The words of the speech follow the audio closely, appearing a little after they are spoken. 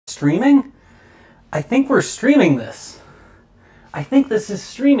streaming? I think we're streaming this. I think this is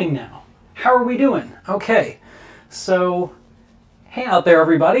streaming now. How are we doing? Okay, so hey out there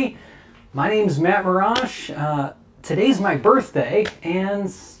everybody. My name's Matt Marrash. Today's my birthday,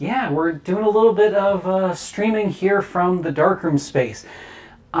 and yeah, we're doing a little bit of streaming here from the darkroom space.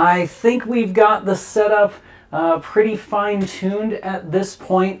 I think we've got the setup pretty fine-tuned at this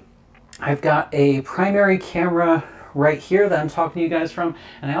point. I've got a primary camera right here that I'm talking to you guys from,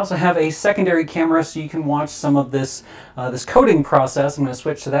 and I also have a secondary camera so you can watch some of this this coding process. I'm going to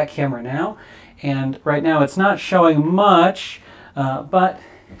switch to that camera now, and right now it's not showing much, but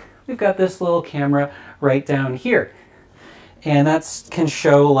we've got this little camera right down here, and that can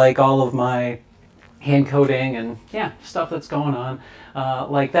show like all of my hand coding and yeah, stuff that's going on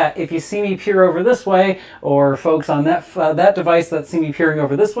like that. If you see me peer over this way, or folks on that device that see me peering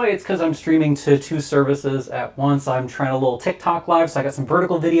over this way, it's because I'm streaming to two services at once. I'm trying a little TikTok live, so I got some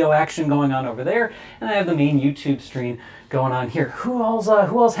vertical video action going on over there, and I have the main YouTube stream going on here. Who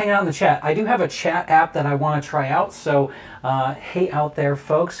else hanging out in the chat? I do have a chat app that I want to try out, so hey out there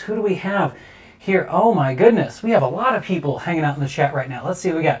folks, who do we have here? Oh my goodness, we have a lot of people hanging out in the chat right now. Let's see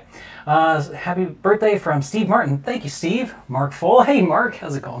what we got. Happy birthday from Steve Martin. Thank you, Steve. Mark Full. Hey, Mark.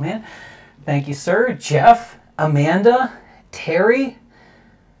 How's it going, man? Thank you, sir. Jeff, Amanda, Terry.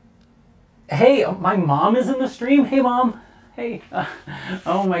 Hey, my mom is in the stream. Hey, Mom. Hey.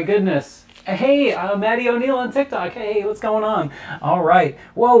 Oh, my goodness. Hey, Maddie O'Neill on TikTok. Hey, what's going on? All right.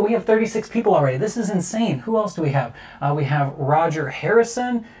 Whoa, we have 36 people already. This is insane. Who else do we have? We have Roger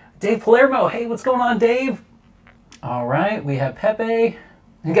Harrison. Dave Palermo. Hey, what's going on, Dave? All right. We have Pepe.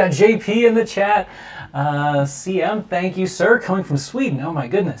 We got JP in the chat. CM, thank you, sir. Coming from Sweden. Oh, my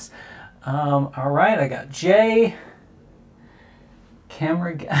goodness. All right, I got Jay.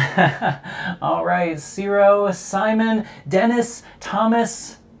 Camera. All right, Ciro, Simon, Dennis,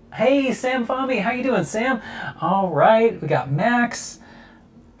 Thomas. Hey, Sam Fami. How you doing, Sam? All right, we got Max.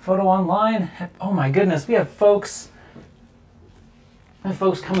 Photo Online. Oh, my goodness. We have folks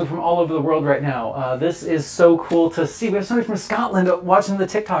coming from all over the world right now. This is so cool to see. We have somebody from Scotland watching the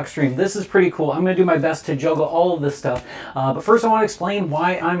TikTok stream. This is pretty cool. I'm going to do my best to juggle all of this stuff. But first I want to explain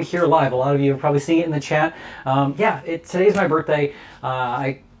why I'm here live. A lot of you have probably seen it in the chat. Yeah, today's my birthday.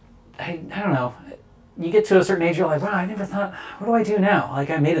 I don't know. You get to a certain age, you're like, wow, I never thought, what do I do now?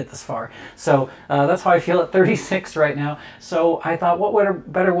 Like, I made it this far. So that's how I feel at 36 right now. So I thought, what a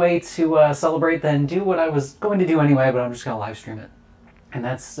better way to celebrate than do what I was going to do anyway, but I'm just going to live stream it. And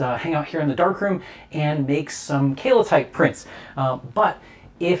that's hang out here in the darkroom and make some Kalotype prints. But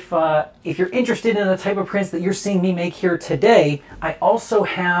if you're interested in the type of prints that you're seeing me make here today, I also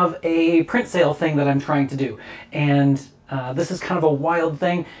have a print sale thing that I'm trying to do. And this is kind of a wild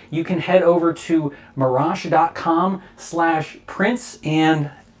thing. You can head over to marrash.com/prints, and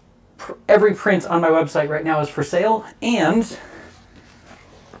every print on my website right now is for sale. And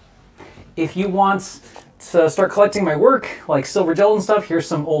if you want to start collecting my work, like silver gel and stuff, here's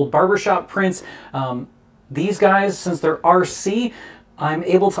some old barbershop prints. These guys, since they're RC, I'm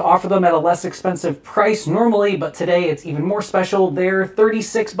able to offer them at a less expensive price normally, but today it's even more special. They're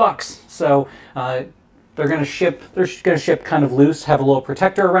 36 bucks. So they're going to ship kind of loose, have a little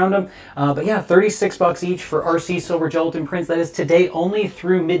protector around them. But yeah, 36 bucks each for RC silver gelatin prints. That is today only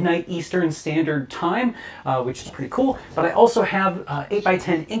through midnight Eastern Standard Time, which is pretty cool. But I also have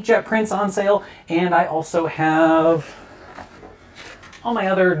 8x10 inkjet prints on sale, and I also have all my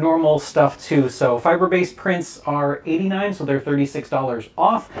other normal stuff too. So fiber-based prints are $89, so they're $36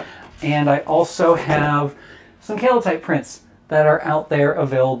 off. And I also have some Kalotype prints that are out there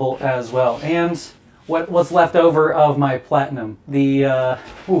available as well. And what's left over of my platinum.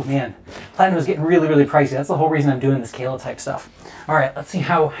 Oh man, platinum is getting really, really pricey. That's the whole reason I'm doing this Kalotype stuff. All right, let's see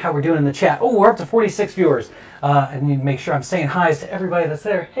how we're doing in the chat. Oh, we're up to 46 viewers. I need to make sure I'm saying hi's to everybody that's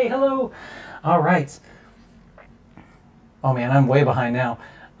there. Hey, hello. All right. Oh man, I'm way behind now.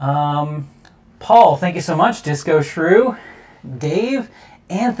 Paul, thank you so much. Disco Shrew, Dave,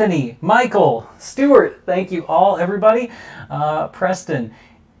 Anthony, Michael, Stuart, thank you all, everybody. Preston,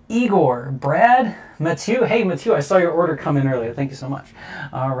 Igor, Brad, Matthew. Hey, Matthew, I saw your order come in earlier. Thank you so much.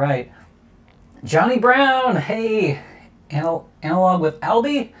 All right. Johnny Brown. Hey, Analog with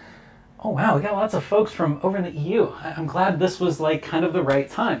Albie. Oh, wow. We got lots of folks from over in the EU. I'm glad this was like kind of the right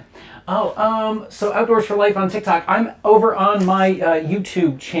time. Oh, so Outdoors for Life on TikTok. I'm over on my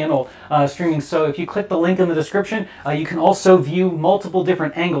YouTube channel streaming. So if you click the link in the description, you can also view multiple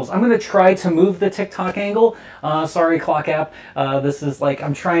different angles. I'm going to try to move the TikTok angle. Sorry, Clock App. This is like,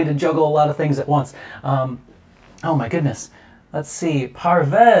 I'm trying to juggle a lot of things at once. Oh my goodness. Let's see.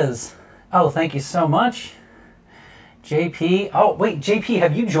 Parvez. Oh, thank you so much. JP. Oh, wait, JP,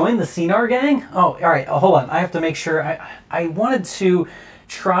 have you joined the CNR gang? Oh, all right. Oh, hold on. I have to make sure. I wanted to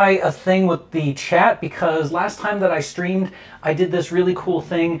try a thing with the chat because last time that I streamed, I did this really cool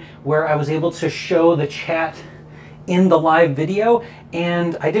thing where I was able to show the chat in the live video,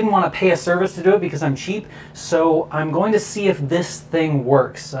 and I didn't want to pay a service to do it because I'm cheap. So I'm going to see if this thing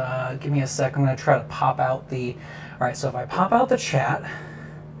works. Give me a sec. I'm going to try to pop out the... All right, so if I pop out the chat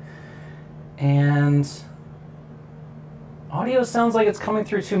and... Audio sounds like it's coming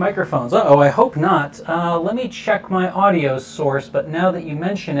through 2 microphones. Uh-oh, I hope not. Let me check my audio source, but now that you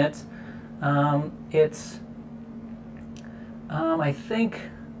mention it, it's... I think...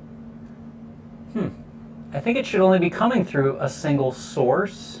 I think it should only be coming through a single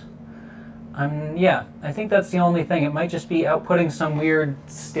source. Yeah, I think that's the only thing. It might just be outputting some weird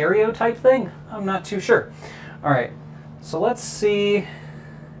stereo type thing. I'm not too sure. All right, so let's see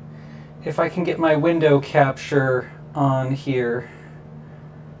if I can get my window capture on here.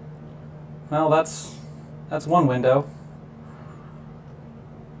 Well, that's one window.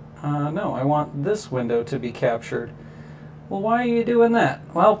 No, I want this window to be captured. Well, why are you doing that?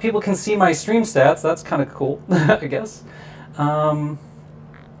 Well, people can see my stream stats. That's kind of cool, I guess. I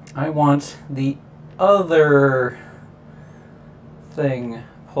want the other thing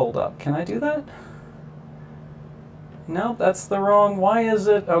pulled up. Can I do that? No, that's the wrong... Why is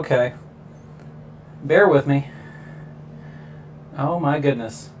it... Okay. Bear with me. Oh my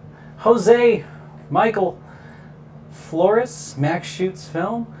goodness. Jose, Michael, Flores, Max Shoots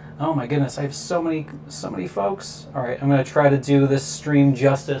Film. Oh my goodness, I have so many folks. All right, I'm gonna try to do this stream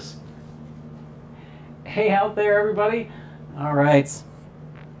justice. Hey out there, everybody. All right.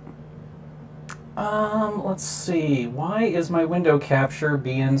 Let's see. Why is my window capture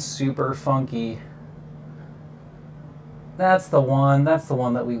being super funky? That's the one. That's the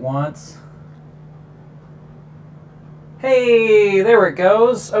one that we want. Hey, there it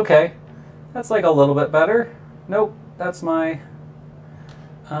goes. Okay. That's like a little bit better. Nope, that's my...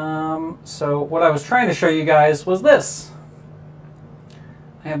 So what I was trying to show you guys was this.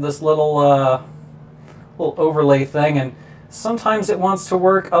 I have this little, little overlay thing, and sometimes it wants to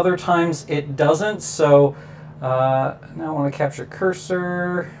work, other times it doesn't. So now I want to capture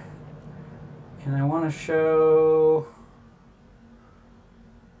cursor, and I want to show,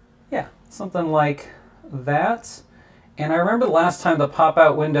 yeah, something like that. And I remember the last time the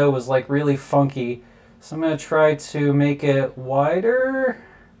pop-out window was like really funky, so I'm going to try to make it wider.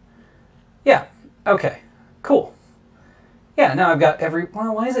 Yeah, okay, cool. Yeah, now I've got every...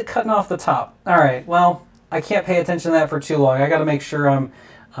 Well, why is it cutting off the top? All right, well, I can't pay attention to that for too long. I got to make sure I'm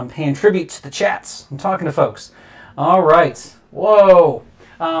paying tribute to the chats. I'm talking to folks. All right, whoa.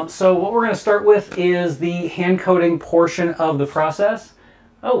 So what we're going to start with is the hand coding portion of the process.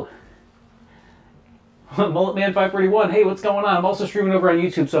 Oh. Mulletman541, hey, what's going on? I'm also streaming over on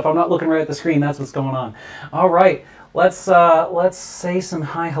YouTube, so if I'm not looking right at the screen, that's what's going on. All right, let's say some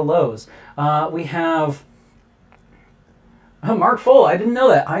hi hellos. We have Mark Full. I didn't know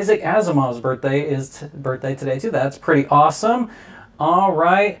that. Isaac Asimov's birthday is birthday today too. That's pretty awesome. All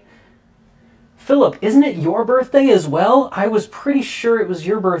right, Philip, isn't it your birthday as well? I was pretty sure it was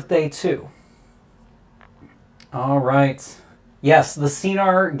your birthday too. All right. Yes, the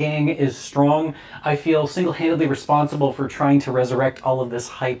CNR gang is strong. I feel single-handedly responsible for trying to resurrect all of this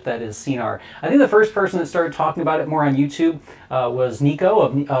hype that is CNR. I think the first person that started talking about it more on YouTube was Nico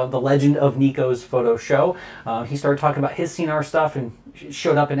of the Legend of Nico's Photo Show. He started talking about his CNR stuff and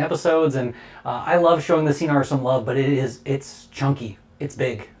showed up in episodes, and I love showing the CNR some love, but it's chunky, it's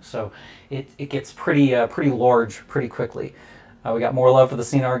big, so it gets pretty large pretty quickly. We got more love for the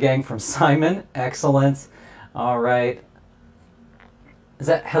CNR gang from Simon. Excellent. All right. Is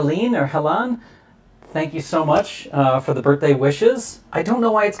that Helene or Helan? Thank you so much for the birthday wishes. I don't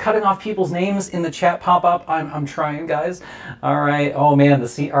know why it's cutting off people's names in the chat pop-up. I'm trying, guys. All right. Oh man, the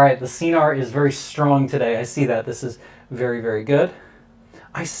CNR is very strong today. I see that. This is very, very good.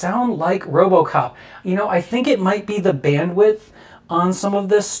 I sound like RoboCop. You know, I think it might be the bandwidth on some of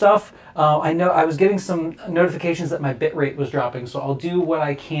this stuff. I know I was getting some notifications that my bitrate was dropping, so I'll do what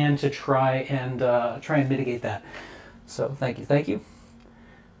I can to try and mitigate that. So thank you, thank you.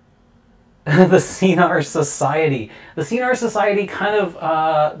 The CNR Society. The CNR Society kind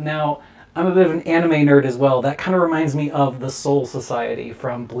of, now, I'm a bit of an anime nerd as well. That kind of reminds me of the Soul Society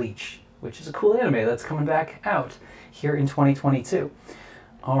from Bleach, which is a cool anime that's coming back out here in 2022.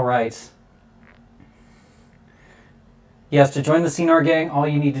 All right. Yes, to join the CNR gang, all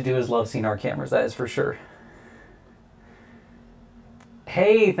you need to do is love CNR cameras, that is for sure.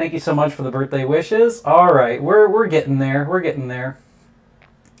 Hey, thank you so much for the birthday wishes. All right, we're getting there, we're getting there.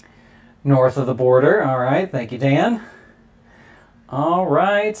 North of the border. All right. Thank you, Dan. All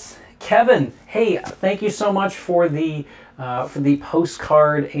right. Kevin, hey, thank you so much for the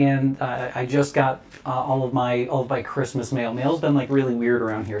postcard, and I just got all of my Christmas mail. Mail's been like really weird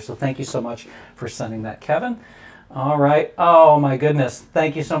around here, so thank you so much for sending that, Kevin. All right. Oh my goodness,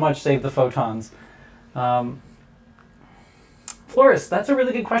 thank you so much. Save the photons. Florist, that's a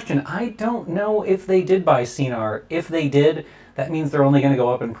really good question. I don't know if they did buy CNR. If they did, that means they're only going to go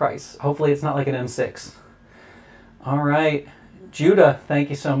up in price. Hopefully it's not like an M6. All right. Judah, thank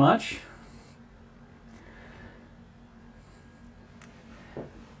you so much.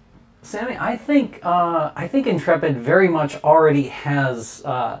 Sammy, I think Intrepid very much already has,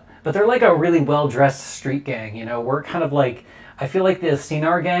 but they're like a really well-dressed street gang. You know, we're kind of like, I feel like the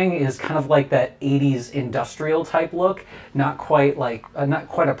CNR gang is kind of like that 80s industrial type look. Not quite like, not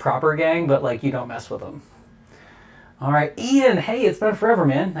quite a proper gang, but like you don't mess with them. All right, Ian, hey, it's been forever,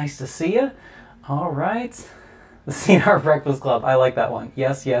 man. Nice to see you. All right. The CNR Breakfast Club. I like that one.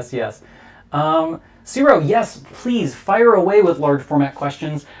 Yes, yes, yes. Zero, yes, please fire away with large format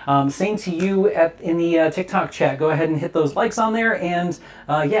questions. Same to you in the TikTok chat. Go ahead and hit those likes on there, and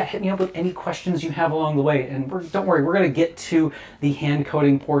yeah, hit me up with any questions you have along the way. And don't worry, we're going to get to the hand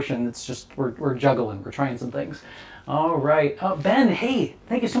coding portion. It's just we're juggling. We're trying some things. All right. Ben, hey,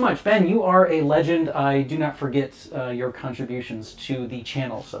 thank you so much. Ben, you are a legend. I do not forget your contributions to the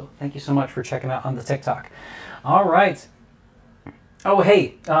channel, so thank you so much for checking out on the TikTok. All right. Oh,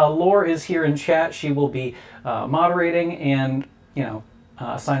 hey, Laura is here in chat. She will be moderating and, you know,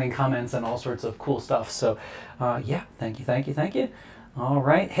 assigning comments and all sorts of cool stuff. So, yeah, thank you, thank you, thank you. All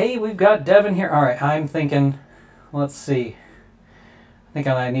right. Hey, we've got Devin here. All right, I'm thinking, let's see. I think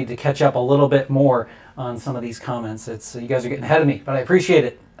I need to catch up a little bit more on some of these comments. It's you guys are getting ahead of me, but I appreciate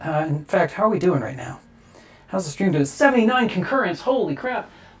it. In fact, how are we doing right now? How's the stream doing? 79 concurrents. Holy crap.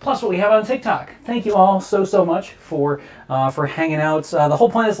 Plus what we have on TikTok. Thank you all so much for hanging out. The whole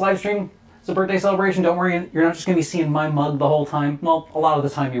point of this live stream is a birthday celebration. Don't worry, you're not just going to be seeing my mug the whole time. Well, a lot of the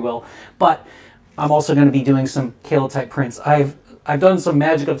time you will. But I'm also going to be doing some Kayla type prints. I've done some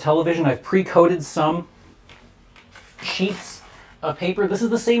magic of television. I've pre-coded some sheets of paper. This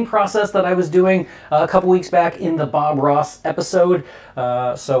is the same process that I was doing a couple weeks back in the Bob Ross episode.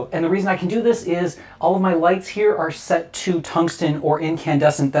 And the reason I can do this is all of my lights here are set to tungsten or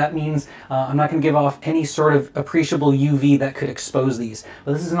incandescent. That means I'm not going to give off any sort of appreciable UV that could expose these.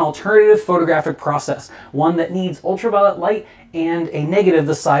 But this is an alternative photographic process, one that needs ultraviolet light and a negative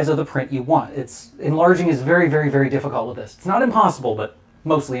the size of the print you want. Enlarging is very difficult with this. It's not impossible, but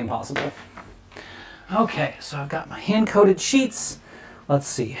mostly impossible. Okay, so I've got my hand-coded sheets. Let's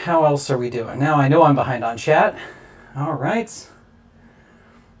see, how else are we doing? Now I know I'm behind on chat. All right.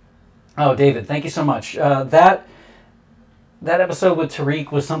 Oh, David, thank you so much. That episode with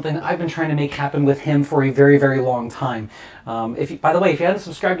Tariq was something I've been trying to make happen with him for a very long time. By the way, if you haven't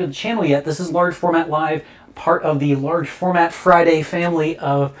subscribed to the channel yet, this is Large Format Live, part of the Large Format Friday family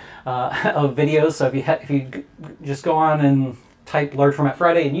of videos. So if you just go on and type Large Format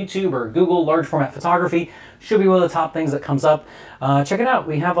Friday in YouTube or Google Large Format Photography, should be one of the top things that comes up. Check it out.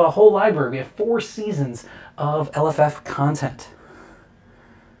 We have a whole library. We have 4 seasons of LFF content.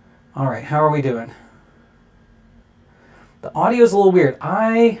 All right, how are we doing? The audio is a little weird.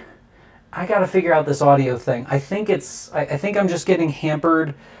 I got to figure out this audio thing. I think I'm just getting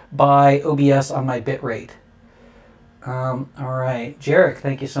hampered by OBS on my bit rate. All right, Jarek,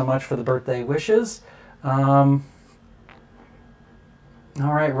 thank you so much for the birthday wishes.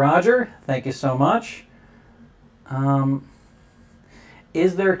 All right, Roger, thank you so much.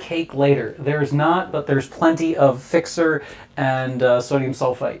 Is there cake later? There's not, but there's plenty of Fixer and sodium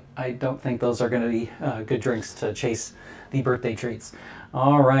sulfite. I don't think those are going to be good drinks to chase the birthday treats.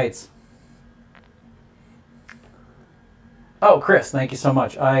 All right. Oh, Chris, thank you so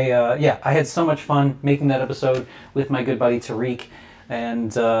much. Yeah, I had so much fun making that episode with my good buddy Tariq.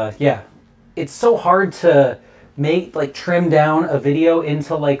 And yeah, it's so hard to trim down a video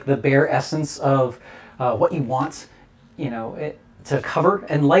into like the bare essence of what you want, you know, to cover.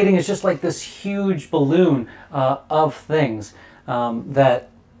 And lighting is just like this huge balloon of things that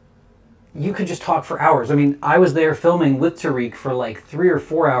you could just talk for hours. I mean, I was there filming with Tariq for like 3 or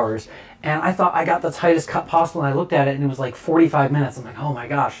 4 hours, and I thought I got the tightest cut possible, and I looked at it and it was like 45 minutes. I'm like, oh my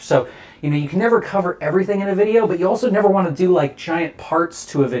gosh. So, you know, you can never cover everything in a video, but you also never want to do like giant parts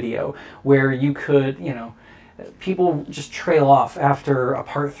to a video where you could, you know, people just trail off after a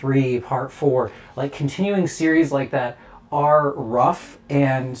part 3, part 4. Like continuing series like that are rough,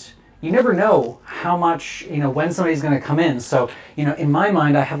 and you never know how much, you know, when somebody's going to come in. So, you know, in my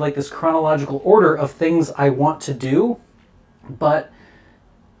mind, I have like this chronological order of things I want to do, but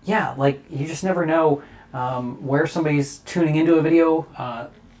yeah, like you just never know where somebody's tuning into a video.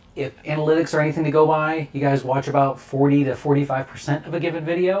 If analytics are anything to go by, you guys watch about 40 to 45% of a given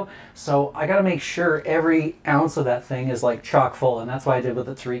video. So I got to make sure every ounce of that thing is like chock full, and that's what I did with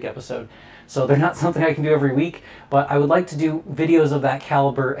the Tariq episode. So they're not something I can do every week, but I would like to do videos of that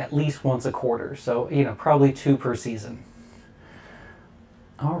caliber at least once a quarter. So, you know, probably 2 per season.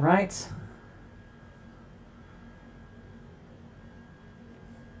 All right.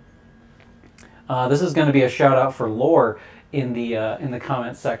 This is going to be a shout out for Lore in the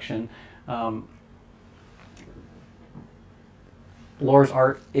comments section. Lore's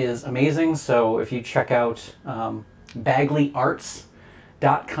art is amazing, so if you check out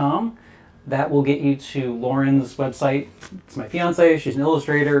bagleyarts.com, that will get you to Lauren's website. It's my fiance. She's an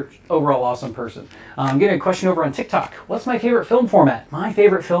illustrator. Overall awesome person. I'm getting a question over on TikTok. What's my favorite film format? My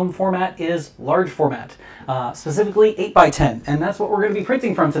favorite film format is large format, specifically 8x10, and that's what we're going to be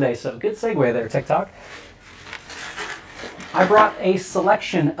printing from today. So good segue there, TikTok. I brought a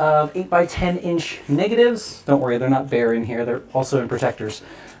selection of 8x10 inch negatives. Don't worry, they're not bare in here. They're also in protectors,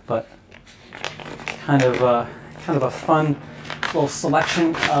 but kind of a fun little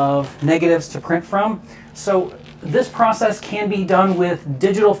selection of negatives to print from. So this process can be done with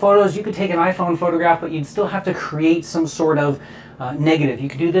digital photos. You could take an iPhone photograph, but you'd still have to create some sort of negative. You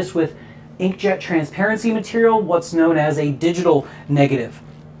could do this with inkjet transparency material, what's known as a digital negative.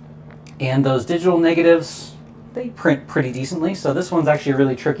 And those digital negatives, they print pretty decently. So this one's actually a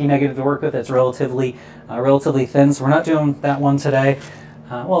really tricky negative to work with. It's relatively thin, so we're not doing that one today.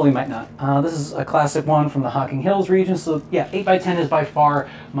 Well, we might not. This is a classic one from the Hocking Hills region. So yeah, 8x10 is by far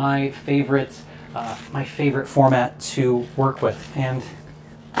my favorite format to work with. And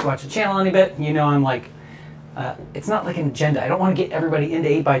if you watch the channel any bit, you know I'm like, it's not like an agenda. I don't want to get everybody into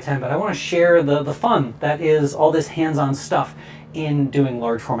 8x10, but I want to share the fun that is all this hands-on stuff in doing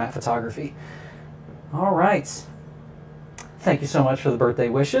large format photography. All right. Thank you so much for the birthday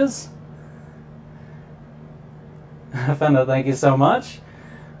wishes. Fenda, thank you so much.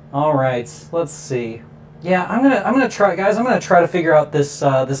 All right, let's see. Yeah, I'm gonna try, guys. I'm gonna try to figure out this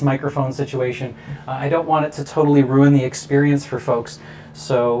this microphone situation. I don't want it to totally ruin the experience for folks.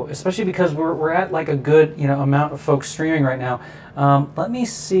 So, especially because we're at like a good amount of folks streaming right now. Let me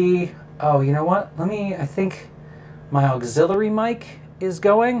see. Oh, you know what? I think my auxiliary mic is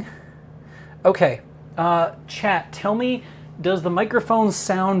going. Okay. Chat, tell me, does the microphone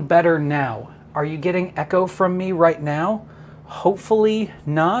sound better now? Are you getting echo from me right now? Hopefully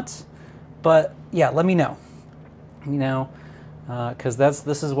not, but yeah, let me know. Let me know, because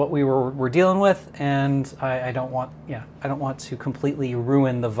this is what we're dealing with, and I don't want to completely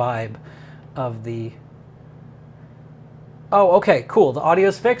ruin the vibe of the. Oh, okay, cool. The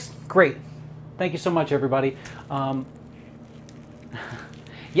audio's fixed. Great. Thank you so much, everybody.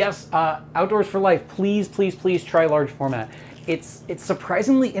 Yes, Outdoors for Life. Please, please, please try large format. It's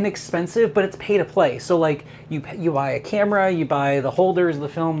surprisingly inexpensive, but it's pay to play. So like you buy a camera, you buy the holders, the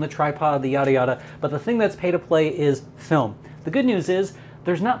film, the tripod, the yada yada. But the thing that's pay to play is film. The good news is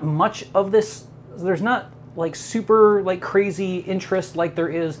there's not much of this. There's not like super like crazy interest like there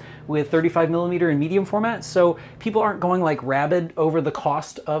is with 35mm and medium format. So people aren't going like rabid over the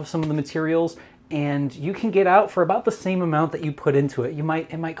cost of some of the materials. And you can get out for about the same amount that you put into it. It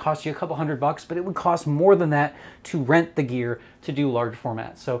might cost you a couple $100, but it would cost more than that to rent the gear to do large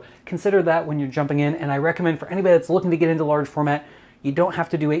format. So consider that when you're jumping in. And I recommend for anybody that's looking to get into large format, you don't have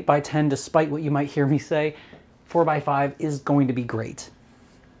to do 8x10, despite what you might hear me say. 4x5 is going to be great.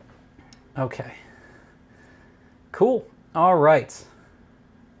 Okay. Cool. All right.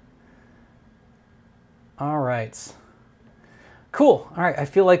 All right. Cool. All right. I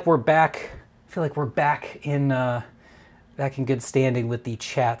feel like we're back. Back in good standing with the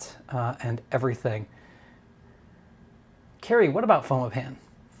chat and everything. Carrie, what about Fomapan?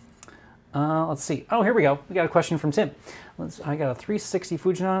 Let's see. Oh, here we go. We got a question from Tim. I got a 360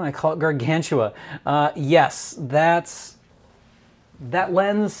 Fujinon. I call it Gargantua. Yes, that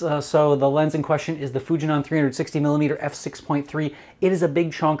lens. So the lens in question is the Fujinon 360mm f6.3. It is a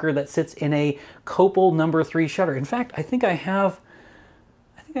big chonker that sits in a Copal #3 shutter. In fact, I think I have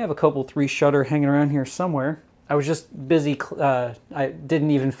a Copal 3 shutter hanging around here somewhere. I was just busy. I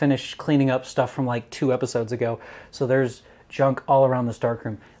didn't even finish cleaning up stuff from like 2 episodes ago. So there's junk all around this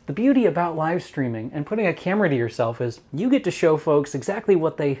darkroom. The beauty about live streaming and putting a camera to yourself is you get to show folks exactly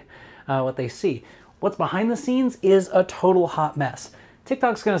what they see. What's behind the scenes is a total hot mess.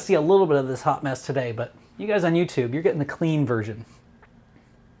 TikTok's going to see a little bit of this hot mess today, but you guys on YouTube, you're getting the clean version.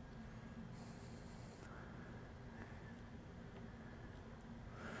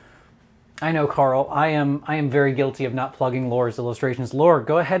 I know, Carl. I am very guilty of not plugging Laura's illustrations. Laura,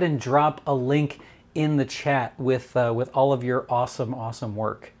 go ahead and drop a link in the chat with all of your awesome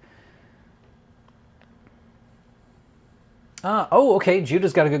work. Oh, okay.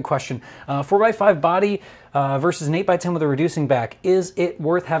 Judah's got a good question. 4x5 body versus an 8x10 with a reducing back. Is it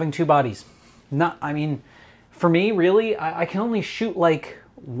worth having two bodies? Not. I mean, for me, really, I can only shoot like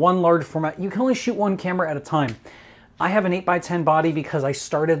one large format. You can only shoot one camera at a time. I have an 8x10 body because I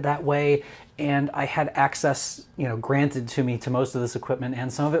started that way and I had access, you know, granted to me to most of this equipment,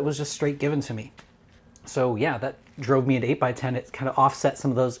 and some of it was just straight given to me. So yeah, that drove me into 8x10. It kind of offset some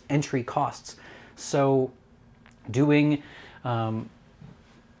of those entry costs. So doing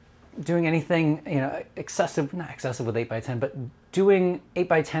anything, you know, excessive, not excessive with 8x10, but doing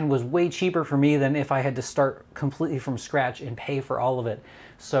 8x10 was way cheaper for me than if I had to start completely from scratch and pay for all of it.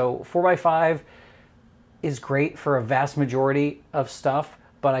 So 4x5 is great for a vast majority of stuff,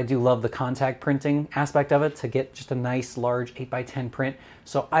 but I do love the contact printing aspect of it to get just a nice large 8x10 print.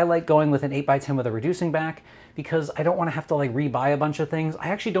 So I like going with an 8x10 with a reducing back because I don't want to have to like rebuy a bunch of things. I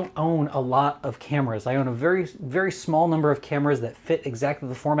actually don't own a lot of cameras. I own a very small number of cameras that fit exactly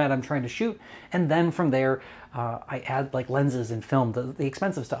the format I'm trying to shoot, and then from there I add like lenses and film, the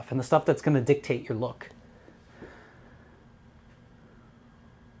expensive stuff and the stuff that's going to dictate your look.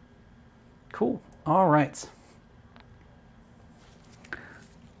 Cool. All right.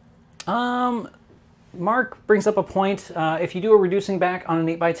 Mark brings up a point. If you do a reducing back on an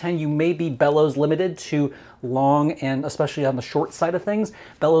 8x10, you may be bellows limited to long, and especially on the short side of things.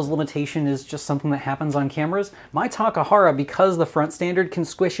 Bellows limitation is just something that happens on cameras. My Takahara, because the front standard can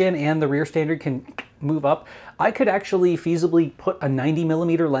squish in and the rear standard can move up, I could actually feasibly put a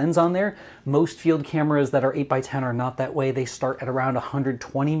 90mm lens on there. Most field cameras that are 8x10 are not that way. They start at around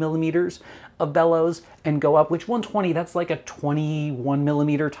 120mm of bellows and go up, which 120, that's like a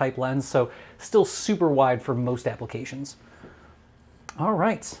 21mm type lens, so still super wide for most applications. All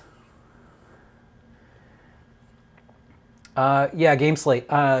right. Yeah, Game Slate.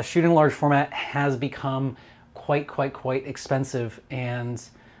 Shooting large format has become quite expensive, and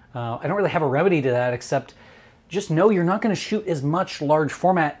I don't really have a remedy to that except just know you're not going to shoot as much large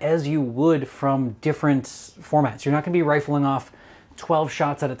format as you would from different formats. You're not going to be rifling off 12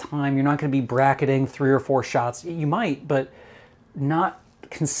 shots at a time. You're not going to be bracketing 3 or 4 shots. You might, but not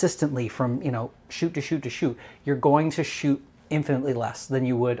consistently from, you know, shoot to shoot to shoot. You're going to shoot infinitely less than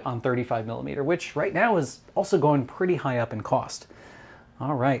you would on 35mm, which right now is also going pretty high up in cost.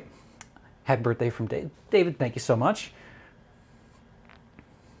 All right. Happy birthday from David. Thank you so much.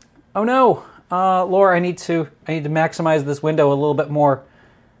 Oh no, Laura, I need to maximize this window a little bit more.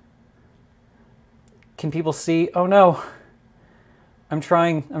 Can people see? Oh no. I'm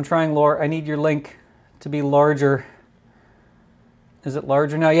trying, Laura. I need your link to be larger. Is it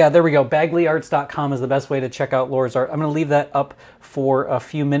larger now? Yeah, there we go. BagleyArts.com is the best way to check out Laura's art. I'm going to leave that up for a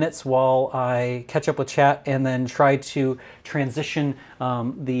few minutes while I catch up with chat and then try to transition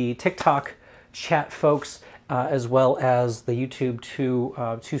the TikTok chat folks as well as the YouTube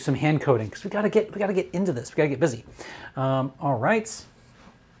to some hand coding, because we gotta get into this. We gotta get busy. All right.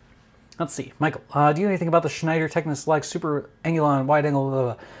 Let's see, Michael. Do you know anything about the Schneider Technics Select Super Angulon wide angle? Blah,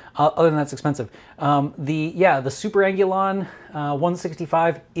 blah, blah. Other than that's expensive. The Super Angulon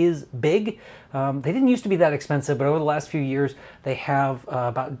 165 is big. They didn't used to be that expensive, but over the last few years they have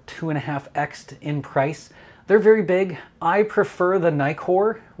about 2.5x'd in price. They're very big. I prefer the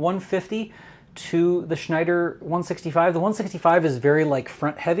Nikkor 150 to the Schneider 165. The 165 is very like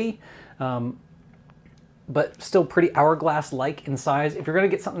front heavy, but still pretty hourglass-like in size. If you're going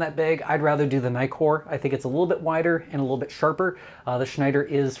to get something that big, I'd rather do the Nikkor. I think it's a little bit wider and a little bit sharper. The Schneider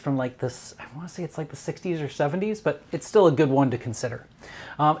is from like this, I want to say it's like the 60s or 70s, but it's still a good one to consider.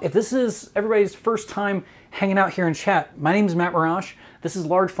 If this is everybody's first time hanging out here in chat, my name is Matt Marrash. This is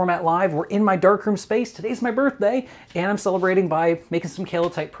Large Format Live. We're in my darkroom space. Today's my birthday, and I'm celebrating by making some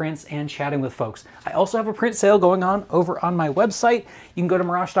Kalo-type prints and chatting with folks. I also have a print sale going on over on my website. You can go to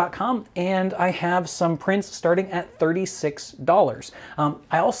Marrash.com, and I have some prints starting at $36.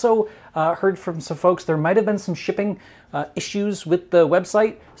 I also heard from some folks there might have been some shipping issues with the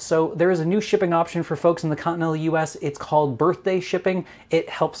website, so there is a new shipping option for folks in the continental US. It's called birthday shipping. It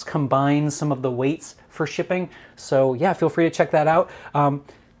helps combine some of the weights for shipping, so yeah, feel free to check that out.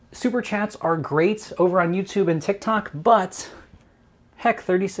 Super chats are great over on YouTube and TikTok, but heck,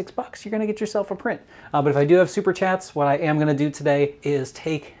 36 bucks, you're gonna get yourself a print. But if I do have super chats, what I am gonna do today is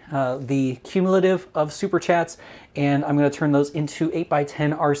take the cumulative of super chats and I'm gonna turn those into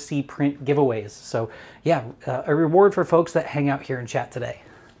 8x10 RC print giveaways. So yeah, a reward for folks that hang out here and chat today.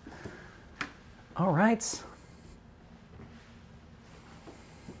 All right.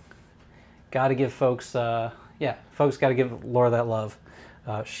 got to give folks, yeah, folks got to give Laura that love.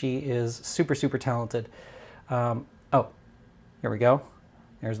 She is super, super talented. Oh, here we go.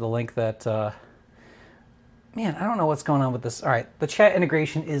 There's the link that, man, I don't know what's going on with this. All right, the chat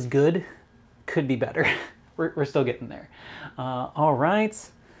integration is good. Could be better. We're still getting there. All right.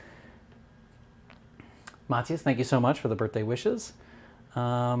 Matthias, thank you so much for the birthday wishes.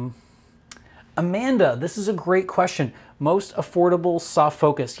 Amanda, this is a great question. Most affordable soft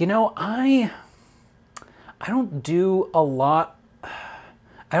focus. You know, I don't do a lot.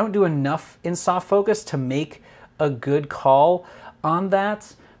 I don't do enough in soft focus to make a good call on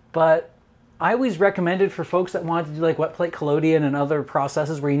that, but I always recommended for folks that want to do like wet plate collodion and other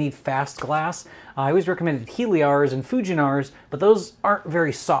processes where you need fast glass. I always recommended Heliars and Fujinars, but those aren't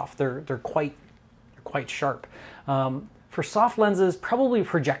very soft. They're quite sharp. For soft lenses, probably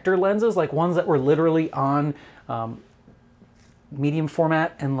projector lenses, like ones that were literally on medium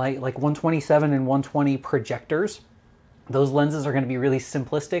format and like 127 and 120 projectors. Those lenses are going to be really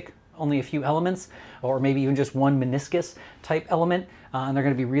simplistic, only a few elements, or maybe even just one meniscus type element, and they're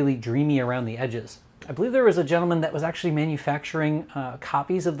going to be really dreamy around the edges. I believe there was a gentleman that was actually manufacturing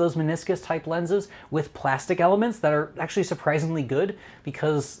copies of those meniscus type lenses with plastic elements that are actually surprisingly good,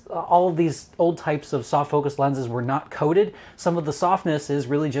 because all of these old types of soft focus lenses were not coated. Some of the softness is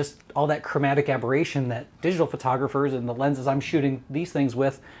really just all that chromatic aberration that digital photographers and the lenses I'm shooting these things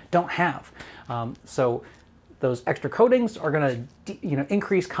with don't have. So those extra coatings are going to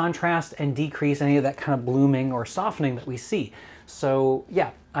increase contrast and decrease any of that kind of blooming or softening that we see. So yeah,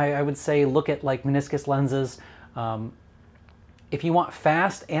 I would say look at like meniscus lenses. If you want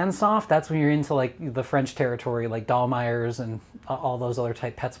fast and soft, that's when you're into like the French territory, like Dallmeyers and all those other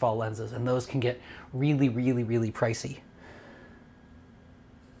type Petzval lenses, and those can get really, really, really pricey.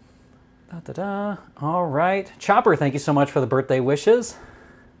 All right, Chopper, thank you so much for the birthday wishes.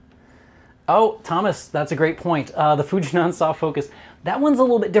 Oh, Thomas, that's a great point. The Fujinon soft focus, that one's a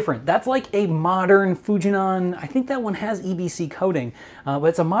little bit different. That's like a modern Fujinon. I think that one has EBC coating, but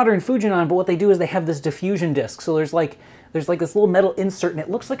it's a modern Fujinon. But what they do is they have this diffusion disc. So there's like this little metal insert, and it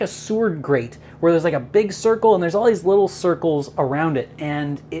looks like a sewer grate where there's like a big circle, and there's all these little circles around it,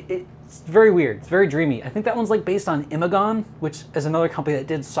 and it's very weird. It's very dreamy. I think that one's like based on Imagon, which is another company that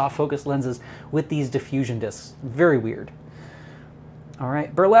did soft focus lenses with these diffusion discs. Very weird. All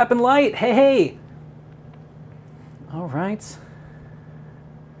right, Burlap and Light, hey, hey. All right.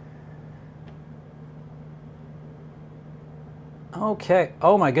 Okay,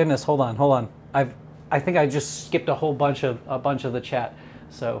 oh my goodness, hold on. I think I just skipped a bunch of the chat.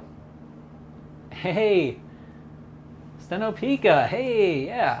 So, hey, Stenopika, hey,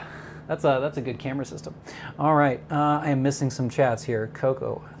 yeah. That's a good camera system. All right, I am missing some chats here.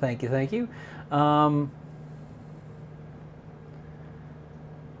 Coco, thank you.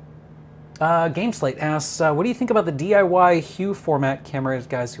 GameSlate asks, what do you think about the DIY hue format cameras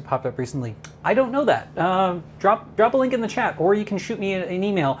guys who popped up recently? I don't know that. Drop a link in the chat, or you can shoot me an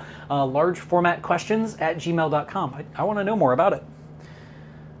email, largeformatquestions@gmail.com. I want to know more about it.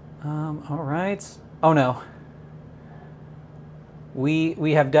 All right. Oh no.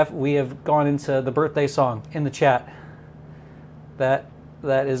 We have gone into the birthday song in the chat. That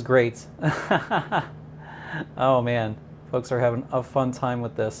is great. Oh man, folks are having a fun time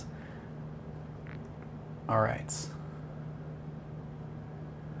with this. All right.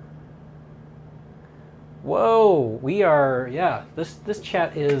 Whoa, we are, yeah, this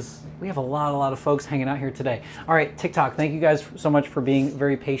chat is, we have a lot of folks hanging out here today. All right, TikTok, thank you guys so much for being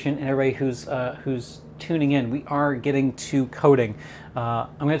very patient, and everybody who's tuning in. We are getting to coding. I'm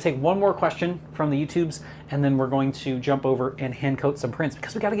going to take one more question from the YouTubes, and then we're going to jump over and hand coat some prints,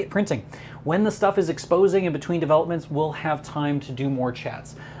 because we got to get printing. When the stuff is exposing in between developments, we'll have time to do more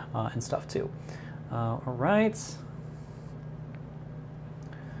chats and stuff too. All right.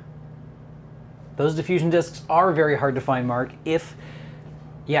 Those diffusion discs are very hard to find, Mark. If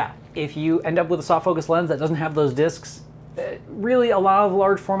you end up with a soft focus lens that doesn't have those discs, really a lot of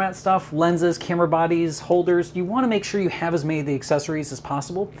large format stuff, lenses, camera bodies, holders, you want to make sure you have as many of the accessories as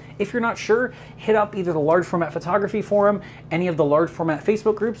possible. If you're not sure, hit up either the large format photography forum, any of the large format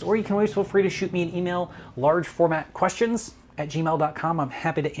Facebook groups, or you can always feel free to shoot me an email, largeformatquestions@gmail.com. I'm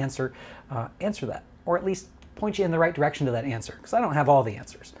happy to answer that, or at least point you in the right direction to that answer, because I don't have all the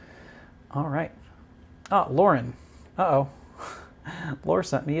answers. All right. Oh, Lauren. Uh-oh. Laura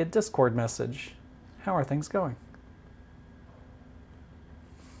sent me a Discord message. How are things going?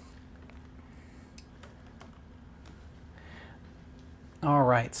 All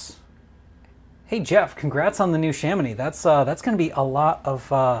right. Hey Jeff, congrats on the new Chamonix. That's going to be a lot of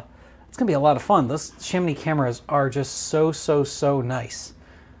it's going to be a lot of fun. Those Chamonix cameras are just so nice.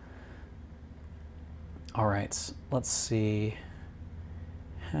 All right, let's see.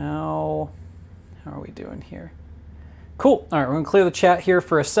 How are we doing here? Cool. All right, we're gonna clear the chat here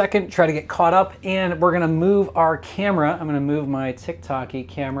for a second, try to get caught up, and we're gonna move our camera. I'm gonna move my TikTok-y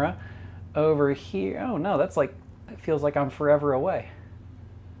camera over here. Oh no, that's like, it feels like I'm forever away.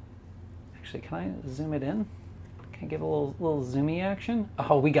 Actually, can I zoom it in? Can I give a little zoomy action?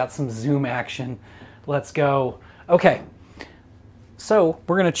 Oh, we got some zoom action. Let's go. Okay, so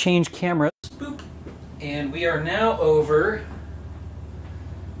we're gonna change cameras. Boop. And we are now over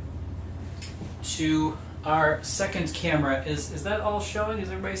to our second camera. Is that all showing? Is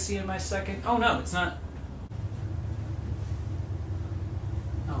everybody seeing my second? Oh no, it's not.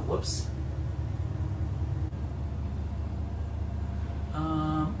 Oh, whoops.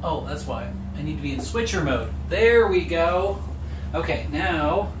 Oh, that's why. I need to be in switcher mode. There we go. Okay,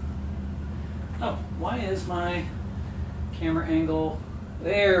 now. Oh, why is my camera angle?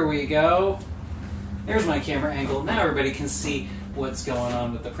 There we go. There's my camera angle. Now everybody can see what's going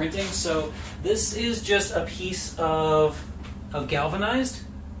on with the printing. So this is just a piece of galvanized,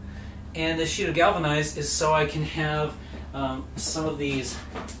 and this sheet of galvanized is so I can have some of these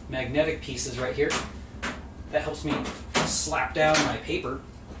magnetic pieces right here. That helps me slap down my paper.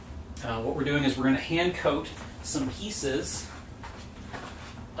 What we're doing is we're going to hand coat some pieces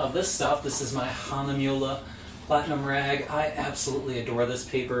of this stuff. This is my Hahnemühle Platinum Rag. I absolutely adore this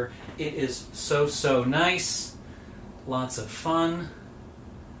paper. It is so nice. Lots of fun.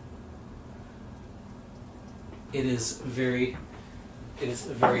 It is a very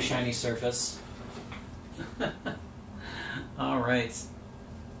shiny surface. All right.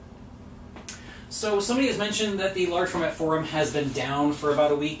 So somebody has mentioned that the large format forum has been down for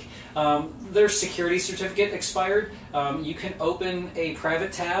about a week. Their security certificate expired. You can open a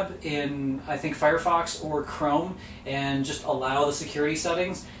private tab in, I think, Firefox or Chrome and just allow the security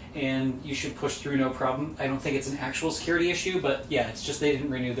settings, and you should push through no problem. I don't think it's an actual security issue, but yeah, it's just they didn't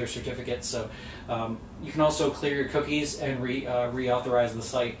renew their certificate. So you can also clear your cookies and reauthorize the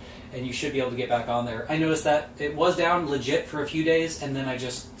site, and you should be able to get back on there. I noticed that it was down legit for a few days, and then I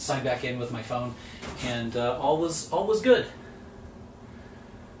just signed back in with my phone, and all was good.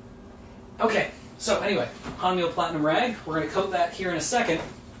 Okay, so anyway, Hahnemühle Platinum Rag. We're going to coat that here in a second.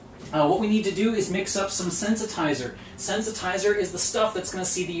 What we need to do is mix up some sensitizer. Sensitizer is the stuff that's going to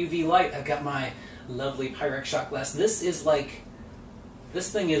see the UV light. I've got my lovely Pyrex shot glass. This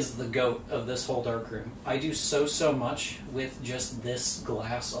thing is the goat of this whole darkroom. I do so much with just this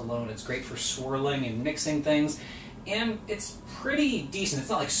glass alone. It's great for swirling and mixing things, and it's pretty decent.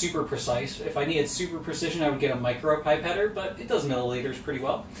 It's not like super precise. If I needed super precision, I would get a micro pipetter, but it does milliliters pretty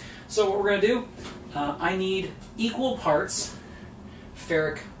well. So what we're going to do, I need equal parts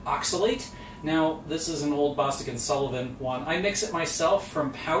ferric oxalate. Now, this is an old Bostic & Sullivan one. I mix it myself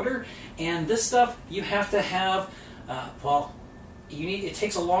from powder, and this stuff you have to have, well, it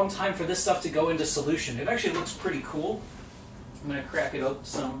takes a long time for this stuff to go into solution. It actually looks pretty cool. I'm going to crack it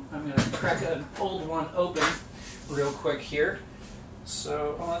open I'm going to crack an old one open real quick here.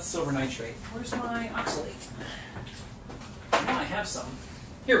 So, oh, that's silver nitrate. Where's my oxalate? I know I have some.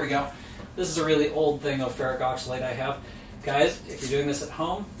 Here we go. This is a really old thing of ferric oxalate I have. Guys, if you're doing this at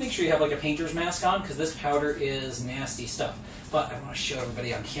home, make sure you have like a painter's mask on, because this powder is nasty stuff. But I want to show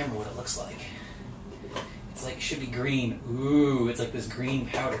everybody on camera what it looks like. It's like, should be green. Ooh, it's like this green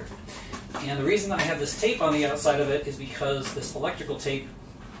powder. And the reason I have this tape on the outside of it is because this electrical tape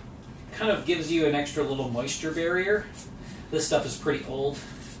kind of gives you an extra little moisture barrier. This stuff is pretty old.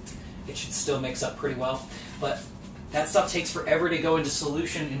 It should still mix up pretty well. But that stuff takes forever to go into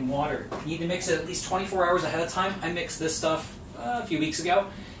solution in water. You need to mix it at least 24 hours ahead of time. I mixed this stuff a few weeks ago,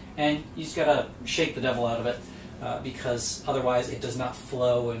 and you just gotta shake the devil out of it because otherwise it does not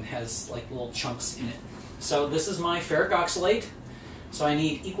flow and has like little chunks in it. So this is my ferric oxalate. So I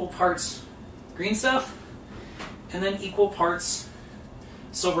need equal parts green stuff and then equal parts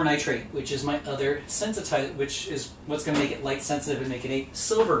silver nitrate, which is my other sensitizer, which is what's going to make it light sensitive and make it a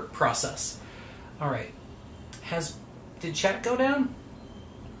silver process. All right. Did chat go down?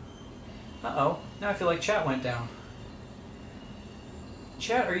 Uh-oh. Now I feel like chat went down.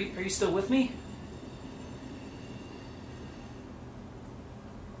 Chat, are you still with me?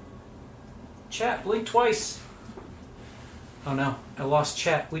 Chat, blink twice. Oh no, I lost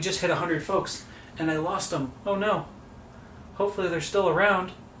chat. We just hit 100 folks, and I lost them. Oh no. Hopefully they're still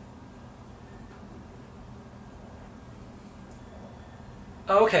around.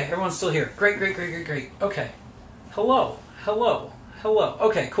 Oh, okay, everyone's still here. Great. Okay. Hello.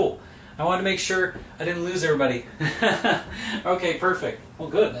 Okay, cool. I wanted to make sure I didn't lose everybody. Okay, perfect. Well,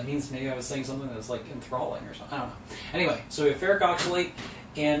 good. That means maybe I was saying something that was like enthralling or something. I don't know. Anyway, so we have ferric oxalate,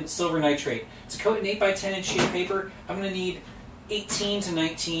 and silver nitrate. To coat an 8x10 sheet of paper, I'm going to need 18 to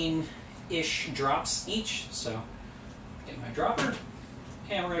 19-ish drops each. So get my dropper,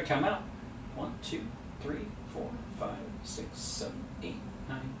 and we're going to count out 1, 2, 3, 4, 5, 6, 7, 8,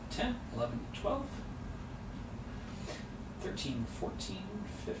 9, 10, 11, 12, 13, 14,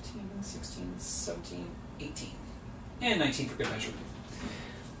 15, 16, 17, 18, and 19 for good measure.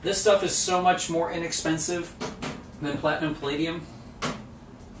 This stuff is so much more inexpensive than platinum palladium.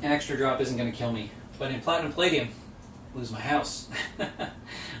 An extra drop isn't going to kill me. But in platinum palladium, lose my house.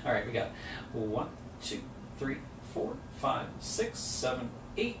 All right, we got 1, 2, 3, 4, 5, 6, 7,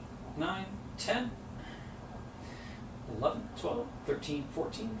 8, 9, 10, 11, 12, 13,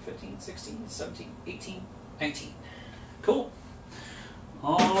 14, 15, 16, 17, 18, 19. Cool.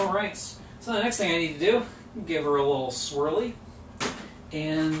 All right. So the next thing I need to do, give her a little swirly.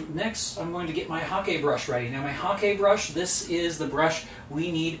 And next, I'm going to get my hake brush ready. Now my hake brush, this is the brush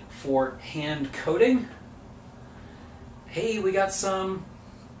we need for hand coating. Hey, we got some...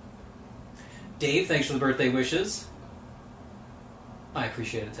 Dave, thanks for the birthday wishes. I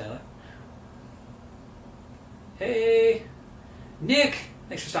appreciate it, Tyler. Hey, Nick,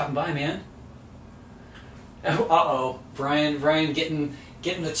 thanks for stopping by, man. Oh, uh-oh, Brian getting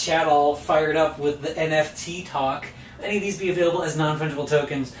the chat all fired up with the NFT talk. Any of these be available as non-fungible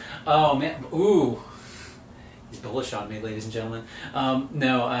tokens? Oh man, ooh, he's bullish on me, ladies and gentlemen.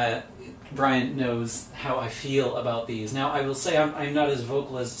 No, Brian knows how I feel about these. Now, I will say I'm not as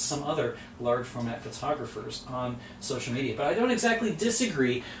vocal as some other large format photographers on social media, but I don't exactly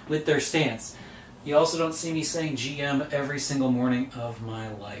disagree with their stance. You also don't see me saying GM every single morning of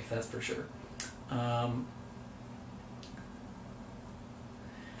my life, that's for sure.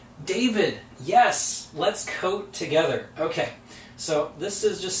 David, yes, let's coat together. Okay, so this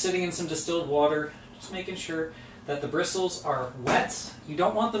is just sitting in some distilled water, just making sure that the bristles are wet. You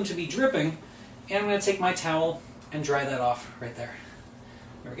don't want them to be dripping. And I'm going to take my towel and dry that off right there.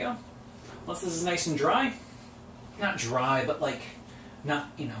 There we go. Once this is nice and dry, not dry, but like,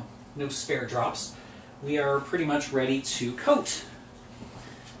 not, you know, no spare drops, we are pretty much ready to coat.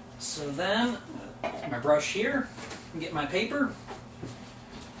 So then, my brush here, get my paper,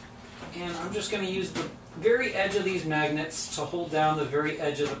 and I'm just going to use the very edge of these magnets to hold down the very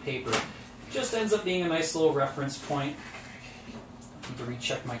edge of the paper. It just ends up being a nice little reference point. I need to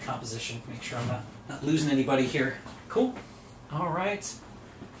recheck my composition, make sure I'm not losing anybody here. Cool. All right.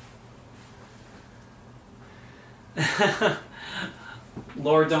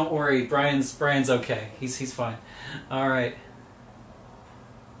 Laura, don't worry. Brian's okay. He's fine. All right.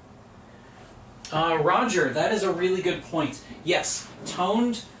 Roger, that is a really good point. Yes,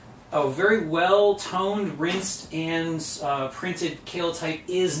 toned. Oh, very well toned, rinsed, and printed Kalotype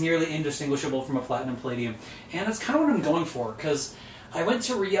is nearly indistinguishable from a platinum palladium. And that's kind of what I'm going for, because I went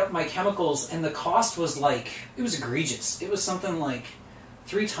to re-up my chemicals, and the cost was like, it was egregious. It was something like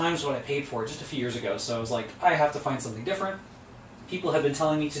 3 times what I paid for it just a few years ago. So I was like, I have to find something different. People have been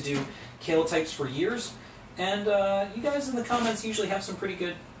telling me to do Kalotypes for years, and you guys in the comments usually have some pretty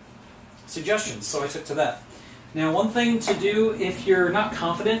good suggestions, so I took to that. Now, one thing to do if you're not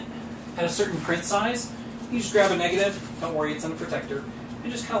confident at a certain print size, you just grab a negative, don't worry, it's in a protector,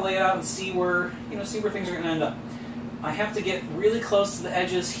 and just kind of lay it out and see where, see where things are going to end up. I have to get really close to the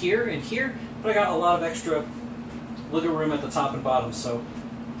edges here and here, but I got a lot of extra wiggle room at the top and bottom, so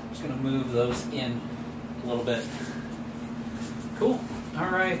I'm just going to move those in a little bit. Cool. All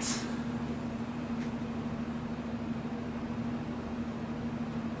right.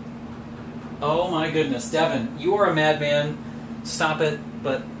 Oh my goodness, Devin, you are a madman. Stop it.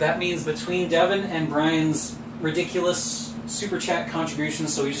 But that means between Devin and Brian's ridiculous super chat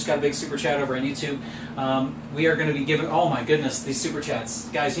contributions, so we just got a big super chat over on YouTube, we are going to be giving, oh my goodness, these super chats.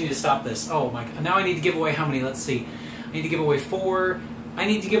 Guys, you need to stop this. Oh my, now I need to give away how many? Let's see. I need to give away 4. I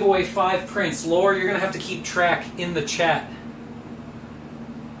need to give away 5 prints. Laura, you're going to have to keep track in the chat.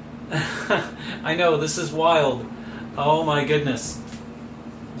 I know, this is wild. Oh my goodness.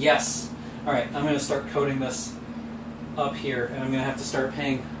 Yes. All right, I'm going to start coating this up here, and I'm going to have to start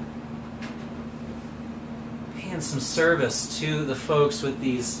paying some service to the folks with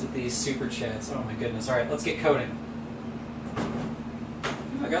these super chats. Oh my goodness! All right, let's get coating.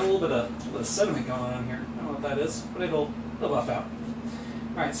 I got a little bit of sediment going on here. I don't know what that is, but it'll buff out.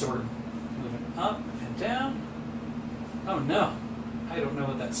 All right, so we're moving up and down. Oh no, I don't know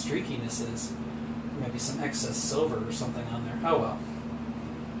what that streakiness is. There might be some excess silver or something on there. Oh well.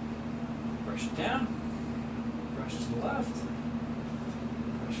 Brush it down, brush to the left,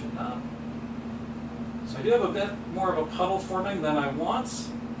 brush it up. So I do have a bit more of a puddle forming than I want.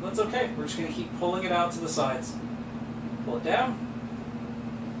 That's okay. We're just going to keep pulling it out to the sides. Pull it down,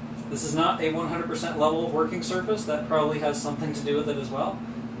 This is not a 100% level of working surface. That probably has something to do with it as well.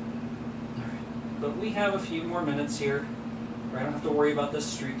 All right. But we have a few more minutes here where I don't have to worry about this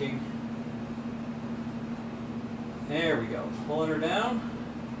streaking. There we go. Pulling her down.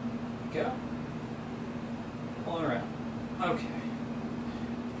 Go. Pulling her out. Okay.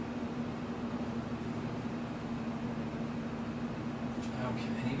 Okay,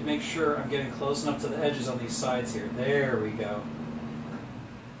 I need to make sure I'm getting close enough to the edges on these sides here. There we go.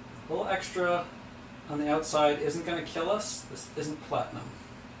 A little extra on the outside isn't going to kill us. This isn't platinum.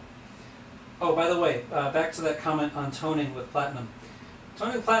 Oh, by the way, back to that comment on toning with platinum.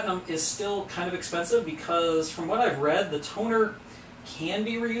 Toning with platinum is still kind of expensive because from what I've read, the toner can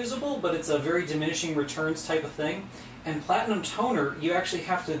be reusable, but it's a very diminishing returns type of thing. And platinum toner, you actually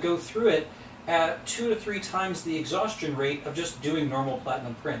have to go through it at 2 to 3 times the exhaustion rate of just doing normal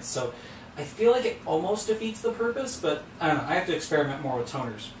platinum prints. So I feel like it almost defeats the purpose, but I don't know, I have to experiment more with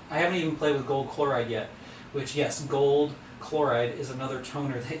toners. I haven't even played with gold chloride yet, which yes, gold chloride is another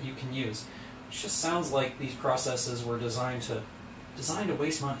toner that you can use. It just sounds like these processes were designed to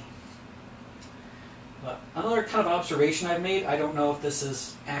waste money. But another kind of observation I've made, I don't know if this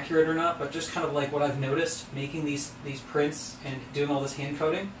is accurate or not, but just kind of like what I've noticed making these prints and doing all this hand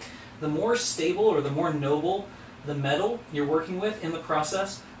coating, the more stable or the more noble the metal you're working with in the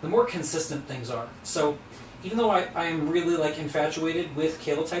process, the more consistent things are. So even though I am really like infatuated with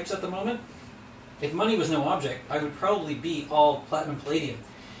calotypes at the moment, if money was no object, I would probably be all platinum palladium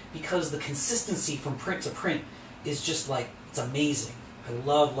because the consistency from print to print is just like, it's amazing. I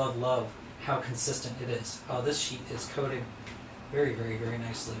love, love, love how consistent it is. Oh, this sheet is coating very, very, very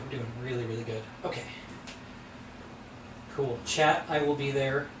nicely. We're doing really, really good. Okay. Cool. Chat, I will be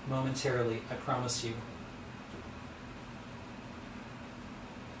there momentarily. I promise you.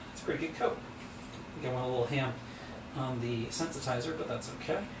 It's a pretty good coat. I think I went a little ham on the sensitizer, but that's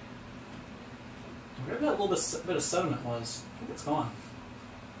okay. Whatever that little bit of sediment was, I think it's gone.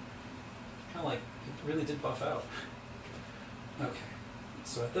 Kind of like, it really did buff out. Okay.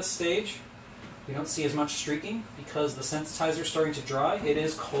 So at this stage, we don't see as much streaking because the sensitizer is starting to dry. It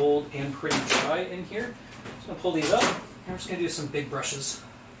is cold and pretty dry in here. I'm just going to pull these up. I'm just going to do some big brushes.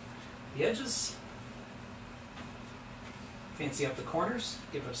 The edges. Fancy up the corners.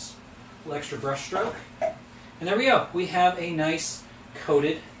 Give us a little extra brush stroke. And there we go. We have a nice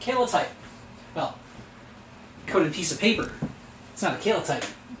coated calotype. Well, coated piece of paper. It's not a calotype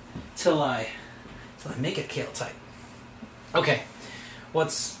till I make a calotype. Okay.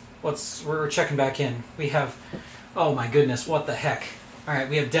 We're checking back in. We have, oh my goodness, what the heck. All right,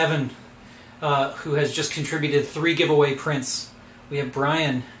 we have Devin, who has just contributed 3 giveaway prints. We have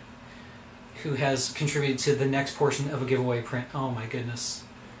Brian, who has contributed to the next portion of a giveaway print. Oh my goodness.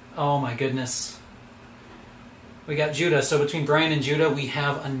 Oh my goodness. We got Judah. So between Brian and Judah, we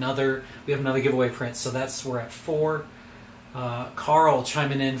have another giveaway print. So we're at 4. Carl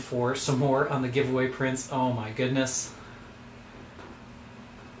chiming in for some more on the giveaway prints. Oh my goodness.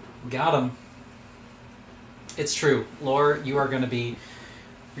 Got him. It's true. Laura, you're going to be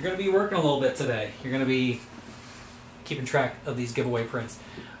working a little bit today. You're going to be keeping track of these giveaway prints.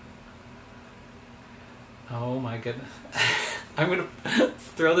 Oh my goodness. I'm going to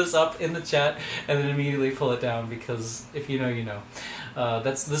throw this up in the chat and then immediately pull it down because if you know, you know.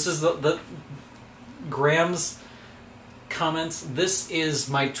 This is the Graham's comments. This is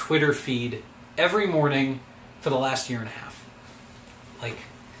my Twitter feed every morning for the last year and a half. Like,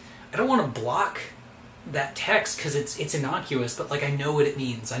 I don't want to block that text because it's innocuous, but like I know what it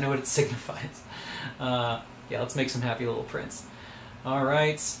means. I know what it signifies. Yeah, let's make some happy little prints. All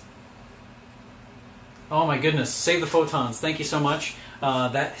right. Oh my goodness! Save the photons. Thank you so much.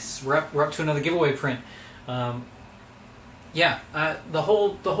 We're up to another giveaway print. Yeah, the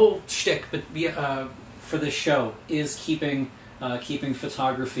whole shtick, but for this show is keeping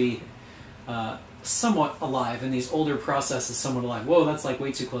photography somewhat alive, and these older processes somewhat alive. Whoa, that's like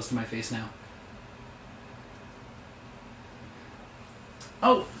way too close to my face now.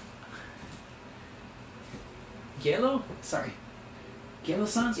 Oh! Galo? Sorry.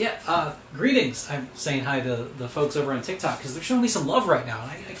 Galo-sans? Yeah, greetings. I'm saying hi to the folks over on TikTok, because they're showing me some love right now,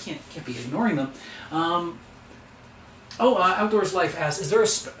 and I can't be ignoring them. Outdoors Life asks, is there a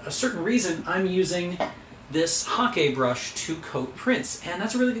certain reason I'm using this hake brush to coat prints? And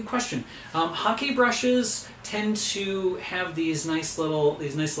that's a really good question. Hake brushes tend to have these nice little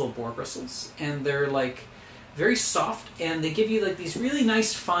boar bristles, and they're like very soft, and they give you like these really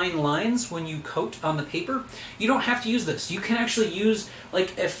nice fine lines when you coat on the paper. You don't have to use this. You can actually use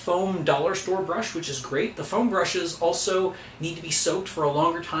like a foam dollar store brush, which is great. The foam brushes also need to be soaked for a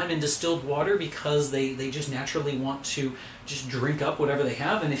longer time in distilled water because they just naturally want to just drink up whatever they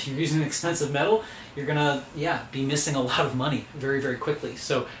have, and if you're using an expensive metal, you're gonna be missing a lot of money very, very quickly.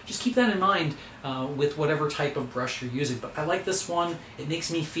 So just keep that in mind with whatever type of brush you're using. But I like this one. It makes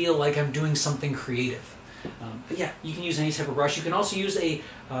me feel like I'm doing something creative. But yeah, you can use any type of brush. You can also use a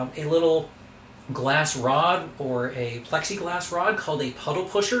little glass rod or a plexiglass rod called a puddle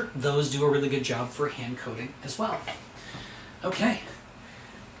pusher. Those do a really good job for hand coating as well. Okay.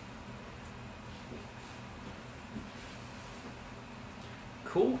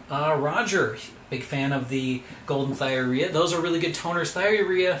 Cool. Roger, big fan of the golden thiourea. Those are really good toners.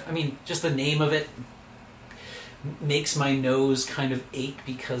 Thiourea, I mean, just the name of it makes my nose kind of ache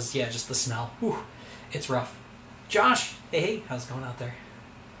because, yeah, just the smell. Whew. It's rough. Josh, hey, how's it going out there?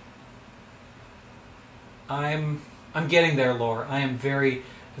 I'm getting there, Laura. I am very,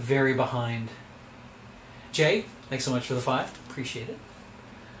 very behind. Jay, thanks so much for the 5. Appreciate it.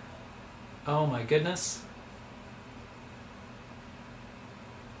 Oh my goodness.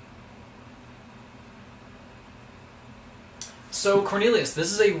 So Cornelius,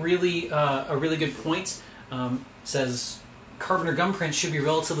 this is a really good point. Says carbon or gum prints should be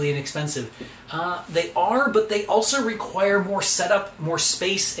relatively inexpensive. They are, but they also require more setup, more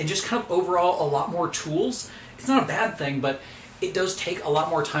space, and just kind of overall a lot more tools. It's not a bad thing, but it does take a lot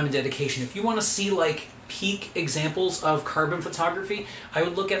more time and dedication. If you want to see like peak examples of carbon photography, I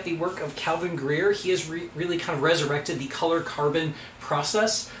would look at the work of Calvin Greer. He has really kind of resurrected the color carbon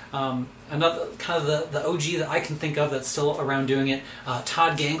process. Another kind of the OG that I can think of that's still around doing it,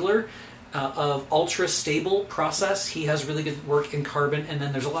 Todd Gangler. Of ultra stable process. He has really good work in carbon, and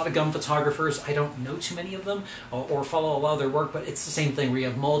then there's a lot of gum photographers. I don't know too many of them or follow a lot of their work, but it's the same thing where you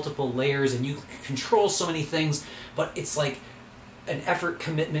have multiple layers and you control so many things, but it's like an effort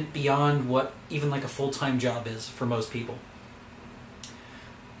commitment beyond what even like a full-time job is for most people.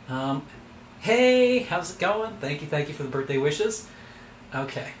 Hey, how's it going? Thank you for the birthday wishes.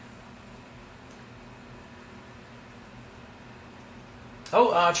 Okay.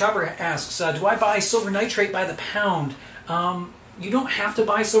 Oh, Chopper asks, do I buy silver nitrate by the pound? You don't have to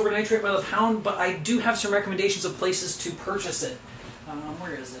buy silver nitrate by the pound, but I do have some recommendations of places to purchase it.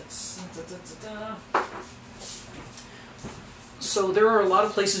 Where is it? So there are a lot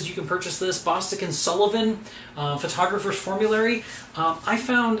of places you can purchase this. Bostic and Sullivan, Photographer's Formulary.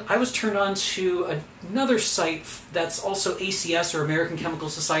 I was turned on to another site that's also ACS or American Chemical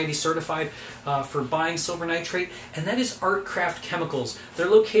Society certified for buying silver nitrate, and that is Artcraft Chemicals. They're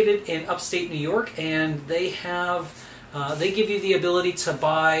located in upstate New York, and they give you the ability to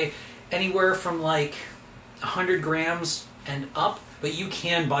buy anywhere from like 100 grams and up, but you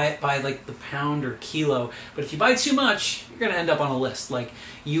can buy it by like the pound or kilo. But if you buy too much, you're going to end up on a list. Like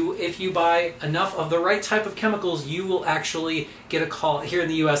if you buy enough of the right type of chemicals, you will actually get a call, here in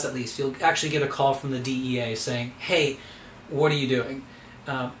the US at least, you'll actually get a call from the DEA saying, hey, what are you doing?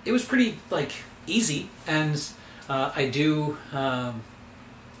 It was pretty like easy, and I do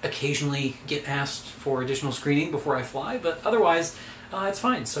occasionally get asked for additional screening before I fly, but otherwise it's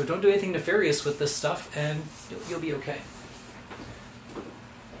fine. So don't do anything nefarious with this stuff, and you'll be okay.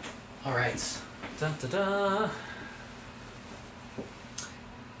 All right. Dun, dun, dun.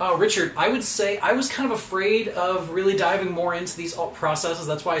 Oh, Richard, I would say I was kind of afraid of really diving more into these alt processes.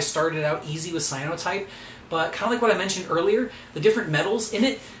 That's why I started out easy with cyanotype. But kind of like what I mentioned earlier, the different metals in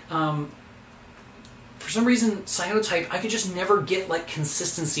it, for some reason, cyanotype, I could just never get like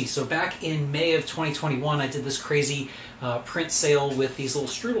consistency. So back in May of 2021, I did this crazy print sale with these little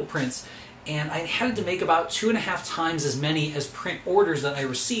strudel prints, and I had to make about 2.5 times as many as print orders that I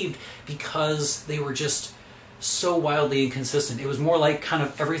received because they were just so wildly inconsistent. It was more like kind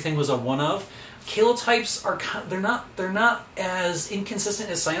of everything was a one-of. Calotypes are they're not as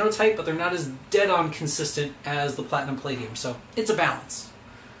inconsistent as cyanotype, but they're not as dead-on consistent as the platinum palladium. So it's a balance.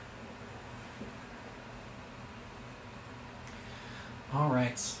 All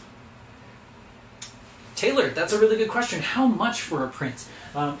right. Taylor, that's a really good question. How much for a print?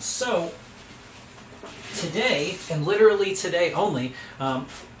 So today, and literally today only,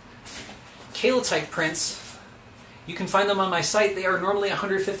 calotype prints, you can find them on my site. They are normally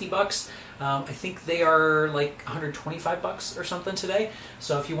 $150. I think they are like $125 or something today.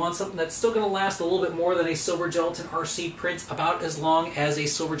 So if you want something that's still going to last a little bit more than a silver gelatin RC print, about as long as a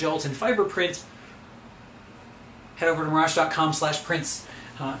silver gelatin fiber print, head over to Marrash.com/prints.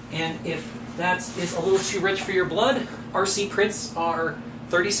 And if that is a little too rich for your blood, RC prints are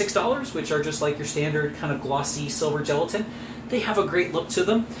 $36, which are just like your standard kind of glossy silver gelatin. They have a great look to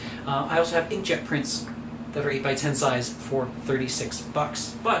them. I also have inkjet prints that are 8x10 size for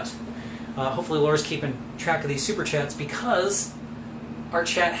 $36. But hopefully Laura's keeping track of these super chats, because our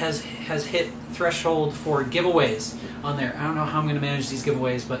chat has hit threshold for giveaways on there. I don't know how I'm going to manage these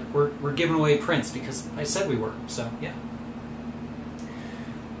giveaways, but we're giving away prints because I said we were. So yeah.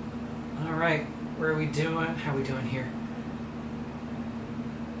 All right, where are we doing? How are we doing here?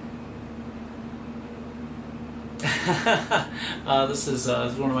 This is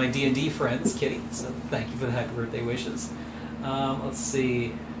one of my D&D friends, Kitty. So thank you for the happy birthday wishes. Let's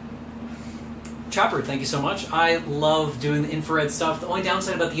see. Chopper, thank you so much. I love doing the infrared stuff. The only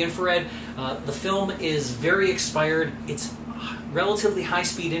downside about the infrared, the film is very expired. It's relatively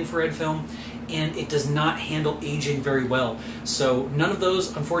high-speed infrared film, and it does not handle aging very well. So none of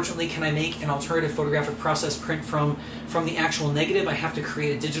those, unfortunately, can I make an alternative photographic process print from the actual negative. I have to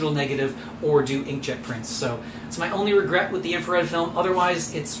create a digital negative or do inkjet prints. So it's my only regret with the infrared film.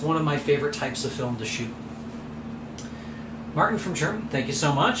 Otherwise, it's one of my favorite types of film to shoot. Martin from Germany, thank you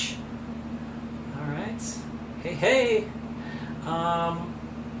so much. Hey.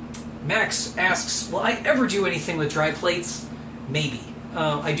 Max asks, will I ever do anything with dry plates? Maybe.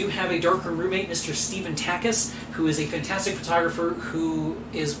 I do have a darkroom roommate, Mr. Stephen Takis, who is a fantastic photographer, who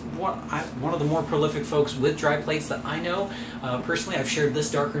is one of the more prolific folks with dry plates that I know. Personally, I've shared this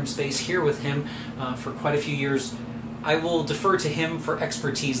darkroom space here with him for quite a few years. I will defer to him for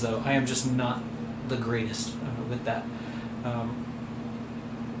expertise, though. I am just not the greatest with that.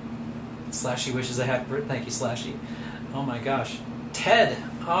 Slashy wishes I had. Thank you, Slashy. Oh my gosh. Ted.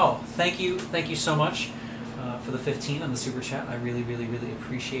 Oh, thank you so much for the 15 on the super chat. I really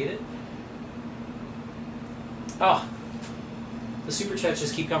appreciate it. Oh, the super chats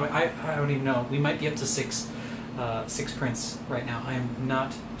just keep coming. I don't even know. We might be up to six prints right now. I am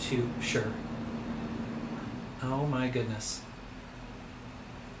not too sure. Oh my goodness.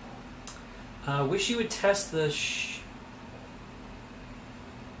 Wish you would test the.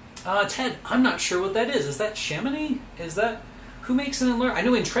 Ted, I'm not sure what that is. Is that Chamonix? Is that... Who makes an enlarger? I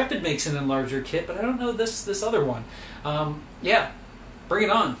know Intrepid makes an enlarger kit, but I don't know this other one. Yeah, bring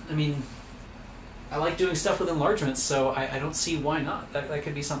it on. I mean, I like doing stuff with enlargements, so I don't see why not. That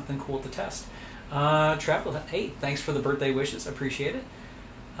could be something cool to test. Travel, hey, thanks for the birthday wishes. Appreciate it.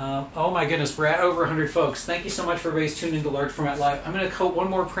 Oh my goodness, we're at over 100 folks. Thank you so much for everybody's tuned into Large Format Live. I'm going to coat one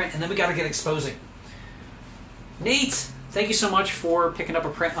more print, and then we got to get exposing. Nate! Thank you so much for picking up a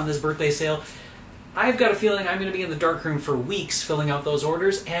print on this birthday sale. I've got a feeling I'm going to be in the darkroom for weeks filling out those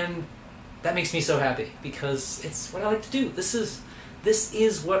orders, and that makes me so happy because it's what I like to do. This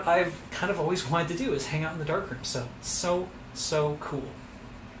is what I've kind of always wanted to do, is hang out in the darkroom. So cool.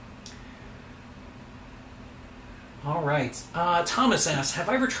 All right. Thomas asks, have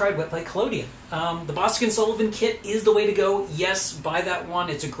I ever tried Wet Light Collodion? The Bostic & Sullivan kit is the way to go. Yes, buy that one.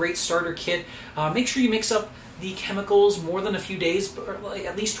 It's a great starter kit. Make sure you mix up the chemicals more than a few days, or like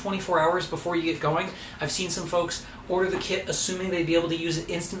at least 24 hours before you get going. I've seen some folks order the kit assuming they'd be able to use it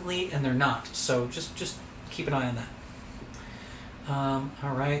instantly, and they're not. So just keep an eye on that.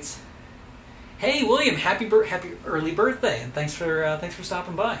 All right. Hey William, happy early birthday, and thanks for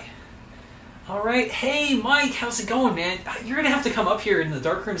stopping by. All right. Hey Mike, how's it going, man? You're gonna have to come up here in the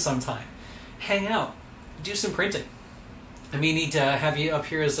darkroom sometime, hang out, do some printing. I may need to have you up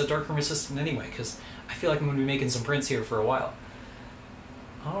here as a darkroom assistant anyway, because I feel like I'm going to be making some prints here for a while.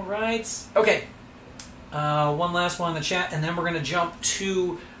 All right. Okay. One last one in the chat, and then we're going to jump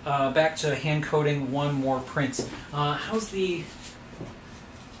to back to hand coding one more print. How's the...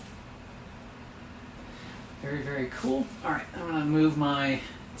 Very cool. All right. I'm going to move my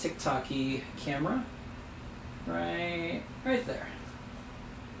TikTok-y camera right there.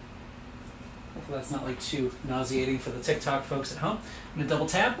 Hopefully that's not like too nauseating for the TikTok folks at home. I'm going to double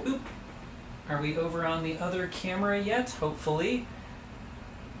tap. Oop. Are we over on the other camera yet? Hopefully.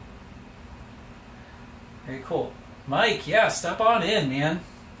 Very cool. Mike, yeah, step on in, man.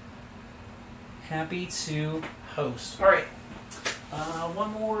 Happy to host. All right.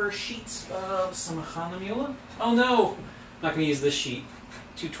 One more sheet of some Hanemula. Oh no! I'm not going to use this sheet.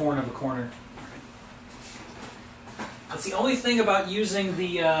 Too torn of a corner. That's the only thing about using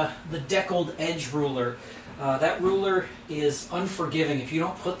the deckled edge ruler. That ruler is unforgiving. If you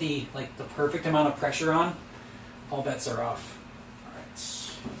don't put the perfect amount of pressure on, all bets are off. All right.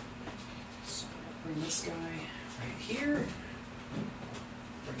 So bring this guy right here.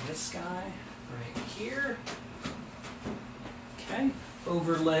 Bring this guy right here. Okay.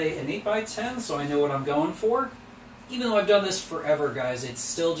 Overlay an 8x10 so I know what I'm going for. Even though I've done this forever, guys, it's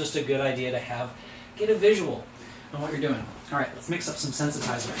still just a good idea to get a visual on what you're doing. All right, let's mix up some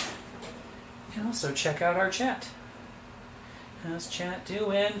sensitizer. And also check out our chat. How's chat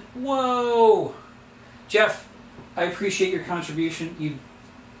doing? Whoa! Jeff, I appreciate your contribution. You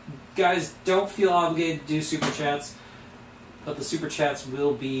guys don't feel obligated to do super chats, but the super chats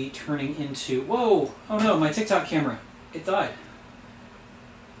will be turning into... Whoa! Oh no, my TikTok camera. It died.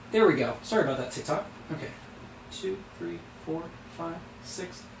 There we go. Sorry about that, TikTok. Okay. 2, 3, 4, 5,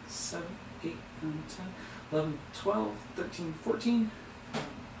 6, 7, 8, 9, 10, 11, 12, 13, 14,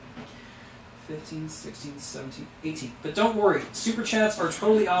 15, 16, 17, 18. But don't worry, super chats are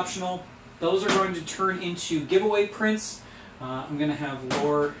totally optional. Those are going to turn into giveaway prints. I'm going to have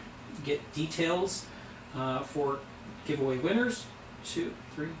Laura get details for giveaway winners. 2,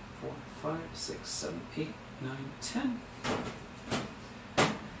 3, 4, 5, 6, 7, 8, 9, 10,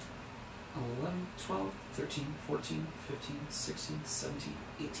 11, 12, 13, 14, 15, 16, 17,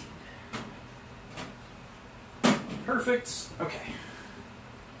 18. Perfect. Okay.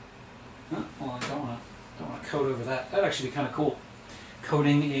 Well, I don't want to code over that. That'd actually be kind of cool.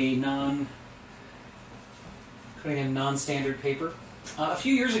 Coding a non-standard paper. A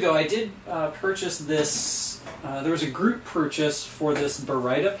few years ago, I did purchase this. There was a group purchase for this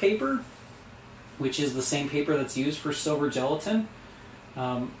Barita paper, which is the same paper that's used for silver gelatin.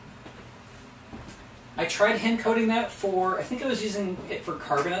 I tried hand coating that for, I think I was using it for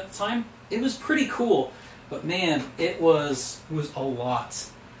carbon at the time. It was pretty cool, but man, it was a lot.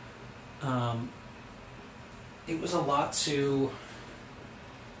 It was a lot to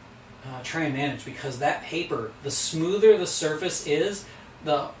try and manage, because that paper, the smoother the surface is,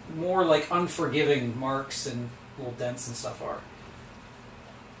 the more like unforgiving marks and little dents and stuff are.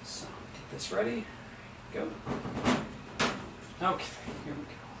 So, get this ready. Go. Okay, here we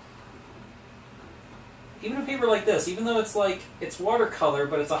go. Even a paper like this, even though it's watercolor,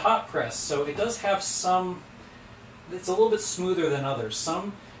 but it's a hot press, so it does have some, it's a little bit smoother than others.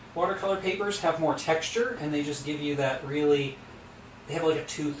 Some watercolor papers have more texture, and they just give you that really, they have like a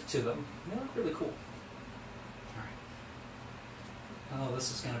tooth to them. They look really cool. Alright. Oh,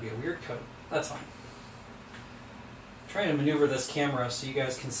 this is going to be a weird coat. That's fine. I'm trying to maneuver this camera so you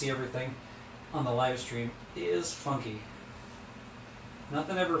guys can see everything on the live stream. It is funky.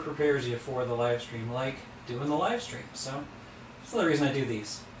 Nothing ever prepares you for the live stream like doing the live stream. So that's another reason I do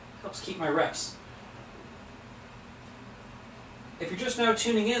these. Helps keep my reps. If you're just now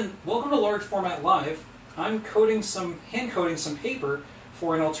tuning in, welcome to Large Format Live. I'm hand coating some paper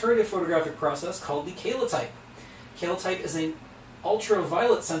for an alternative photographic process called the Calotype. Calotype is an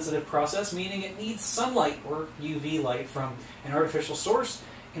ultraviolet sensitive process, meaning it needs sunlight or UV light from an artificial source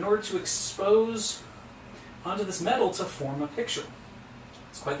in order to expose onto this metal to form a picture.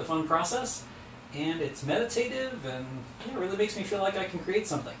 It's quite the fun process, and it's meditative, and it really makes me feel like I can create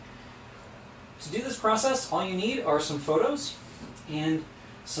something. To do this process, all you need are some photos and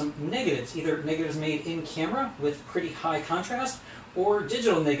some negatives, either negatives made in camera with pretty high contrast, or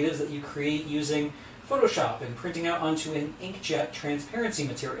digital negatives that you create using Photoshop and printing out onto an inkjet transparency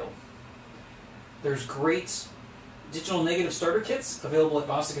material. There's great digital negative starter kits available at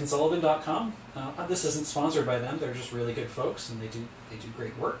bosticandsullivan.com. This isn't sponsored by them. They're just really good folks, and they do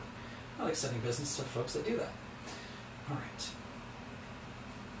great work. I like sending business to folks that do that. All right.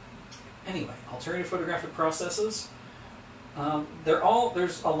 Anyway, alternative photographic processes.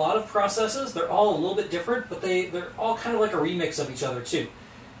 There's a lot of processes. They're all a little bit different, but they're all kind of like a remix of each other too.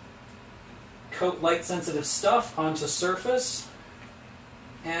 Coat light-sensitive stuff onto surface.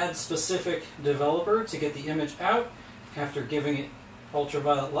 Add specific developer to get the image out after giving it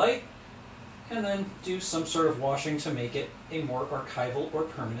ultraviolet light, and then do some sort of washing to make it a more archival or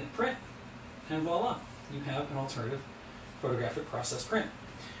permanent print. And voila, you have an alternative photographic process print.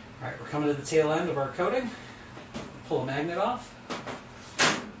 All right, we're coming to the tail end of our coating. Pull a magnet off.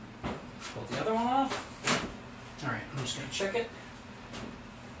 Pull the other one off. All right, I'm just going to check it.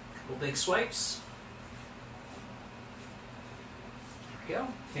 Couple big swipes. There we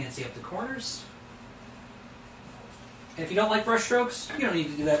go. Fancy up the corners. And if you don't like brush strokes, you don't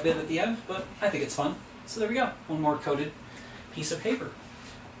need to do that bit at the end, but I think it's fun. So there we go. One more coated piece of paper.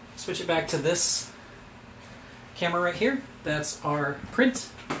 Switch it back to this camera right here. That's our print.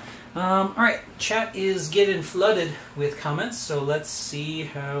 Alright, chat is getting flooded with comments, so let's see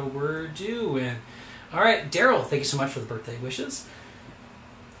how we're doing. Alright, Daryl, thank you so much for the birthday wishes.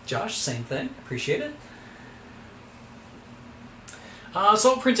 Josh, same thing. Appreciate it.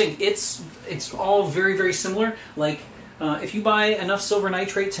 Salt printing, it's all very, very similar. Like, if you buy enough silver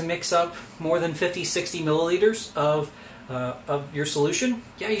nitrate to mix up more than 50, 60 milliliters of your solution,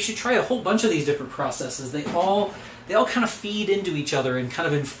 yeah, you should try a whole bunch of these different processes. They all they all kind of feed into each other and kind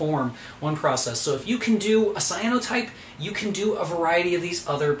of inform one process. So if you can do a cyanotype, you can do a variety of these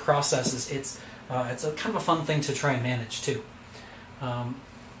other processes. It's a kind of a fun thing to try and manage too.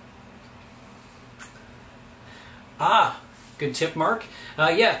 Good tip, Mark.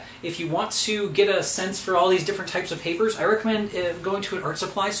 Yeah, if you want to get a sense for all these different types of papers, I recommend going to an art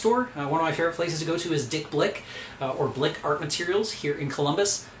supply store. One of my favorite places to go to is Dick Blick, or Blick Art Materials here in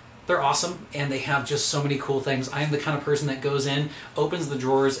Columbus. They're awesome, and they have just so many cool things. I am the kind of person that goes in, opens the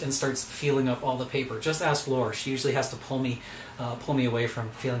drawers, and starts feeling up all the paper. Just ask Laura. She usually has to pull me away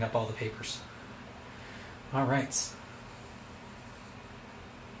from feeling up all the papers. All right.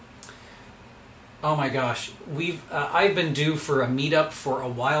 Oh my gosh, I've been due for a meetup for a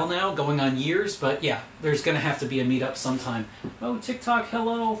while now, going on years, but yeah, there's going to have to be a meetup sometime. Oh, TikTok,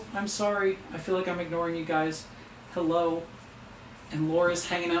 hello. I'm sorry. I feel like I'm ignoring you guys. Hello. And Laura's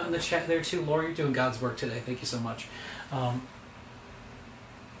hanging out in the chat there too. Laura, you're doing God's work today. Thank you so much.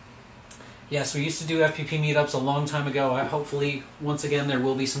 Yes, we used to do FPP meetups a long time ago. Hopefully, once again, there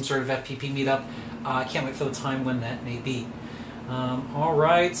will be some sort of FPP meetup. I can't wait for the time when that may be. All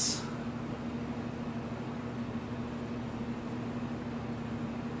right.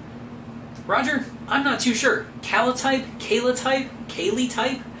 Roger, I'm not too sure. Calotype, Kalotype,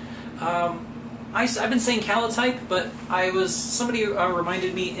 Kalitype. I've been saying Calotype, but somebody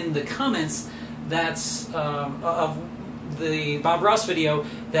reminded me in the comments of the Bob Ross video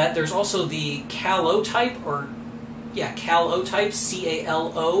that there's also the Calotype, Calotype,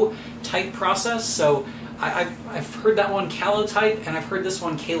 C-A-L-O type process. So I've heard that one Calotype, and I've heard this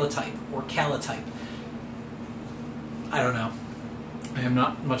one Kalotype or Calotype. I don't know. I am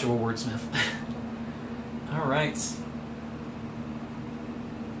not much of a wordsmith. All right.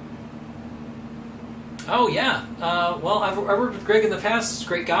 Oh yeah. Well, I've worked with Greg in the past. He's a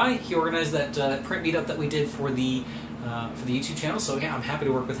great guy. He organized that print meetup that we did for the YouTube channel. So yeah, I'm happy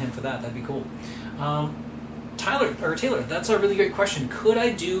to work with him for that. That'd be cool. Taylor, that's a really great question. Could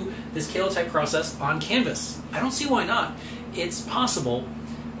I do this Kalotype process on canvas? I don't see why not. It's possible.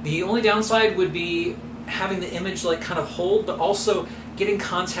 The only downside would be having the image like kind of hold, but also getting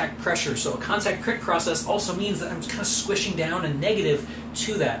contact pressure. So a contact print process also means that I'm kind of squishing down a negative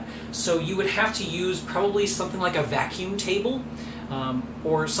to that. So you would have to use probably something like a vacuum table,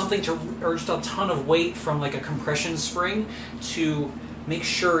 or something or just a ton of weight from like a compression spring to make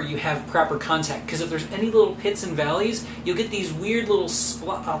sure you have proper contact. Because if there's any little pits and valleys, you'll get these weird little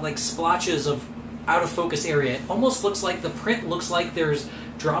splotches of out of focus area. It almost looks like the print looks like there's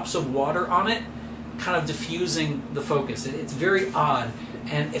drops of water on it, kind of diffusing the focus. It's very odd,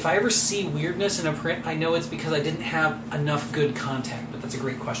 and if I ever see weirdness in a print, I know it's because I didn't have enough good contact, but that's a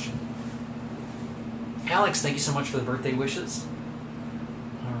great question. Alex, thank you so much for the birthday wishes.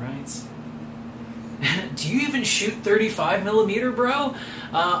 All right. Do you even shoot 35mm, bro?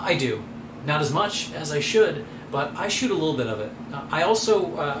 I do. Not as much as I should, but I shoot a little bit of it. I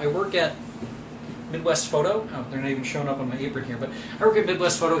also, I work at Midwest Photo. Oh, they're not even showing up on my apron here, but I work at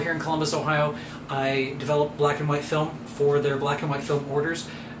Midwest Photo here in Columbus, Ohio. I develop black and white film for their black and white film orders,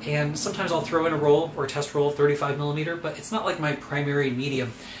 and sometimes I'll throw in a roll or a test roll of 35mm, but it's not like my primary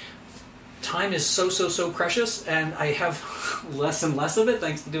medium. Time is so precious, and I have less and less of it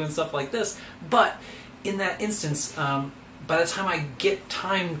thanks to doing stuff like this. But in that instance, by the time I get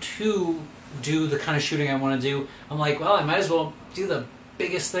time to do the kind of shooting I want to do, I'm like, well, I might as well do the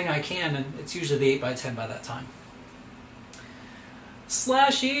biggest thing I can, and it's usually the 8x10 by that time.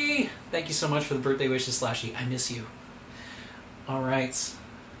 Slashy! Thank you so much for the birthday wishes, Slashy. I miss you. All right.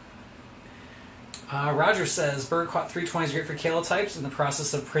 Roger says, Burger 320 is great for Kalotypes in the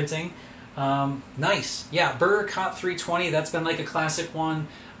process of printing. Nice. Yeah, Burger 320, that's been like a classic one.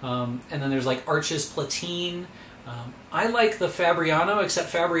 And then there's like Arches Platine. I like the Fabriano, except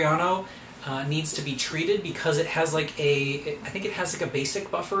Fabriano needs to be treated because it has like I think it has like a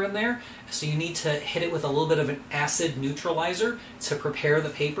basic buffer in there, so you need to hit it with a little bit of an acid neutralizer to prepare the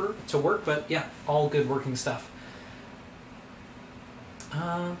paper to work. But yeah, all good working stuff.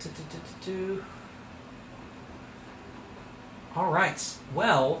 All right,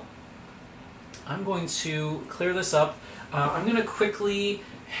 well, I'm going to clear this up. I'm going to quickly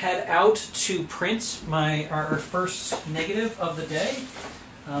head out to print our first negative of the day.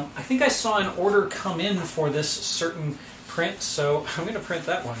 I think I saw an order come in for this certain print, so I'm going to print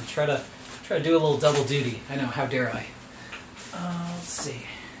that one. Try to do a little double duty. I know, how dare I? Let's see.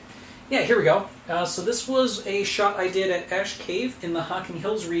 Yeah, here we go. So this was a shot I did at Ash Cave in the Hocking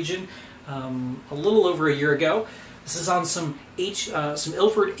Hills region a little over a year ago. This is on some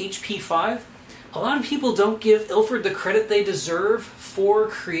Ilford HP5. A lot of people don't give Ilford the credit they deserve for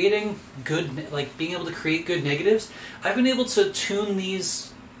creating good, like being able to create good negatives. I've been able to tune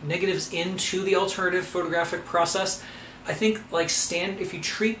these negatives into the alternative photographic process. I think like if you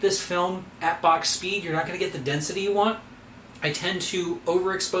treat this film at box speed, you're not going to get the density you want. I tend to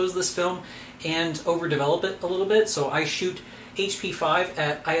overexpose this film and overdevelop it a little bit, so I shoot HP5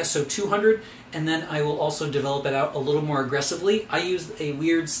 at ISO 200, and then I will also develop it out a little more aggressively. I use a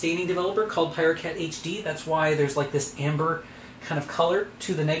weird staining developer called Pyrocat HD. That's why there's like this amber kind of color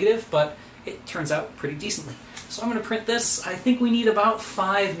to the negative, but it turns out pretty decently. So I'm going to print this. I think we need about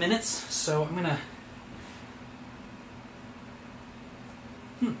 5 minutes, so I'm going to...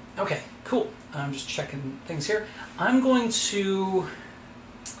 Okay, cool. I'm just checking things here. I'm going to...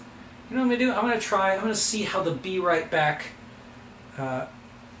 You know what I'm going to do? I'm going to see how the Be Right Back...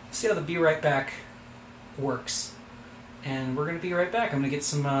 works. And we're going to be right back. I'm going to get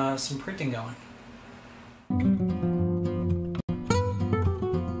some printing going.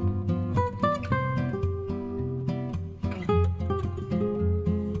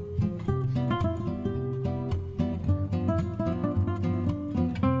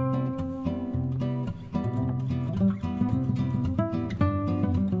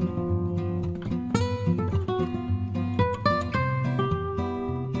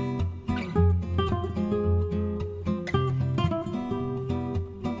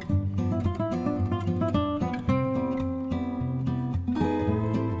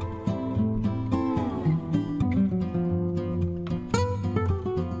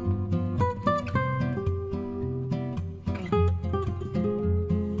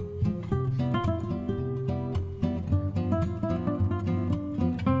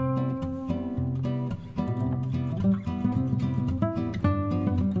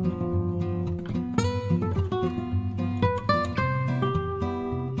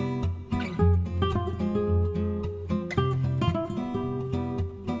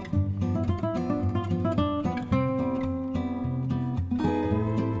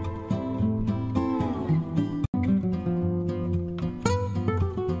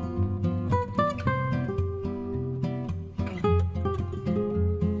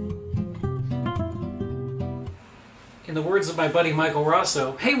 In the words of my buddy Michael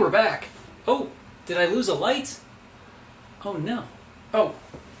Rosso, hey, we're back! Oh, did I lose a light? Oh no. Oh,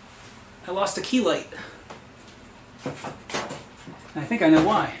 I lost a key light. I think I know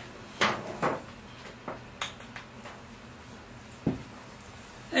why.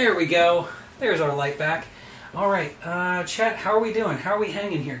 There we go. There's our light back. Alright, chat, how are we doing? How are we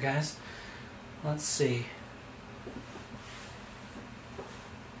hanging here, guys? Let's see.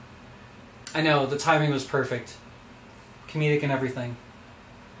 I know, the timing was perfect. Comedic and everything.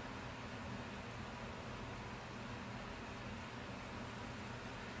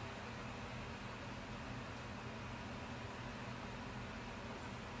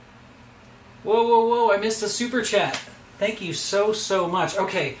 Whoa, whoa, whoa, I missed a super chat. Thank you so, so much.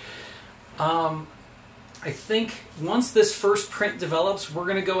 Okay, I think once this first print develops, we're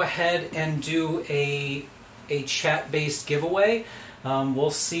going to go ahead and do a chat-based giveaway.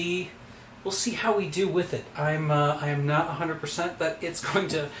 We'll see how we do with it. I am not 100% that it's going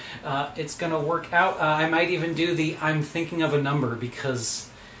to work out. I might even do the I'm thinking of a number because,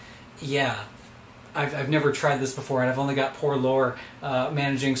 yeah, I've never tried this before, and I've only got poor Lore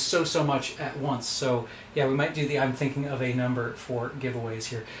managing so much at once. So yeah, we might do the I'm thinking of a number for giveaways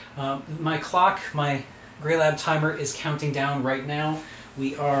here. My clock, my Grey Lab timer is counting down right now.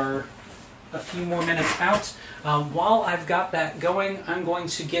 We are a few more minutes out. While I've got that going, I'm going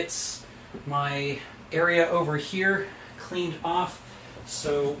to get my area over here cleaned off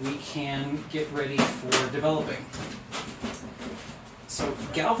so we can get ready for developing. So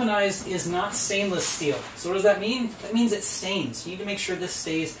galvanized is not stainless steel. So what does that mean? That means it stains. You need to make sure this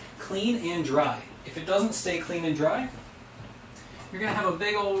stays clean and dry. If it doesn't stay clean and dry, you're going to have a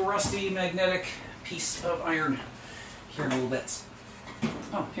big old rusty magnetic piece of iron here in a little bit.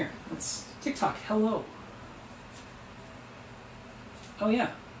 Oh, here, let's TikTok. Hello. Oh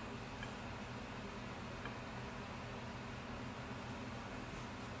yeah.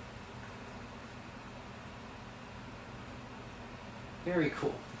 Very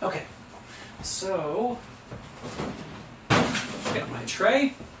cool. Okay, so got my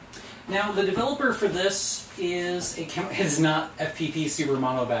tray. Now the developer for this is not FPP Super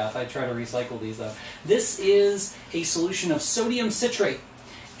Mono Bath. I try to recycle these though. This is a solution of sodium citrate,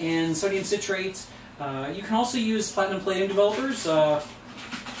 and sodium citrate. You can also use platinum palladium developers. A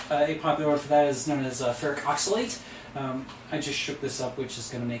popular one for that is known as ferric oxalate. I just shook this up, which is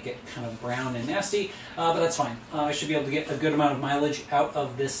going to make it kind of brown and nasty, but that's fine. I should be able to get a good amount of mileage out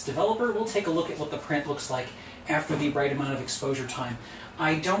of this developer. We'll take a look at what the print looks like after the right amount of exposure time.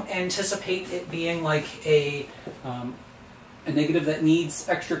 I don't anticipate it being like a negative that needs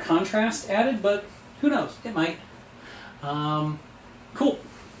extra contrast added, but who knows? It might. Cool.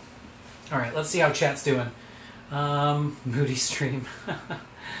 All right, let's see how chat's doing. Moody stream.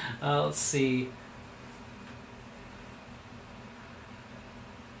 Let's see.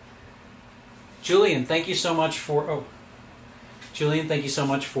 Julian, thank you so much for Julian, thank you so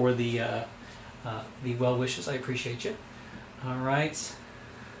much for the well wishes. I appreciate you. All right.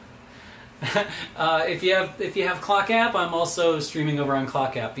 If you have Clock App, I'm also streaming over on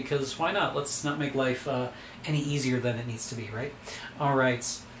Clock App, because why not? Let's not make life any easier than it needs to be, right? All right.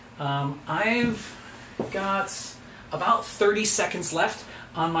 I've got about 30 seconds left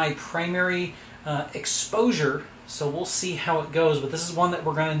on my primary exposure, so we'll see how it goes. But this is one that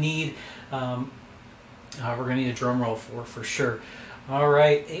we're going to need. We're going to need a drum roll for sure. All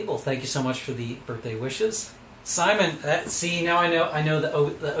right, Abel, thank you so much for the birthday wishes. Simon, see, now I know the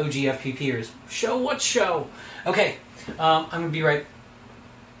OG FPPers. Show what show? Okay, I'm going to be right.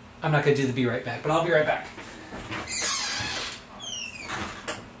 I'm not going to do the be right back, but I'll be right back.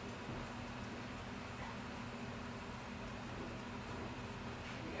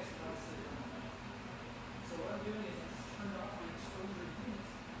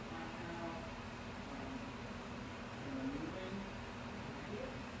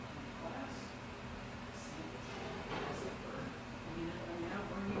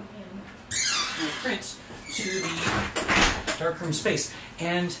 Print to the darkroom space,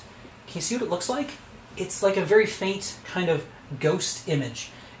 and can you see what it looks like? It's like a very faint kind of ghost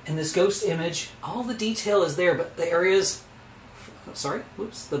image, and this ghost image, all the detail is there, but the areas,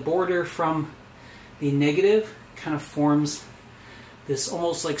 the border from the negative kind of forms this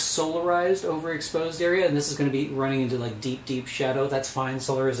almost like solarized, overexposed area, and this is going to be running into like deep shadow. That's fine.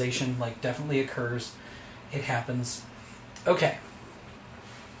 Solarization like definitely occurs. It happens. Okay.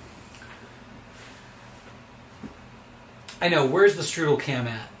 I know, where's the strudel cam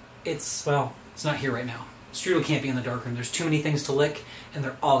at? It's not here right now. Strudel can't be in the darkroom. There's too many things to lick, and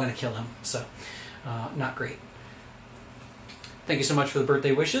they're all going to kill him, so not great. Thank you so much for the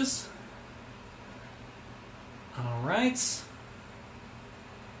birthday wishes. All right.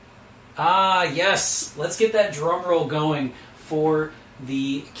 Ah, yes. Let's get that drum roll going for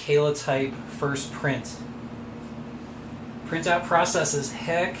the Kayla type first print. Printout processes.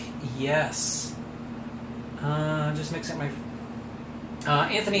 Heck yes. Just mixing my...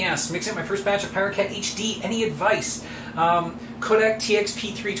 Anthony asks, mixing my first batch of Pyrocat HD. Any advice? Kodak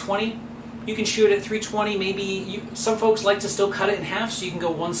TXP320. You can shoot it at 320. Maybe some folks like to still cut it in half, so you can go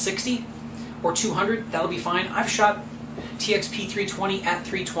 160 or 200. That'll be fine. I've shot TXP320 at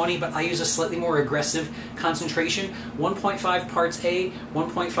 320, but I use a slightly more aggressive concentration. 1.5 parts A,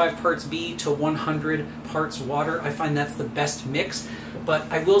 1.5 parts B to 100 parts water. I find that's the best mix.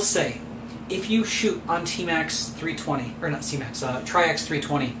 But I will say, if you shoot on T-Max 320, or not T-Max, Tri-X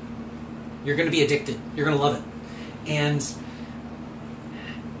 320, you're going to be addicted. You're going to love it. And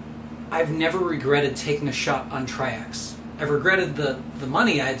I've never regretted taking a shot on Tri-X. I've regretted the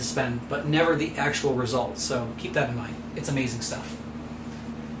money I had to spend, but never the actual results. So keep that in mind. It's amazing stuff.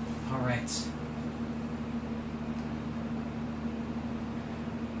 All right.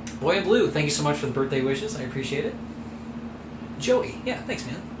 Boy in Blue, thank you so much for the birthday wishes. I appreciate it. Joey, yeah, thanks,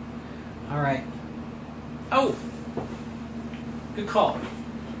 man. All right. Oh, good call.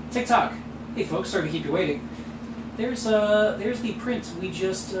 TikTok. Hey, folks, sorry to keep you waiting. There's the print we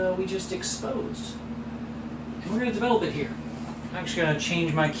just exposed, and we're going to develop it here. I'm actually going to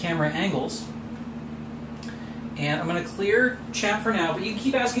change my camera angles, and I'm going to clear chat for now. But you can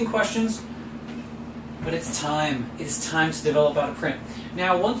keep asking questions. But it's time. It's time to develop out a print.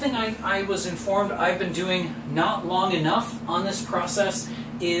 Now, one thing I was informed I've been doing not long enough on this process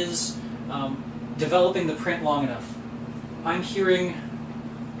is developing the print long enough. I'm hearing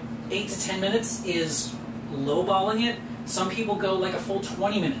 8 to 10 minutes is lowballing it. Some people go like a full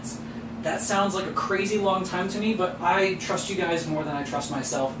 20 minutes. That sounds like a crazy long time to me, but I trust you guys more than I trust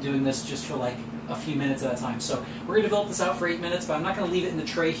myself doing this just for like a few minutes at a time. So we're going to develop this out for 8 minutes, but I'm not going to leave it in the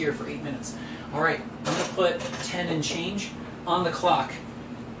tray here for 8 minutes. All right, I'm going to put 10 and change on the clock.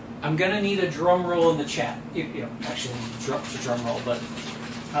 I'm going to need a drum roll in the chat. Actually, drum roll, but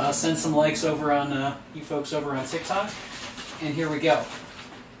send some likes over on you folks over on TikTok. And here we go.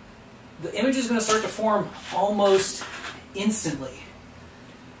 The image is going to start to form almost instantly.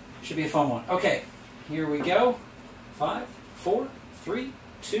 Should be a fun one. Okay, here we go. 5, 4, 3,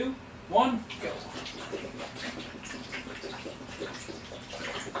 2, 1, go.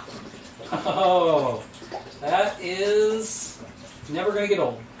 Oh, that is never going to get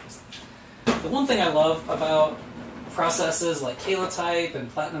old. The one thing I love about processes like Kalotype and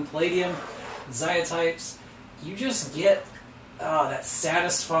Platinum Palladium, Xiotypes, you just get that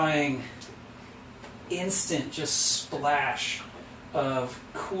satisfying instant just splash of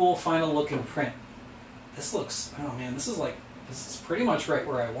cool final looking print. This looks, oh man, this is pretty much right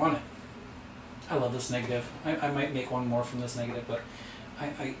where I want it. I love this negative. I might make one more from this negative, but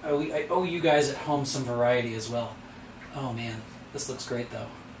I owe you guys at home some variety as well. Oh man, this looks great though.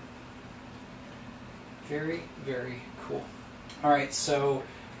 Very, very cool. Alright, so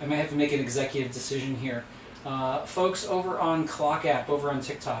I might have to make an executive decision here. Folks over on Clock App, over on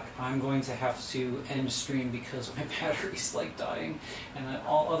TikTok, I'm going to have to end stream because my battery's like dying and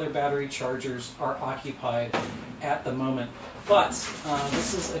all other battery chargers are occupied at the moment. But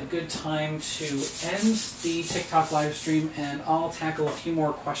this is a good time to end the TikTok live stream, and I'll tackle a few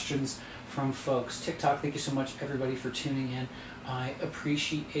more questions from folks. TikTok, thank you so much everybody for tuning in. I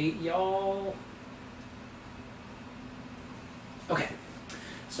appreciate y'all. Okay,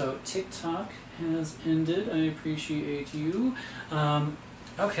 so TikTok has ended. I appreciate you.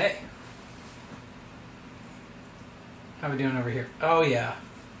 Okay. How are we doing over here? Oh yeah.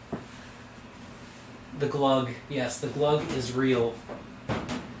 The glug. Yes, the glug is real.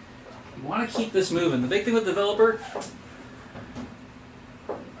 You want to keep this moving. The big thing with developer,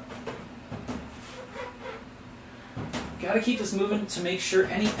 got to keep this moving to make sure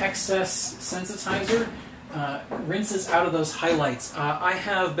any excess sensitizer rinses out of those highlights. I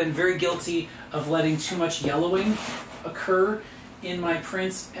have been very guilty of letting too much yellowing occur in my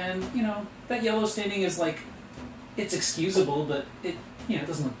prints, and you know that yellow staining is like, it's excusable, but it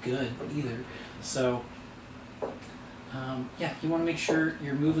doesn't look good either. So yeah, you want to make sure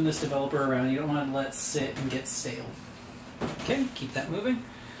you're moving this developer around. You don't want to let it sit and get stale. Okay, keep that moving.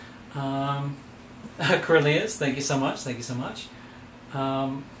 Cornelius, thank you so much. Thank you so much.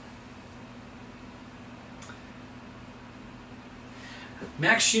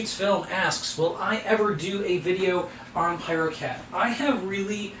 Max Shoots Film asks, will I ever do a video on PyroCat? I have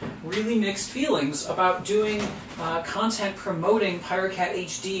really, really mixed feelings about doing content promoting PyroCat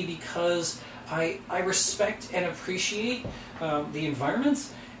HD because I respect and appreciate the environment,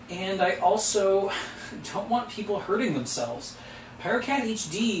 and I also don't want people hurting themselves. PyroCat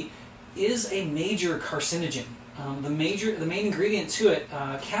HD is a major carcinogen. The main ingredient to it,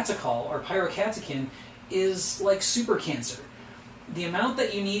 catechol or pyrocatechin, is like super cancer. The amount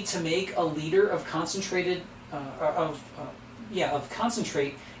that you need to make a liter of concentrated of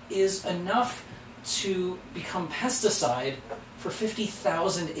concentrate is enough to become pesticide for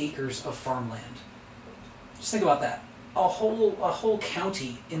 50,000 acres of farmland. Just think about that. A whole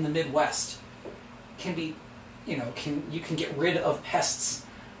county in the Midwest can be, you can get rid of pests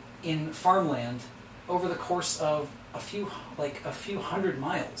in farmland over the course of a few hundred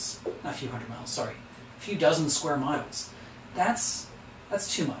miles. Not a few hundred miles, sorry. A few dozen square miles. That's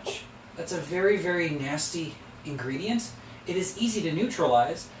too much. That's a very, very nasty ingredient. It is easy to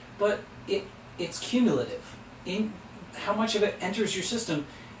neutralize, but it's cumulative. In how much of it enters your system,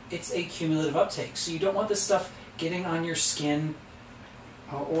 it's a cumulative uptake. So you don't want this stuff getting on your skin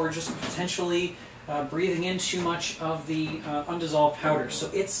or just potentially breathing in too much of the undissolved powder.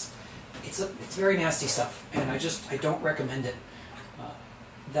 So it's very nasty stuff, and I don't recommend it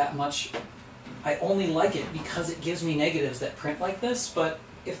that much. I only like it because it gives me negatives that print like this, but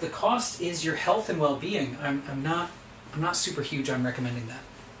if the cost is your health and well-being, I'm not super huge on recommending that.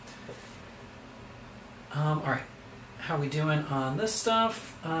 All right, how are we doing on this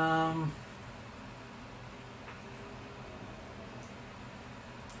stuff?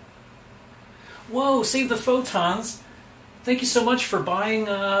 Whoa, Save the Photons! Thank you so much for buying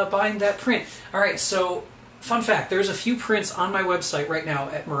that print. All right, so fun fact: there's a few prints on my website right now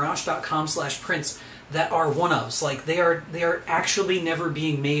at marrash.com/prints that are one-ofs. Like they are actually never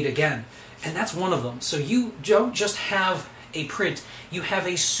being made again, and that's one of them. So you don't just have a print; you have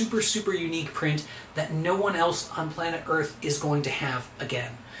a super, super unique print that no one else on planet Earth is going to have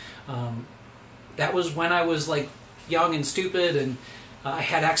again. That was when I was like young and stupid, and I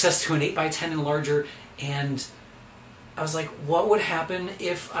had access to an 8x10 and larger, and I was like, what would happen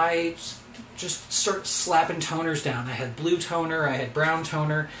if I just start slapping toners down? I had blue toner, I had brown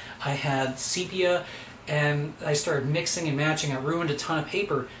toner, I had sepia, and I started mixing and matching. I ruined a ton of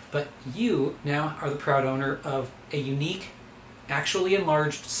paper, but you now are the proud owner of a unique, actually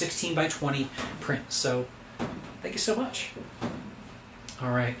enlarged 16x20 print. So thank you so much.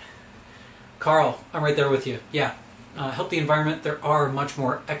 All right. Carl, I'm right there with you. Yeah. Help the environment. There are much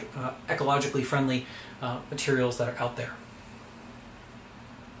more ecologically friendly materials that are out there.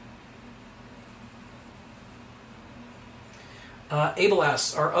 Abel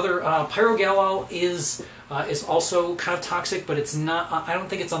asks, our other pyrogallol is also kind of toxic, but it's not. I don't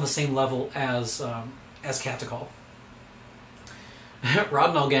think it's on the same level as catechol.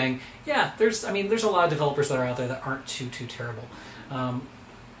 Rodnell gang, yeah. There's a lot of developers that are out there that aren't too terrible.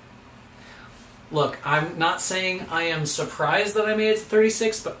 Look, I'm not saying I am surprised that I made it to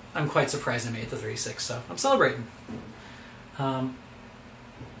 36, but I'm quite surprised I made it to 36. So I'm celebrating.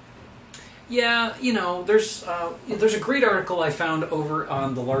 Yeah, there's a great article I found over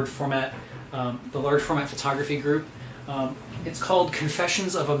on the large format photography group. It's called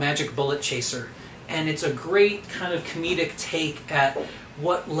 "Confessions of a Magic Bullet Chaser," and it's a great kind of comedic take at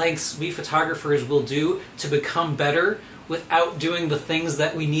what lengths we photographers will do to become better without doing the things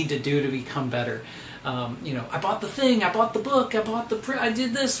that we need to do to become better. I bought the thing, I bought the book, I bought the print, I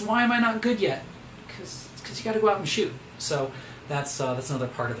did this. Why am I not good yet? Because you got to go out and shoot. So that's another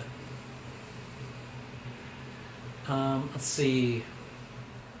part of it. Let's see.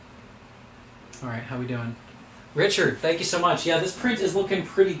 All right, how we doing? Richard, thank you so much. Yeah, this print is looking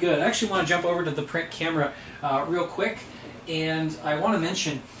pretty good. I actually want to jump over to the print camera real quick, and I want to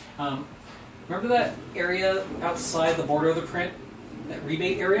mention, remember that area outside the border of the print, that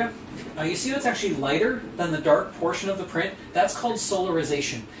rebate area? You see that's actually lighter than the dark portion of the print? That's called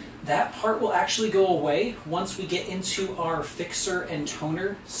solarization. That part will actually go away once we get into our fixer and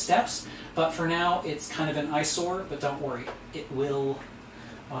toner steps, but for now it's kind of an eyesore, but don't worry, it will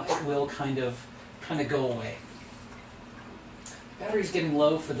kind of go away. Battery's getting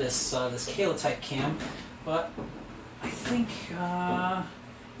low for this Kayla type cam, but I think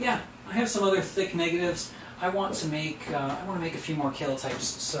yeah, I have some other thick negatives. I want to make a few more Kayla types,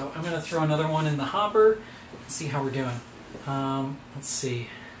 so I'm going to throw another one in the hopper and see how we're doing. Let's see.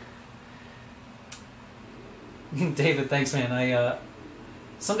 David, thanks, man.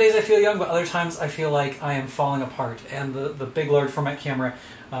 Some days I feel young, but other times I feel like I am falling apart, and the big large format camera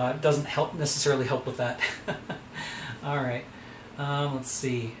doesn't necessarily help with that. All right, let's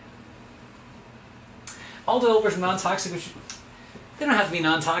see. All developers are non-toxic, which they don't have to be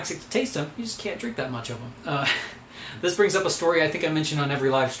non-toxic to taste them. You just can't drink that much of them. This brings up a story I think I mentioned on every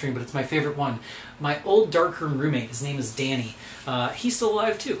live stream, but it's my favorite one. My old darkroom roommate, his name is Danny. He's still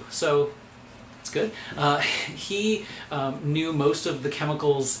alive too, so it's good. He knew most of the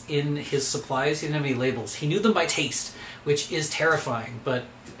chemicals in his supplies. He didn't have any labels. He knew them by taste, which is terrifying. But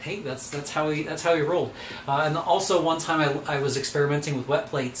hey, that's how he rolled. And also one time I was experimenting with wet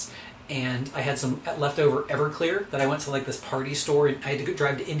plates, and I had some leftover Everclear that I went to like this party store, and I had to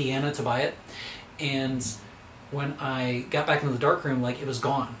drive to Indiana to buy it. And when I got back into the darkroom, like, it was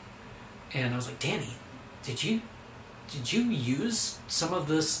gone. And I was like, Danny, did you use some of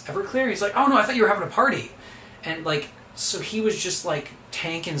this Everclear? He's like, oh no, I thought you were having a party. And like, so he was just like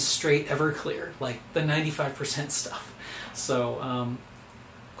tanking straight Everclear, like the 95% stuff. So,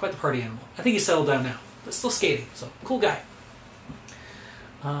 quite the party animal. I think he's settled down now, but still skating, so cool guy.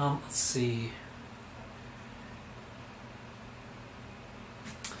 Let's see.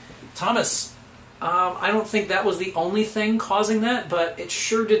 Thomas, I don't think that was the only thing causing that, but it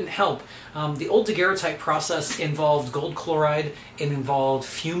sure didn't help. The old daguerreotype process involved gold chloride. It involved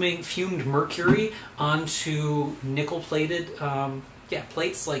fumed mercury onto nickel-plated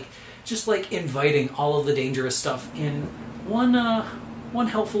plates, just like inviting all of the dangerous stuff in one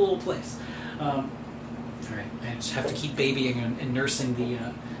helpful little place. All right, I just have to keep babying and nursing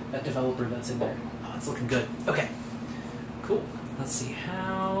that developer that's in there. Oh, it's looking good. Okay, cool. Let's see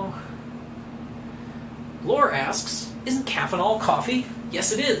how. Laura asks, isn't caffeinol coffee?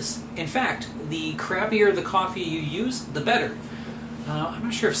 Yes, it is. In fact, the crappier the coffee you use, the better. I'm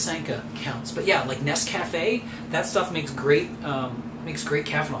not sure if Sanka counts, but yeah, like Nescafe, that stuff makes great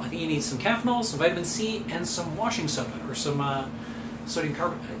caffeinol. I think you need some caffeinol, some vitamin C, and some washing soda, or some sodium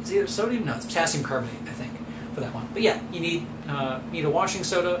carbonate. Is it either sodium? No, it's potassium carbonate, I think, for that one. But yeah, you need a washing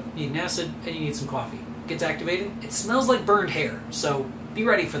soda, you need an acid, and you need some coffee. Gets activated. It smells like burned hair, so be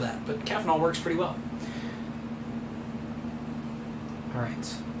ready for that. But caffeinol works pretty well. All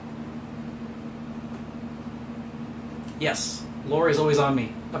right. Yes, Laura is always on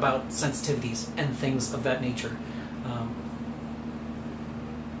me about sensitivities and things of that nature.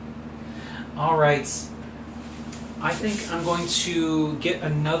 All right. I think I'm going to get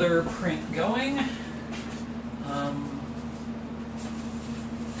another print going.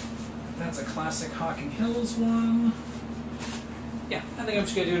 That's a classic Hocking Hills one. Yeah, I think I'm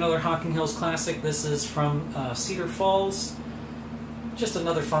just going to do another Hocking Hills classic. This is from Cedar Falls. Just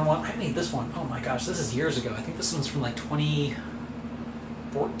another fun one. I made this one. Oh my gosh, this is years ago. I think this one's from like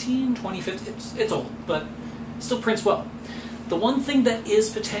 2014, 2015. It's old, but still prints well. The one thing that is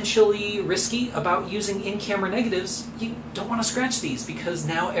potentially risky about using in-camera negatives, you don't want to scratch these because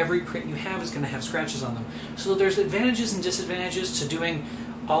now every print you have is going to have scratches on them. So there's advantages and disadvantages to doing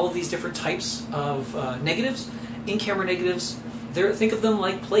all of these different types of negatives. In-camera negatives, think of them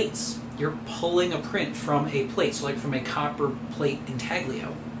like plates. You're pulling a print from a plate, so like from a copper plate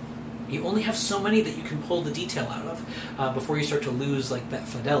intaglio. You only have so many that you can pull the detail out of before you start to lose like that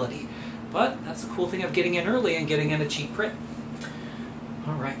fidelity. But that's the cool thing of getting in early and getting in a cheap print.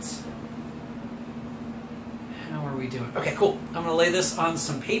 All right. How are we doing? Okay, cool. I'm going to lay this on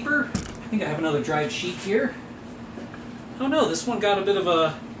some paper. I think I have another dried sheet here. Oh no, this one got a bit of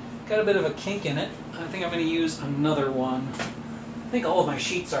a kink in it. I think I'm going to use another one. I think all of my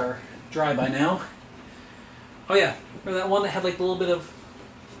sheets are dry by now. Oh yeah, remember that one that had like a little bit of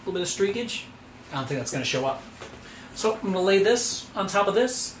streakage? I don't think that's going to show up. So I'm going to lay this on top of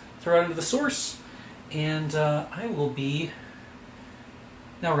this, throw it into the source, and I will be...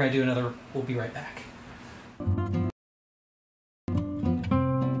 Now we're going to do another, we'll be right back.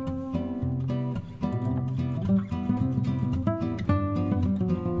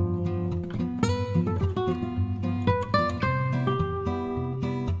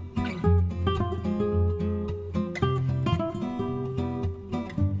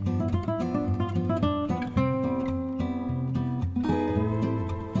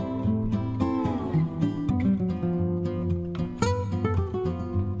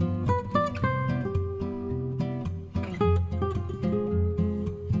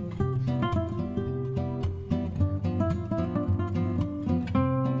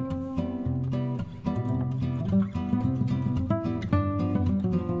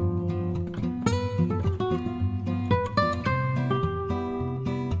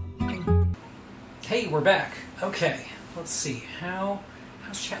 Hey, we're back. Okay, let's see. How's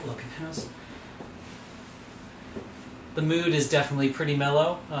chat looking? The mood is definitely pretty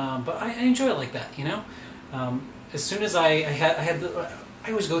mellow, but I enjoy it like that, you know? As soon as I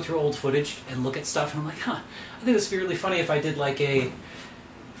always go through old footage and look at stuff, and I'm like, huh, I think this would be really funny if I did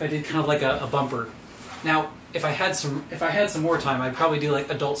kind of like a bumper. Now, if I had some more time, I'd probably do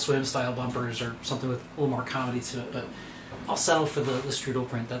like Adult Swim style bumpers or something with a little more comedy to it, but I'll settle for the strudel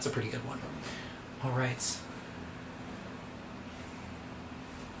print. That's a pretty good one. All right.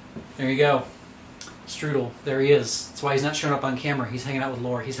 There you go. Strudel. There he is. That's why he's not showing up on camera. He's hanging out with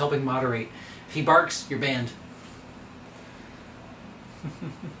Lore. He's helping moderate. If he barks, you're banned.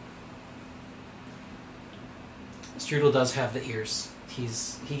 Strudel does have the ears.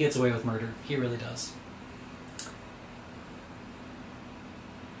 He gets away with murder. He really does.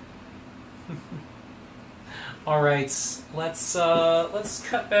 All right. Let's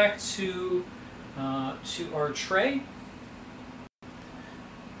cut back to our tray.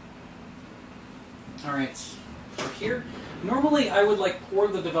 All right, here. Normally I would like pour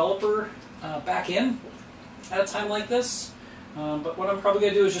the developer back in at a time like this, but what I'm probably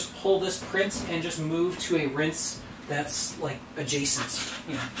going to do is just pull this print and just move to a rinse that's like adjacent,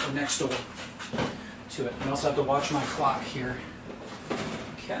 you know, or next door to it. I also have to watch my clock here.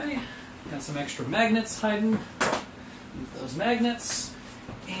 Okay, got some extra magnets hiding. Move those magnets,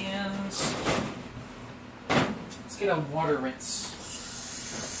 and let's get a water rinse.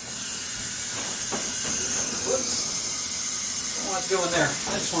 Whoops. Don't want it to go in there.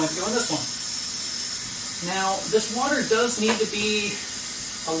 I just want it to go in this one. Now, this water does need to be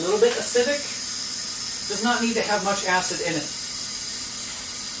a little bit acidic. Does not need to have much acid in it.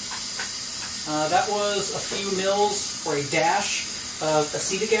 That was a few mils or a dash of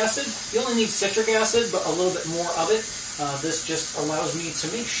acetic acid. You only need citric acid, but a little bit more of it. This just allows me to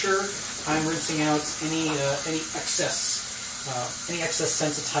make sure I'm rinsing out any excess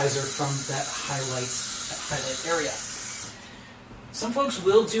sensitizer from that highlight area. Some folks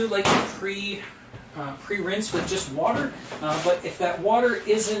will do like a pre-rinse with just water, but if that water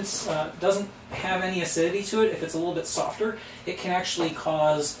doesn't have any acidity to it, if it's a little bit softer, it can actually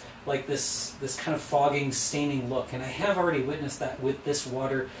cause like this kind of fogging, staining look, and I have already witnessed that with this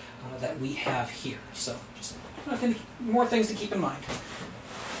water that we have here. So just more things to keep in mind.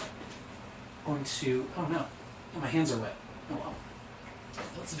 Going to, oh no, my hands are wet. Oh well.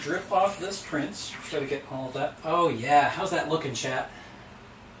 Let's drip off this print. Try to get all of that. Oh yeah, how's that looking, chat?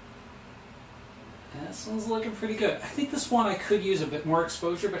 Yeah, this one's looking pretty good. I think this one I could use a bit more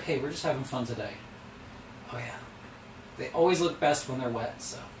exposure, but hey, we're just having fun today. Oh yeah. They always look best when they're wet,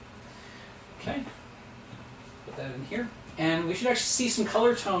 so. Okay. Put that in here. And we should actually see some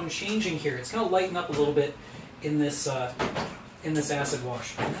color tone changing here. It's going to lighten up a little bit in this acid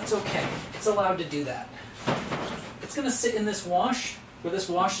wash. And that's okay. It's allowed to do that. It's going to sit in this wash where this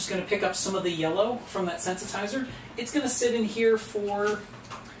wash is going to pick up some of the yellow from that sensitizer. It's going to sit in here for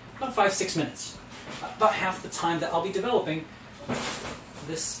about 5-6 minutes, about half the time that I'll be developing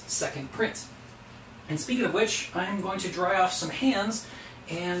this second print. And speaking of which, I'm going to dry off some hands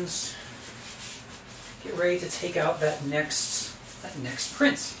and get ready to take out that next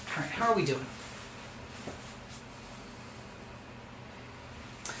print. All right, how are we doing?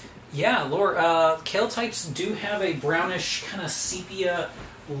 Yeah, Laura, kale types do have a brownish kind of sepia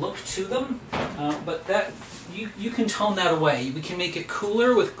look to them, but that you can tone that away. We can make it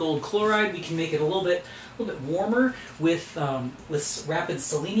cooler with gold chloride. We can make it a little bit warmer with rapid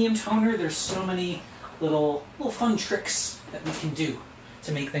selenium toner. There's so many little fun tricks that we can do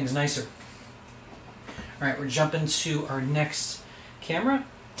to make things nicer. All right, we're jumping to our next camera.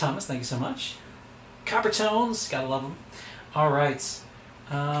 Thomas, thank you so much. Copper tones, gotta love them. All right.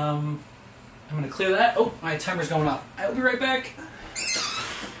 I'm going to clear that. Oh, my timer's going off. I'll be right back.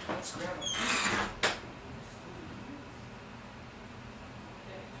 Let's grab it.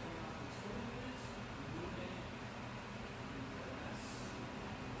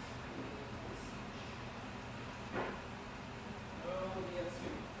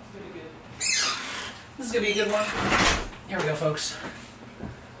 This is going to be a good one. Here we go, folks.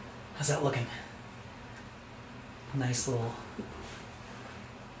 How's that looking? Nice little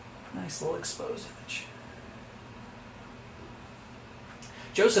exposed image.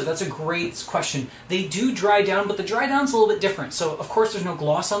 Joseph, that's a great question. They do dry down, but the dry down's a little bit different. So, of course, there's no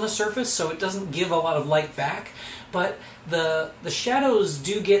gloss on the surface, so it doesn't give a lot of light back. But the shadows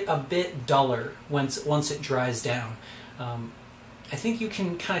do get a bit duller once it dries down. I think you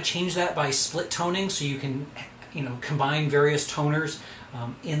can kind of change that by split toning, so you can combine various toners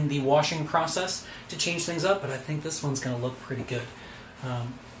in the washing process to change things up. But I think this one's going to look pretty good.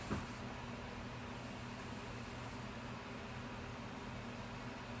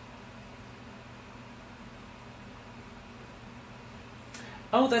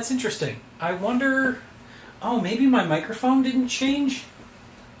 Oh, that's interesting. I wonder... Oh, maybe my microphone didn't change?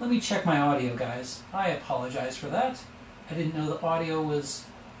 Let me check my audio, guys. I apologize for that. I didn't know the audio was...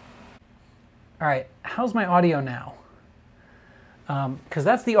 Alright, how's my audio now? Because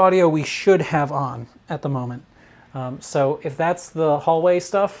that's the audio we should have on at the moment. So if that's the hallway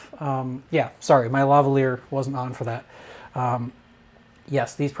stuff, yeah, sorry, my lavalier wasn't on for that.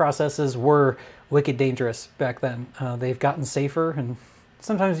 Yes, these processes were wicked dangerous back then. They've gotten safer, and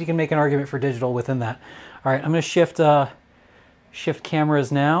sometimes you can make an argument for digital within that. All right, I'm going to shift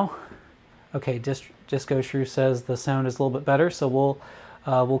cameras now. Okay, Disco Shrew says the sound is a little bit better, so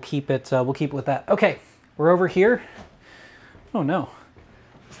we'll keep it with that. Okay, we're over here. Oh no,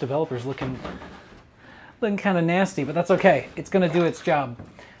 this developer's looking kind of nasty, but that's okay. It's going to do its job.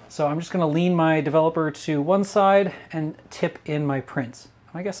 So I'm just going to lean my developer to one side and tip in my prints.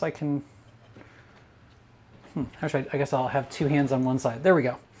 I guess I can... I guess I'll have two hands on one side. There we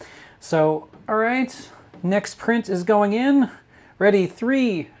go. So, all right, next print is going in. Ready,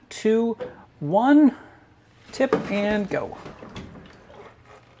 3, 2, 1. Tip and go.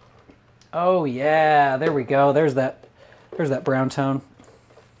 Oh yeah, there we go. There's that brown tone.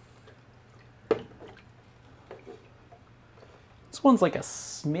 This one's like a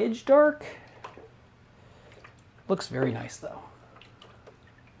smidge dark. Looks very nice though.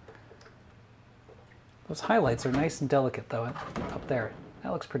 Those highlights are nice and delicate though, up there.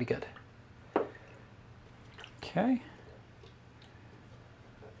 That looks pretty good. Okay.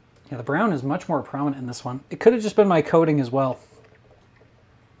 Yeah, the brown is much more prominent in this one. It could have just been my coating as well.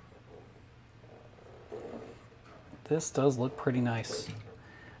 This does look pretty nice.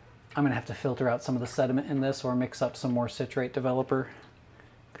 I'm gonna have to filter out some of the sediment in this or mix up some more citrate developer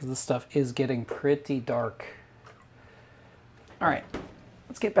because this stuff is getting pretty dark. All right.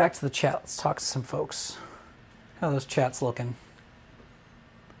 Let's get back to the chat. Let's talk to some folks. How are those chats looking?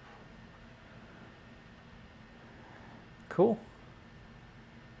 Cool.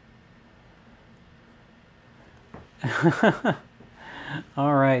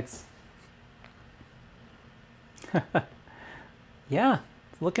 All right. Yeah,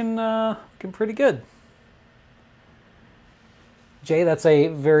 looking pretty good. Jay, that's a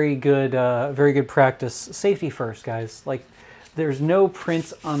very good practice. Safety first, guys. Like, there's no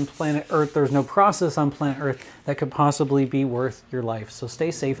print on planet Earth, there's no process on planet Earth that could possibly be worth your life. So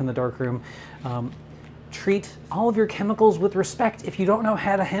stay safe in the darkroom. Treat all of your chemicals with respect. If you don't know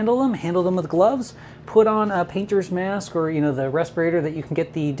how to handle them with gloves. Put on a painter's mask or the respirator that you can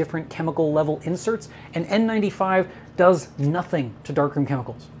get the different chemical level inserts. And N95 does nothing to darkroom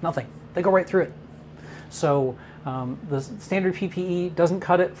chemicals. Nothing. They go right through it. So The standard PPE doesn't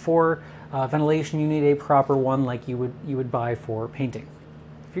cut it for ventilation. You need a proper one like you would buy for painting.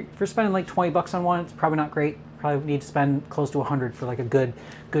 If you're spending like 20 bucks on one, it's probably not great. Probably need to spend close to 100 for like a good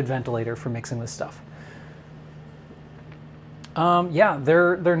ventilator for mixing this stuff. Yeah,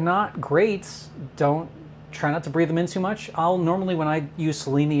 they're not great. Try not to breathe them in too much. I'll normally, when I use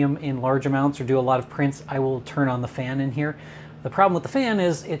selenium in large amounts or do a lot of prints, I will turn on the fan in here. The problem with the fan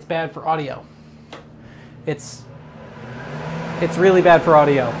is it's bad for audio. It's really bad for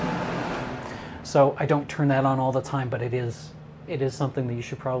audio. So I don't turn that on all the time, but it is something that you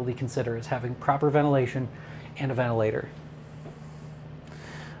should probably consider, is having proper ventilation and a ventilator.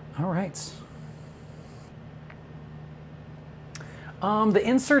 All right. The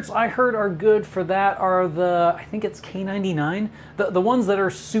inserts I heard are good for that are I think it's K99, the ones that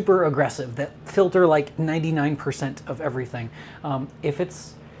are super aggressive, that filter like 99% of everything.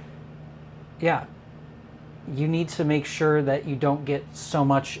 Yeah, you need to make sure that you don't get so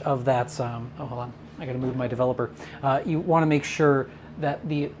much of that, oh, hold on, I gotta move my developer. You wanna make sure that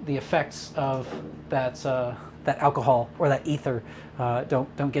the effects of that alcohol or that ether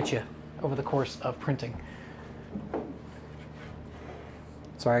don't get you over the course of printing.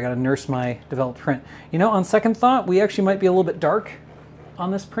 Sorry, I gotta nurse my developed print. You know, on second thought, we actually might be a little bit dark on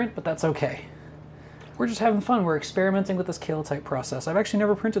this print, but that's okay. We're just having fun. We're experimenting with this Kalotype process. I've actually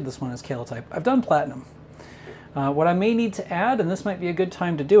never printed this one as Kalotype. I've done platinum. What I may need to add, and this might be a good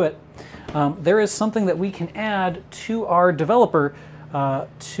time to do it, there is something that we can add to our developer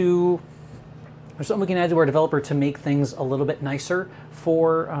to make things a little bit nicer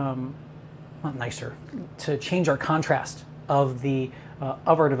not nicer, to change our contrast of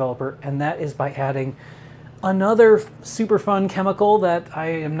our developer, and that is by adding another super fun chemical that I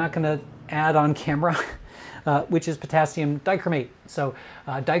am not going to add on camera, which is potassium dichromate. So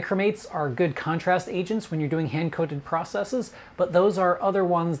dichromates are good contrast agents when you're doing hand-coated processes, but those are other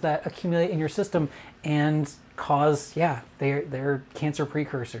ones that accumulate in your system and cause, yeah, they're cancer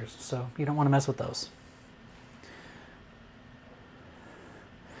precursors, so you don't want to mess with those.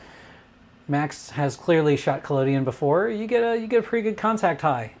 Max has clearly shot collodion before. You get a pretty good contact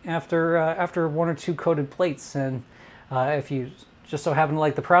high after one or two coated plates, and if you just so happen to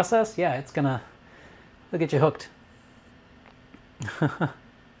like the process, yeah, it'll get you hooked.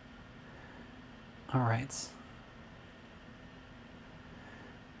 All right.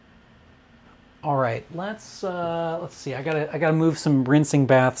 Let's see. I gotta move some rinsing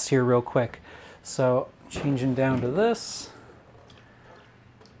baths here real quick. So changing down to this.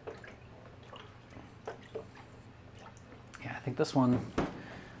 I think this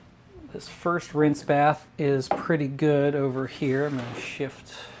first rinse bath is pretty good over here. I'm going to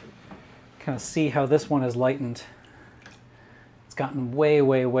shift, kind of see how this one has lightened. It's gotten way,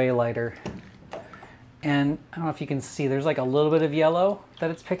 way, way lighter. And I don't know if you can see, there's like a little bit of yellow that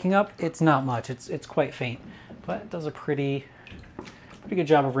it's picking up. It's not much, it's quite faint, but it does a pretty good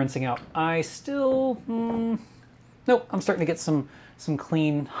job of rinsing out. I still, nope, I'm starting to get some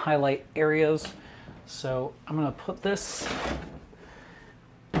clean highlight areas. So I'm going to put this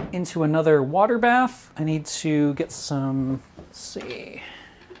into another water bath. I need to get some, let's see.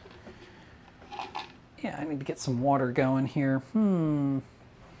 Yeah, I need to get some water going here. Turn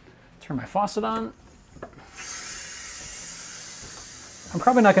my faucet on. I'm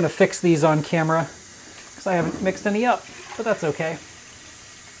probably not going to fix these on camera because I haven't mixed any up, but that's okay.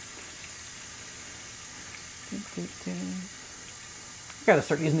 I gotta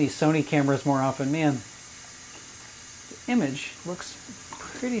start using these Sony cameras more often, man. The image looks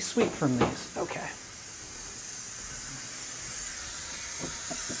pretty sweet from these. Okay.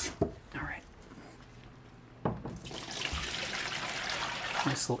 All right.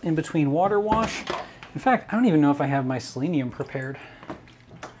 Nice little in-between water wash. In fact, I don't even know if I have my selenium prepared.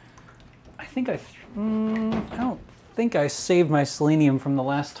 I don't think I saved my selenium from the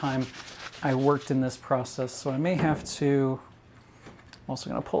last time I worked in this process, so I may have to. I'm also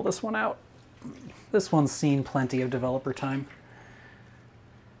going to pull this one out. This one's seen plenty of developer time.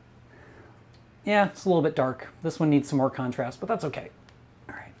 Yeah, it's a little bit dark. This one needs some more contrast, but that's okay.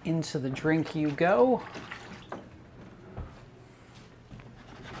 All right, into the drink you go.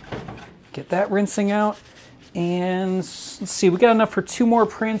 Get that rinsing out. And let's see, we got enough for 2 more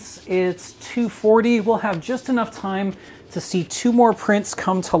prints. It's 2:40. We'll have just enough time to see 2 more prints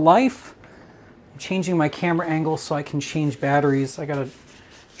come to life. I'm changing my camera angle so I can change batteries. I gotta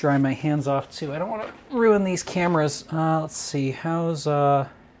dry my hands off too. I don't want to ruin these cameras. Let's see, how's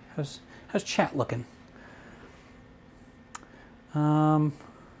chat looking?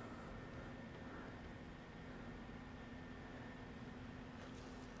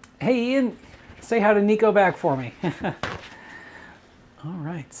 Hey Ian, Say hi to Nico back for me. All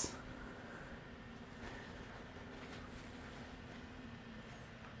right.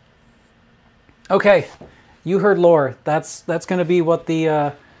 Okay, you heard Lore. That's going to be what the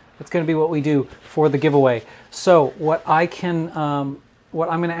that's going to be what we do for the giveaway. So what I can what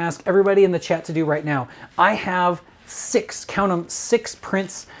I'm going to ask everybody in the chat to do right now. I have 6, count them, 6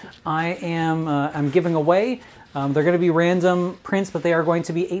 prints I'm giving away. They're going to be random prints, but they are going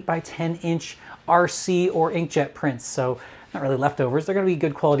to be 8 by 10 inch RC or inkjet prints. So not really leftovers. They're going to be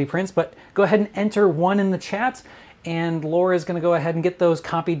good quality prints, but go ahead and enter one in the chat. And Laura is going to go ahead and get those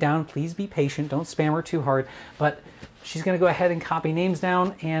copied down. Please be patient. Don't spam her too hard. But she's going to go ahead and copy names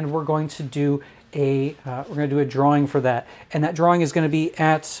down, and we're going to do a drawing for that. And that drawing is going to be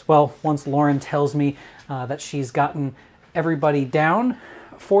at, well, once Lauren tells me that she's gotten everybody down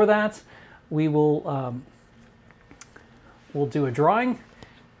for that, we will we'll do a drawing.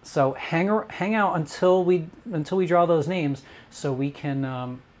 So hang out until we draw those names, so we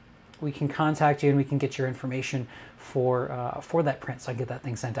can contact you and we can get your information for that print, so I can get that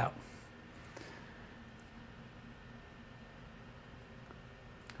thing sent out.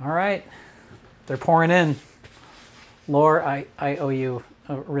 All right, they're pouring in. Laura, I owe you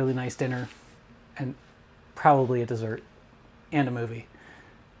a really nice dinner and probably a dessert and a movie.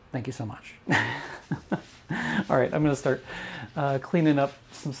 Thank you so much. All right, I'm gonna start cleaning up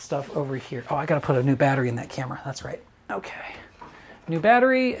some stuff over here. Oh, I gotta put a new battery in that camera. That's right. Okay. New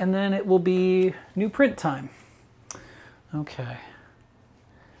battery, and then it will be new print time. Okay.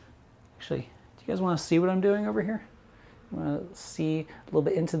 Actually, do you guys want to see what I'm doing over here? Want to see a little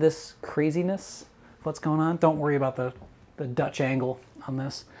bit into this craziness? What's going on? Don't worry about the Dutch angle on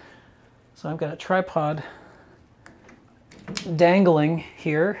this. So I've got a tripod dangling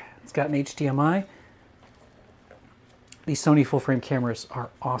here. It's got an HDMI. These Sony full-frame cameras are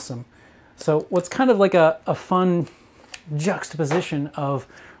awesome. So what's kind of like a fun juxtaposition of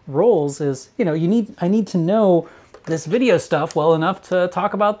roles is, you know, I need to know this video stuff well enough to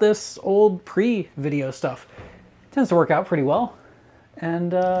talk about this old pre-video stuff. It tends to work out pretty well.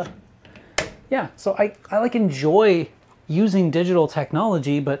 And yeah, so I like enjoy using digital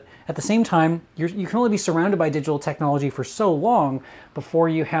technology, but at the same time, you can only be surrounded by digital technology for so long before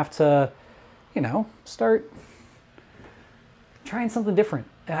you have to, you know, start trying something different.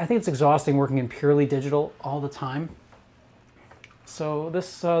 I think it's exhausting working in purely digital all the time. So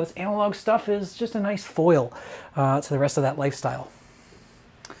this analog stuff is just a nice foil to the rest of that lifestyle.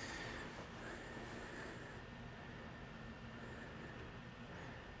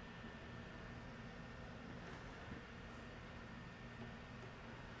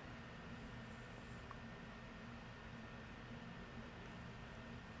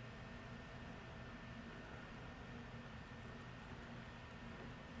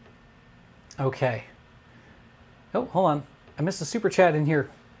 Okay. Oh, hold on. I missed a super chat in here.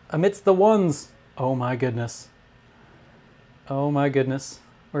 Amidst the ones. Oh my goodness. Oh my goodness.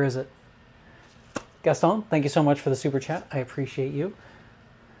 Where is it? Gaston, thank you so much for the super chat. I appreciate you.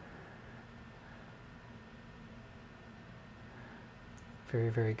 Very,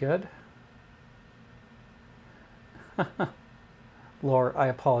 very good. Laura, I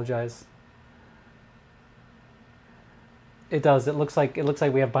apologize. It does. It looks like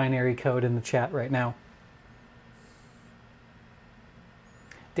we have binary code in the chat right now.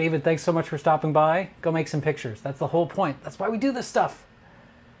 David, thanks so much for stopping by. Go make some pictures. That's the whole point. That's why we do this stuff.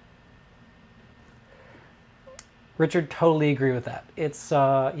 Richard, totally agree with that. It's,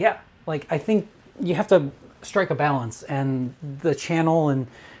 yeah, like I think you have to strike a balance, and the channel and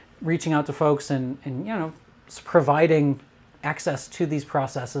reaching out to folks and you know, providing access to these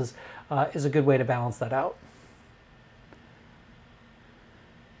processes is a good way to balance that out.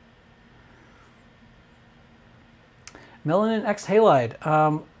 Melanin X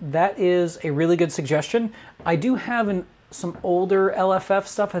halide, that is a really good suggestion. I do have some older LFF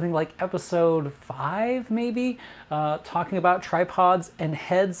stuff, I think like episode 5 maybe, talking about tripods and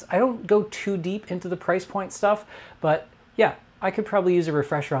heads. I don't go too deep into the price point stuff, but yeah, I could probably use a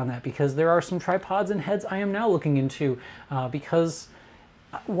refresher on that, because there are some tripods and heads I am now looking into, because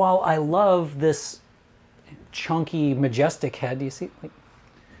while I love this chunky, majestic head, do you see, like,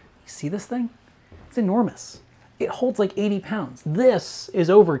 you see this thing? It's enormous. It holds like 80 pounds. This is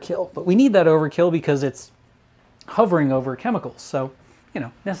overkill, but we need that overkill because it's hovering over chemicals. So, you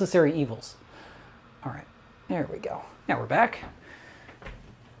know, necessary evils. All right, there we go. Now we're back.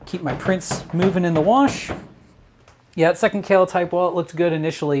 Keep my prints moving in the wash. Yeah, that second calotype, well, it looked good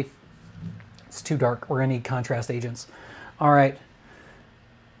initially. It's too dark. We're gonna need contrast agents. All right.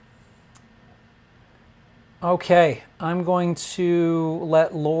 Okay, I'm going to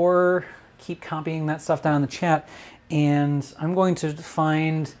let Lore keep copying that stuff down in the chat, and I'm going to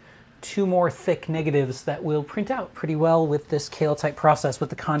find 2 more thick negatives that will print out pretty well with this KL type process with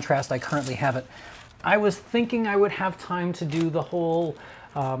the contrast I currently have it. I was thinking I would have time to do the whole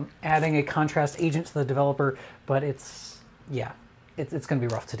adding a contrast agent to the developer, but it's going to be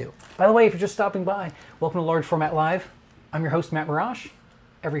rough to do. By the way, if you're just stopping by, welcome to Large Format Live. I'm your host, Matt Marrash.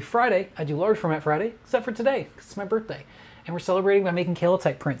 Every Friday, I do Large Format Friday, except for today, because it's my birthday. And we're celebrating by making KL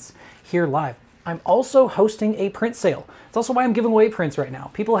type prints here live. I'm also hosting a print sale. It's also why I'm giving away prints right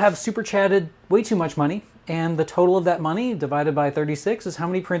now. People have super chatted way too much money, and the total of that money divided by 36 is how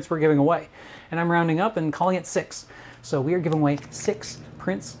many prints we're giving away. And I'm rounding up and calling it 6. So we are giving away 6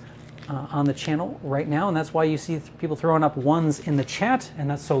 prints on the channel right now, and that's why you see people throwing up 1s in the chat, and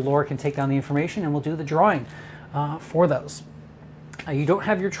that's so Laura can take down the information and we'll do the drawing for those. You don't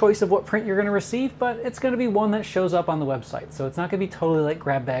have your choice of what print you're going to receive, but it's going to be one that shows up on the website. So it's not going to be totally like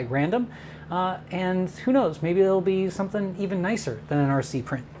grab bag random. And who knows, maybe it'll be something even nicer than an RC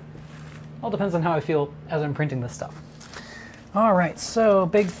print. All depends on how I feel as I'm printing this stuff. All right, so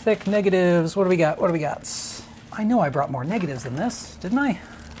big, thick negatives. What do we got? What do we got? I know I brought more negatives than this, didn't I?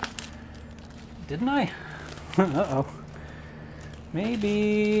 Didn't I? Uh-oh.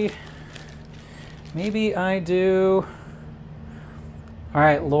 Maybe I do. All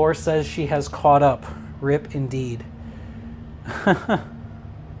right, Lore says she has caught up. Rip indeed.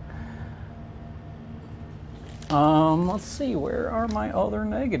 Let's see, where are my other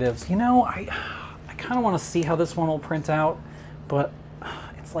negatives? You know, I kind of want to see how this one will print out, but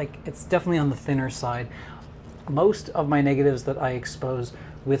it's definitely on the thinner side. Most of my negatives that I expose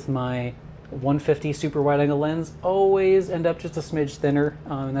with my 150 super wide angle lens always end up just a smidge thinner,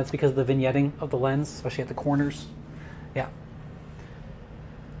 and that's because of the vignetting of the lens, especially at the corners. Yeah.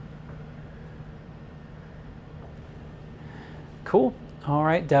 Cool. All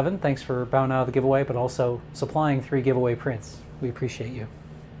right, Devin, thanks for bowing out of the giveaway, but also supplying 3 giveaway prints. We appreciate you.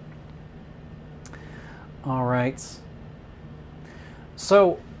 All right.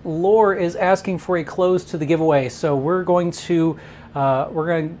 So Lore is asking for a close to the giveaway. So we're going to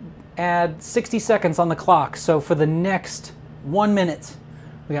add 60 seconds on the clock. So for the next 1 minute,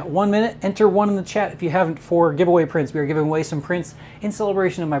 we got 1 minute. Enter 1 in the chat if you haven't for giveaway prints. We are giving away some prints in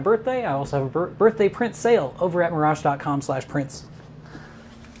celebration of my birthday. I also have a birthday print sale over at marrash.com/prints.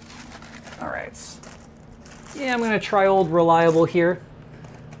 All right. Yeah, I'm going to try old reliable here.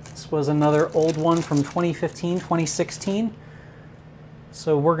 This was another old one from 2015, 2016.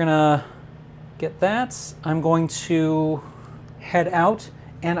 So we're going to get that. I'm going to head out,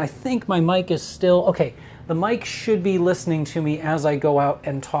 and I think my mic is still... Okay, the mic should be listening to me as I go out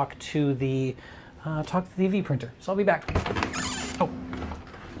and talk to the UV printer. So I'll be back. Oh,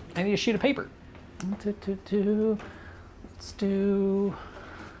 I need a sheet of paper. Let's do...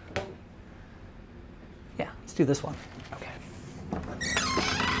 Yeah, let's do this one. Okay.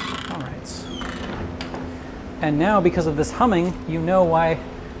 All right. And now, because of this humming, you know why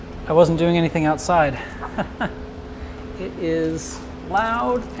I wasn't doing anything outside. It is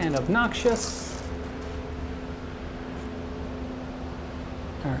loud and obnoxious.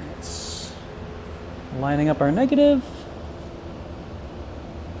 All right. Lining up our negative.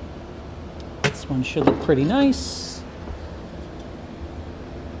 This one should look pretty nice.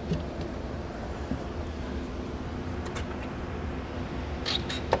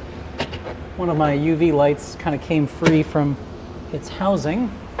 One of my UV lights kind of came free from its housing.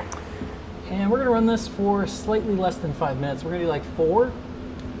 And we're going to run this for slightly less than 5 minutes. We're going to do like 4.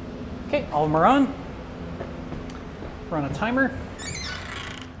 Okay, all of them are on. We're on a timer.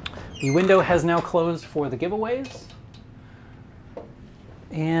 The window has now closed for the giveaways.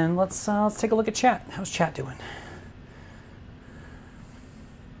 And let's take a look at chat. How's chat doing?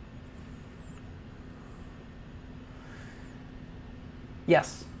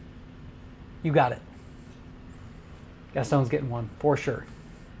 Yes. You got it. Gaston's getting one, for sure.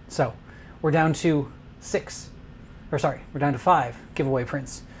 So, we're down to 6. Or sorry, we're down to 5 giveaway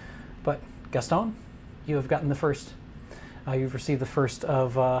prints. But, Gaston, you have gotten the first. You've received the first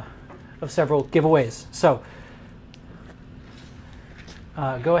of several giveaways. So,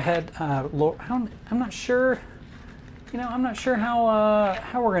 go ahead. I'm not sure, I'm not sure how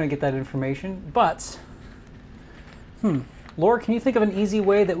we're going to get that information, but, Laura, can you think of an easy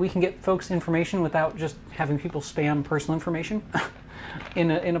way that we can get folks information without just having people spam personal information in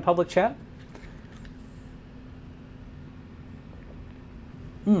a public chat?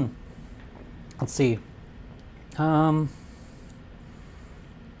 Let's see. I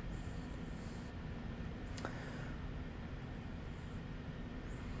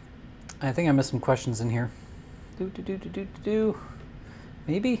think I missed some questions in here.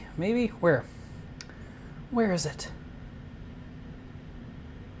 Maybe, where? Where is it?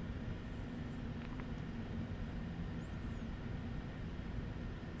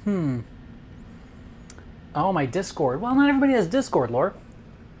 Oh, my Discord. Well, not everybody has Discord, Laura.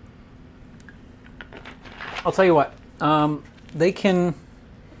 I'll tell you what. They can...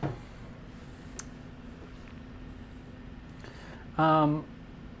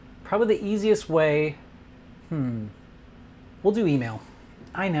 probably the easiest way... We'll do email.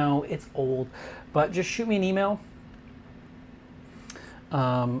 I know, it's old, but just shoot me an email.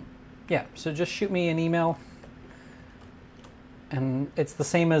 Yeah, so just shoot me an email. And it's the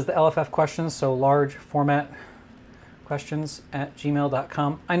same as the LFF questions, so large format questions at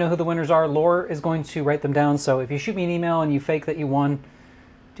gmail.com. I know who the winners are. Laura is going to write them down, so if you shoot me an email and you fake that you won,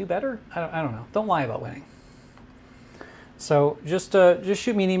 do better? I don't know. Don't lie about winning. So just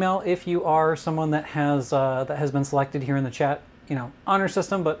shoot me an email if you are someone that has been selected here in the chat. You know, honor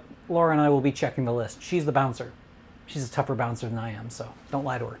system, but Laura and I will be checking the list. She's the bouncer. She's a tougher bouncer than I am, so don't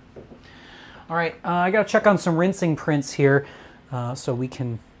lie to her. All right, I got to check on some rinsing prints here. So we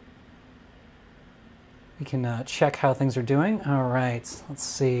can check how things are doing. All right, let's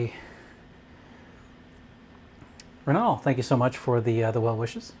see. Renal, thank you so much for the well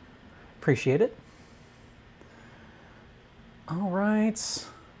wishes. Appreciate it. All right.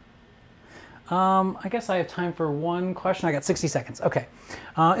 I guess I have time for one question. I got 60 seconds. Okay.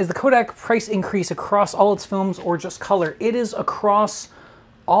 Is the Kodak price increase across all its films or just color? It is across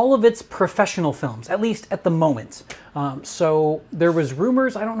all of its professional films, at least at the moment. So there was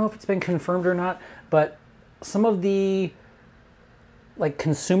rumors, I don't know if it's been confirmed or not, but some of the like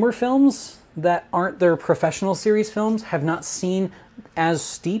consumer films that aren't their professional series films have not seen as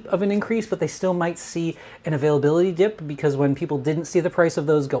steep of an increase, but they still might see an availability dip because when people didn't see the price of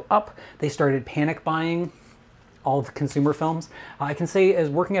those go up, they started panic buying all of the consumer films. I can say, as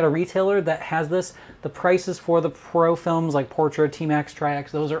working at a retailer that has this, the prices for the pro films like Portra, T-Max,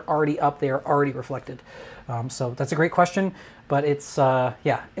 Tri-X, those are already up, they are already reflected. So that's a great question, but it's,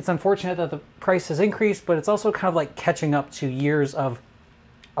 yeah, it's unfortunate that the price has increased, but it's also kind of like catching up to years of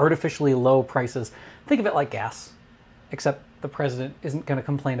artificially low prices. Think of it like gas, except the president isn't going to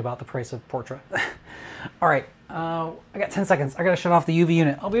complain about the price of Portra. All right, I got 10 seconds. I got to shut off the UV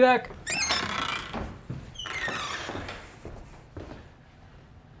unit. I'll be back.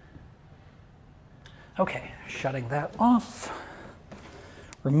 Okay, shutting that off.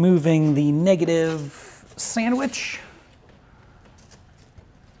 Removing the negative sandwich.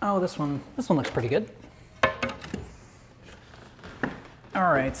 Oh, this one looks pretty good.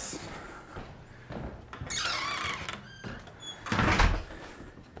 All right.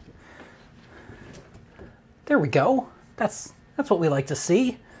 There we go. That's what we like to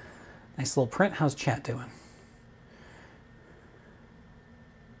see. Nice little print. How's chat doing?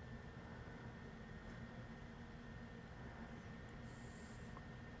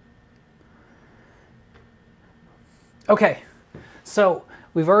 Okay, so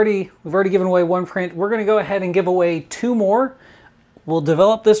we've already given away one print. We're going to go ahead and give away 2 more. We'll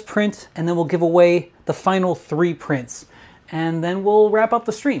develop this print and then we'll give away the final 3 prints, and then we'll wrap up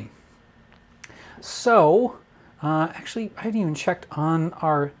the stream. So, actually, I haven't even checked on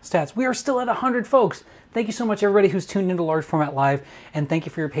our stats. We are still at 100 folks. Thank you so much, everybody who's tuned into Large Format Live, and thank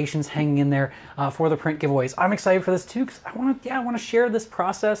you for your patience hanging in there for the print giveaways. I'm excited for this too because I want to share this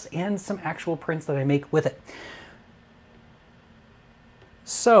process and some actual prints that I make with it.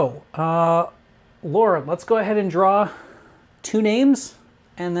 So, Laura, let's go ahead and draw 2 names,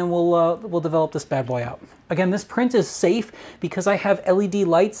 and then we'll develop this bad boy out. Again, this print is safe because I have LED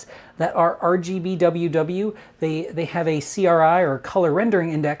lights that are RGBWW. They have a CRI, or color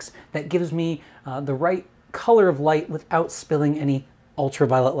rendering index, that gives me the right color of light without spilling any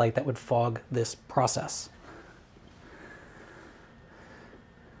ultraviolet light that would fog this process.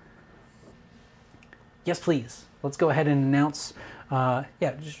 Yes, please. Let's go ahead and announce. Yeah,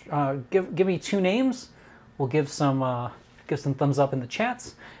 just give me 2 names. We'll give some thumbs up in the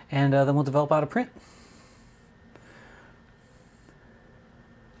chats, and then we'll develop out a print.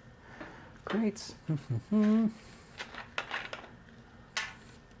 Great.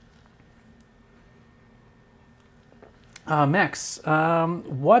 Max,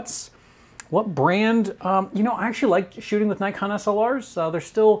 what brand? You know, I actually like shooting with Nikon SLRs. They're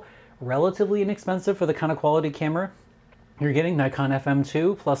still relatively inexpensive for the kind of quality camera you're getting. Nikon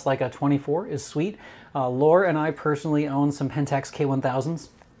FM2 plus like a 24 is sweet. Laura and I personally own some Pentax K1000s,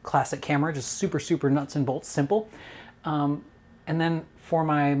 classic camera, just super nuts and bolts simple. And then for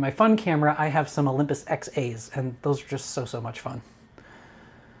my fun camera, I have some Olympus XAs, and those are just so much fun.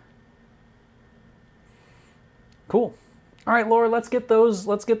 Cool. All right, Laura, let's get those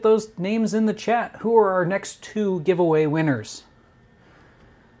names in the chat. Who are our next 2 giveaway winners?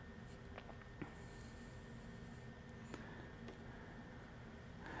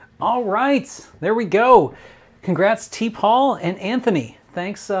 All right, there we go. Congrats, T. Paul and Anthony.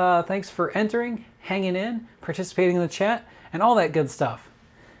 Thanks for entering, hanging in, participating in the chat, and all that good stuff.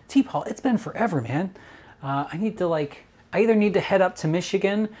 T. Paul, it's been forever, man. I either need to head up to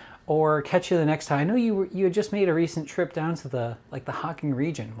Michigan or catch you the next time. I know you had just made a recent trip down to the Hocking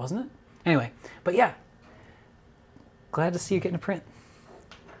region, wasn't it? Anyway, but yeah, glad to see you getting a print.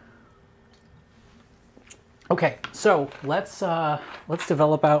 Okay, so let's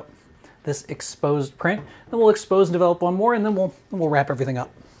develop out this exposed print. Then we'll expose and develop one more, and then we'll wrap everything up.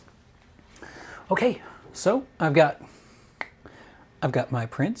 Okay, so I've got my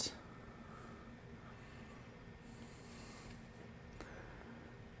prints.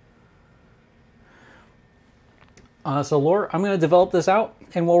 So Laura, I'm going to develop this out,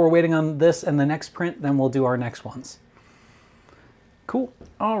 and while we're waiting on this and the next print, then we'll do our next ones. Cool.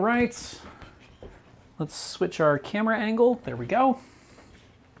 All right. Let's switch our camera angle. There we go.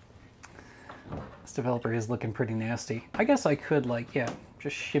 This developer is looking pretty nasty. I guess I could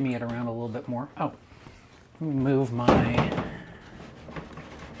just shimmy it around a little bit more. Oh, let me move my...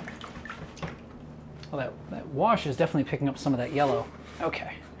 Well, that wash is definitely picking up some of that yellow.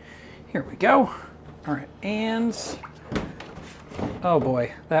 Okay, here we go. All right, and oh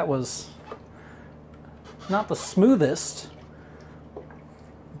boy, that was not the smoothest,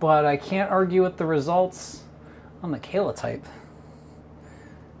 but I can't argue with the results on the Calotype.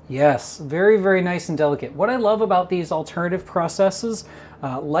 Yes, very, very nice and delicate. What I love about these alternative processes,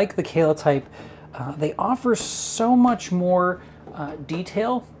 like the Calotype, they offer so much more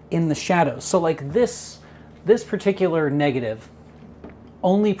detail in the shadows. So like this particular negative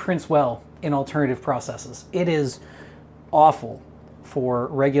only prints well in alternative processes. It is awful for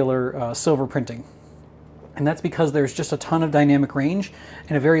regular silver printing. And that's because there's just a ton of dynamic range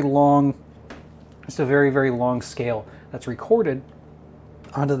and a very long, just a very, very long scale that's recorded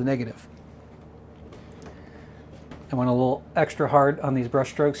onto the negative. I went a little extra hard on these brush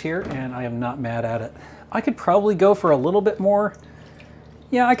strokes here, and I am not mad at it. I could probably go for a little bit more.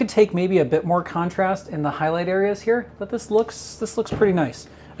 Yeah, I could take maybe a bit more contrast in the highlight areas here, but this looks pretty nice.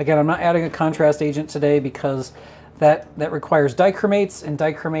 Again, I'm not adding a contrast agent today because that requires dichromates, and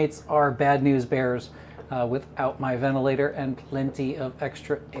dichromates are bad news bears without my ventilator and plenty of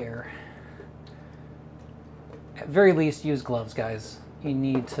extra air. At very least, use gloves, guys. You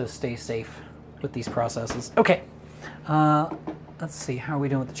need to stay safe with these processes. Okay, let's see, how are we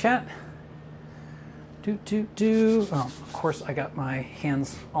doing with the chat? Oh, of course, I got my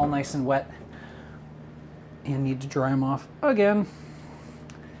hands all nice and wet and need to dry them off again.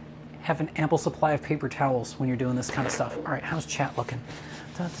 Have an ample supply of paper towels when you're doing this kind of stuff. All right, how's chat looking?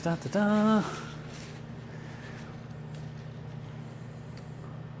 Da, da, da, da, da.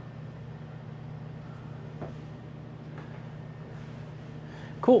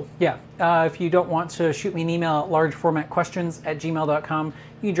 Cool, yeah. If you don't want to shoot me an email at largeformatquestions@gmail.com,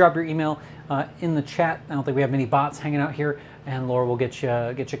 you can drop your email in the chat. I don't think we have many bots hanging out here, and Laura will get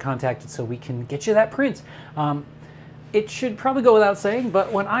you contacted so we can get you that print. It should probably go without saying,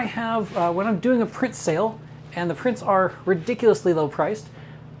 but when I'm doing a print sale and the prints are ridiculously low priced,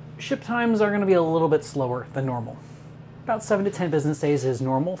 ship times are going to be a little bit slower than normal. About 7 to 10 business days is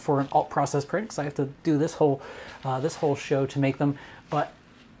normal for an alt process print because I have to do this whole show to make them. But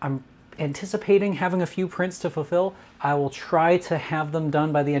I'm anticipating having a few prints to fulfill. I will try to have them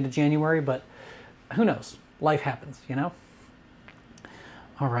done by the end of January, but who knows? Life happens, you know?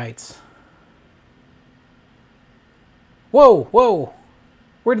 All right. Whoa, whoa.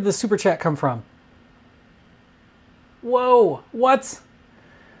 Where did the super chat come from? Whoa, what?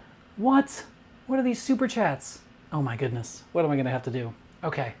 What? What are these super chats? Oh my goodness. What am I going to have to do?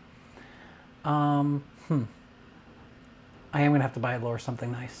 Okay. I am going to have to buy Laura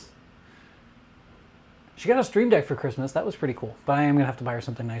something nice. She got a Stream Deck for Christmas. That was pretty cool. But I am going to have to buy her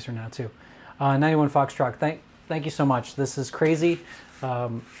something nicer now too. 91 Foxtrot, thank you so much. This is crazy. Yeah,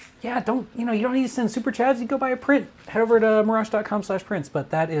 you don't need to send super chats. You go buy a print. Head over to marrash.com/prints. But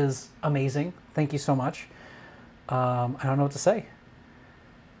that is amazing. Thank you so much. I don't know what to say.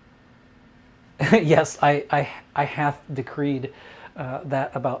 Yes, I hath decreed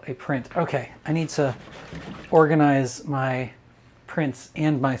that about a print. Okay, I need to organize my prints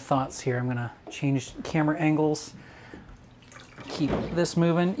and my thoughts here. I'm gonna change camera angles. Keep this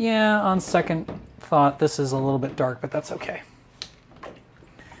moving. Yeah, on second thought, this is a little bit dark, but that's okay.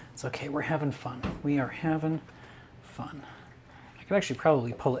 It's okay, we're having fun. We are having fun. I could actually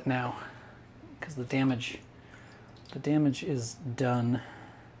probably pull it now because the damage The damage is done.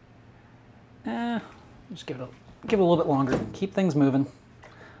 Just give it a little bit longer. Keep things moving.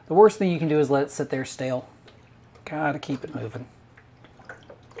 The worst thing you can do is let it sit there stale. Gotta keep it moving.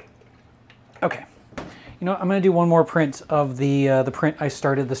 Okay. You know what? I'm gonna do one more print of the print I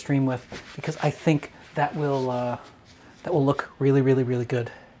started the stream with, because I think that will look really, really, really good.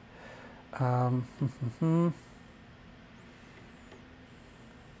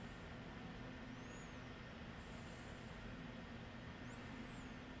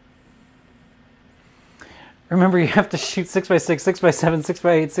 Remember, you have to shoot 6x6, 6x7,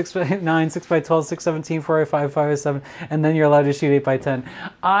 6x8, 6x9, 6x12, 6x17, 4x5, 5x7, and then you're allowed to shoot 8x10.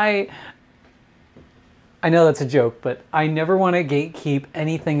 I know that's a joke, but I never want to gatekeep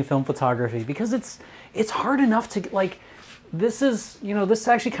anything film photography, because it's hard enough to, like, this is, you know, this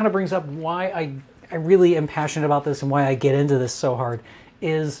actually kind of brings up why I really am passionate about this and why I get into this so hard,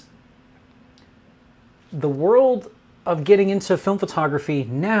 is the world of getting into film photography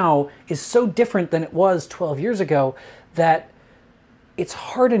now is so different than it was 12 years ago that it's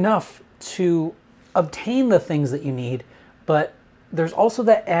hard enough to obtain the things that you need, but there's also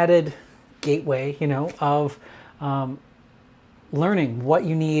that added gateway, you know, of learning what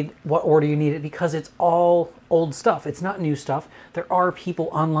you need, what order you need it, because it's all old stuff. It's not new stuff. There are people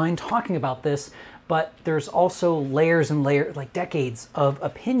online talking about this, but there's also layers and layers, like decades of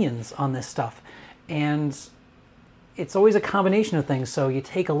opinions on this stuff. And it's always a combination of things. So you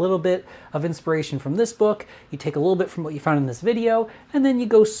take a little bit of inspiration from this book, you take a little bit from what you found in this video, and then you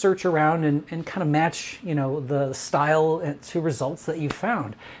go search around and kind of match, you know, the style to results that you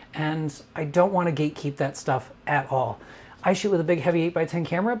found. And I don't want to gatekeep that stuff at all. I shoot with a big heavy 8x10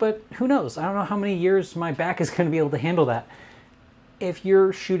 camera, but who knows? I don't know how many years my back is going to be able to handle that. If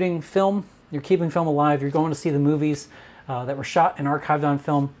you're shooting film, you're keeping film alive, you're going to see the movies that were shot and archived on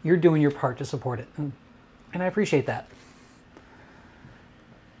film, you're doing your part to support it. And I appreciate that.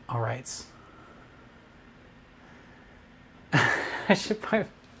 All right. I should probably...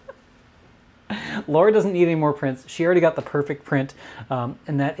 Laura doesn't need any more prints. She already got the perfect print,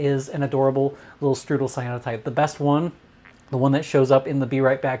 and that is an adorable little strudel cyanotype. The best one, the one that shows up in the Be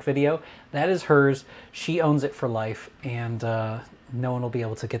Right Back video, that is hers. She owns it for life, and no one will be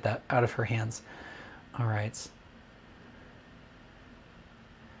able to get that out of her hands. All right.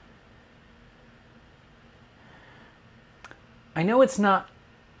 I know it's not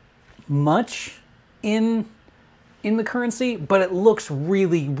much in the currency, but it looks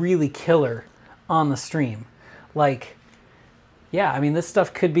really, really killer on the stream. Like, yeah, I mean, this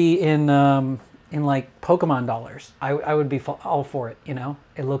stuff could be in like Pokemon dollars. I would be all for it, you know?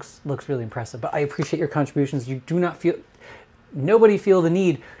 It looks really impressive, but I appreciate your contributions. You do not feel, nobody feel the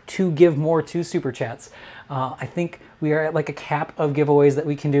need to give more to Super Chats. I think we are at like a cap of giveaways that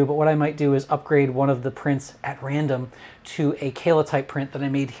we can do, but what I might do is upgrade one of the prints at random to a Kayla type print that I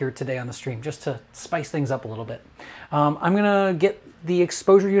made here today on the stream, just to spice things up a little bit. I'm gonna get the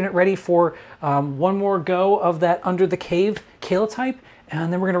exposure unit ready for one more go of that Under the Cave Kayla type,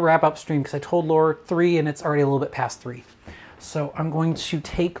 and then we're gonna wrap up stream, because I told Laura 3 and it's already a little bit past 3. So I'm going to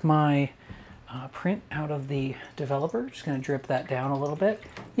take my print out of the developer. Just gonna drip that down a little bit.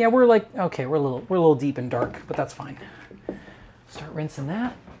 Yeah, we're like, okay, we're a little deep and dark, but that's fine. Start rinsing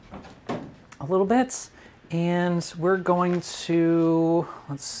that a little bit, and we're going to,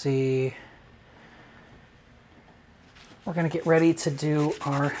 let's see, we're gonna get ready to do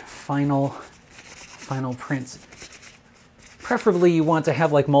our final prints. Preferably you want to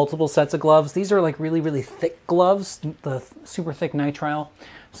have like multiple sets of gloves. These are like really, really thick gloves, the super thick nitrile,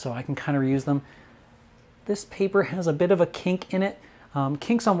 so I can kind of reuse them. This paper has a bit of a kink in it.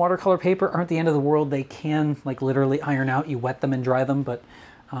 Kinks on watercolor paper aren't the end of the world. They can like literally iron out. You wet them and dry them, but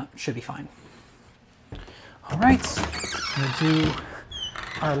it should be fine. All right, we'll do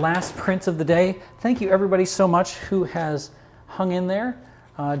our last print of the day. Thank you everybody so much who has hung in there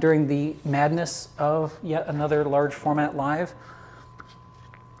during the madness of yet another large format live.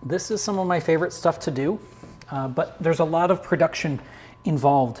 This is some of my favorite stuff to do, but there's a lot of production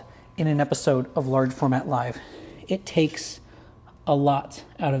involved in an episode of large format live. It takes a lot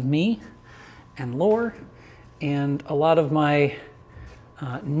out of me and Lore and a lot of my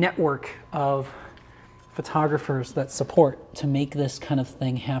network of photographers that support to make this kind of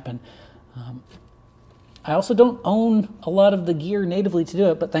thing happen. I also don't own a lot of the gear natively to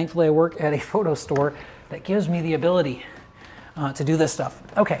do it, but thankfully I work at a photo store that gives me the ability to do this stuff.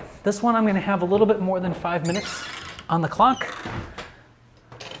 Okay, this one I'm going to have a little bit more than 5 minutes on the clock.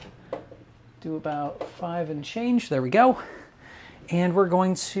 Do about 5 and change. There we go. And we're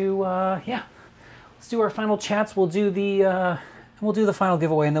going to, yeah, let's do our final chats. We'll do the final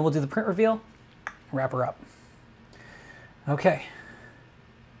giveaway, and then we'll do the print reveal. Wrap her up. Okay.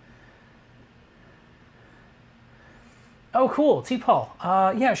 Oh, cool. T-Paul.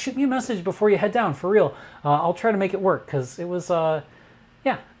 Yeah, shoot me a message before you head down, for real. I'll try to make it work, because it was,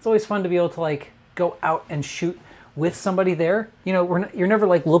 yeah, it's always fun to be able to, like, go out and shoot with somebody there. You know, you're never,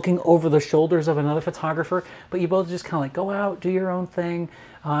 like, looking over the shoulders of another photographer, but you both just kind of, like, go out, do your own thing,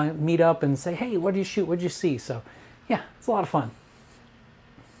 meet up and say, hey, what did you shoot? What did you see? So, yeah, it's a lot of fun.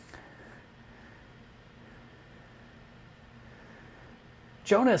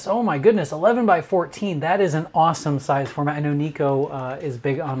 Jonas, oh my goodness, 11 by 14. That is an awesome size format. I know Nico is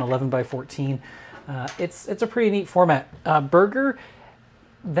big on 11 by 14. It's a pretty neat format. Burger,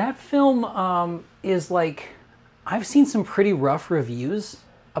 that film is like, I've seen some pretty rough reviews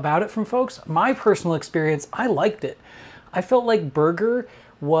about it from folks. My personal experience, I liked it. I felt like Burger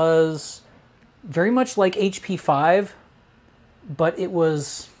was very much like HP5, but it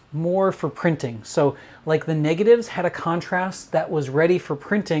was more for printing. So like the negatives had a contrast that was ready for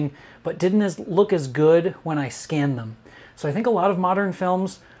printing, but didn't look as good when I scanned them. So I think a lot of modern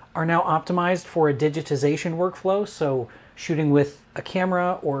films are now optimized for a digitization workflow, so shooting with a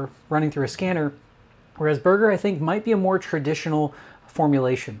camera or running through a scanner, whereas Burger I think might be a more traditional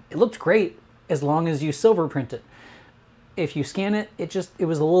formulation. It looked great as long as you silver print it. If you scan it, it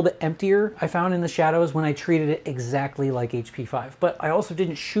was a little bit emptier, I found, in the shadows when I treated it exactly like HP5. But I also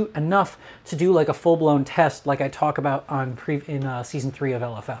didn't shoot enough to do like a full-blown test like I talk about in Season 3 of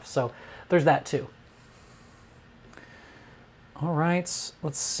LFF. So there's that too. All right,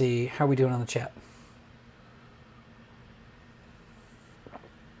 let's see. How are we doing on the chat?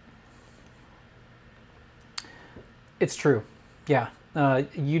 It's true. Yeah.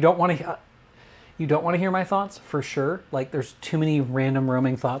 You don't want to hear my thoughts, for sure. Like, there's too many random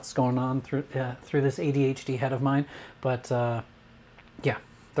roaming thoughts going on through this ADHD head of mine. But yeah,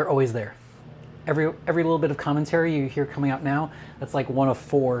 they're always there. Every little bit of commentary you hear coming out now, that's like one of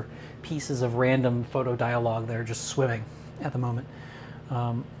 4 pieces of random photo dialogue that are just swimming at the moment.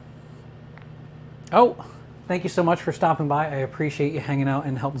 Oh, thank you so much for stopping by. I appreciate you hanging out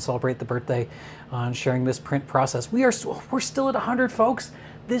and helping celebrate the birthday and sharing this print process. We're still at 100, folks.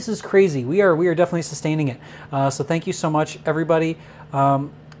 This is crazy. We are definitely sustaining it. So thank you so much, everybody.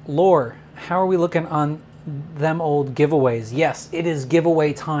 Lore, how are we looking on them old giveaways? Yes, it is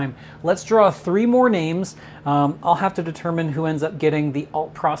giveaway time. Let's draw 3 more names. I'll have to determine who ends up getting the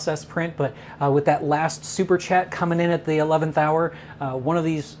alt process print, but with that last super chat coming in at the 11th hour, one of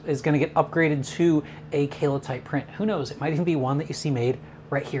these is going to get upgraded to a Kayla type print. Who knows? It might even be one that you see made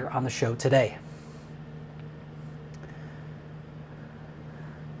right here on the show today.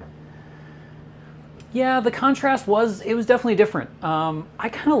 Yeah, the contrast was definitely different. I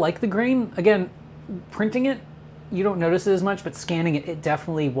kind of like the grain. Again, printing it, you don't notice it as much, but scanning it, it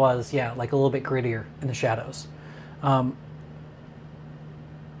definitely was, yeah, like a little bit grittier in the shadows. 10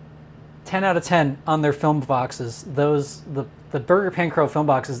 out of 10 on their film boxes. The Burger Pan Crow film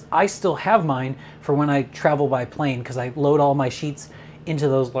boxes, I still have mine for when I travel by plane, because I load all my sheets into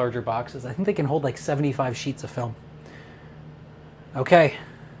those larger boxes. I think they can hold like 75 sheets of film. Okay.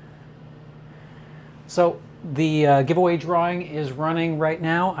 So the giveaway drawing is running right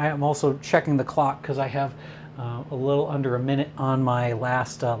now. I am also checking the clock because I have a little under a minute on my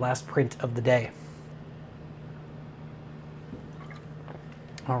last print of the day.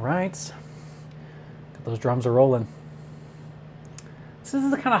 All right, those drums are rolling. So this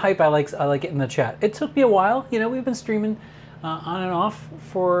is the kind of hype I like getting in the chat. It took me a while. You know, we've been streaming on and off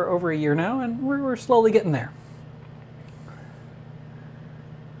for over a year now, and we're slowly getting there.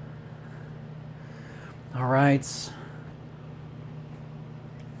 All right.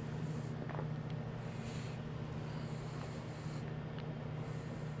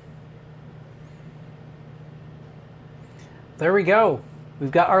 There we go.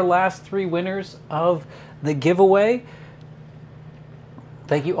 We've got our last 3 winners of the giveaway.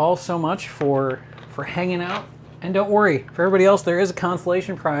 Thank you all so much for hanging out. And don't worry, for everybody else, there is a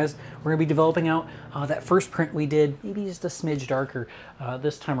consolation prize. We're going to be developing out that first print we did, maybe just a smidge darker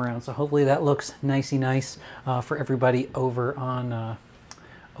this time around. So hopefully that looks nicey nice for everybody over at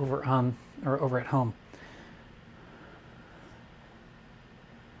home.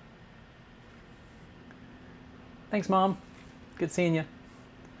 Thanks, Mom. Good seeing you.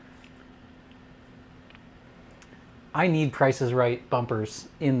 I need Price is Right bumpers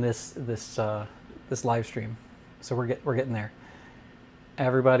in this live stream. So we're getting there.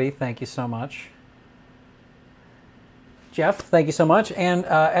 Everybody, thank you so much. Jeff, thank you so much. And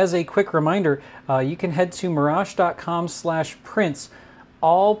as a quick reminder, you can head to marrash.com/prints.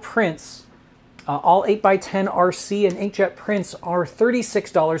 All prints All 8x10 RC and inkjet prints are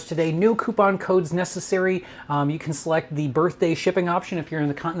 $36 today. No coupon codes necessary. You can select the birthday shipping option. If you're in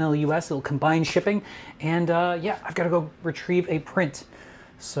the continental US, it'll combine shipping. And yeah, I've got to go retrieve a print.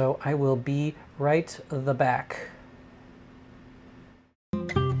 So I will be right the back.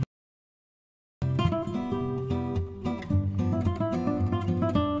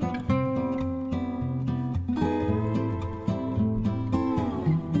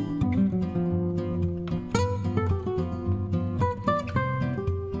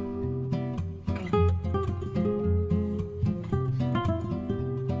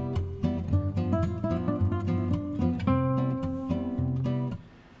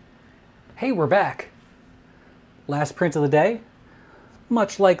 Hey, we're back. Last print of the day.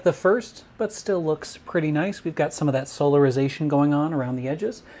 Much like the first, but still looks pretty nice. We've got some of that solarization going on around the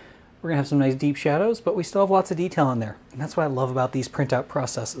edges. We're gonna have some nice deep shadows, but we still have lots of detail in there. And that's what I love about these printout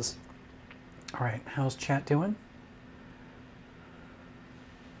processes. All right, how's chat doing?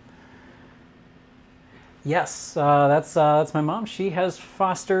 Yes, that's my mom. She has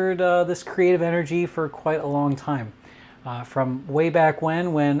fostered this creative energy for quite a long time. From way back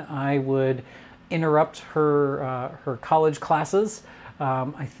when I would interrupt her college classes.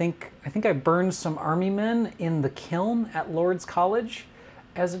 I think I burned some army men in the kiln at Lord's College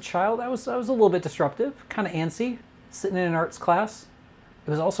as a child. I was a little bit disruptive, kind of antsy, sitting in an arts class. It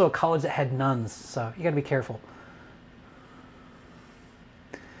was also a college that had nuns, so you got to be careful.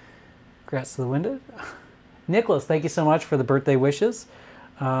 Congrats to the Winded. Nicholas, thank you so much for the birthday wishes.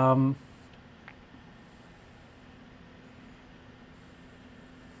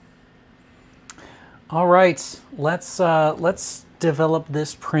 All right, let's develop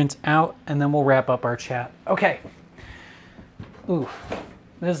this print out, and then we'll wrap up our chat. Okay. Ooh,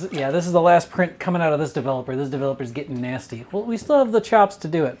 this is the last print coming out of this developer. This developer's getting nasty. Well, we still have the chops to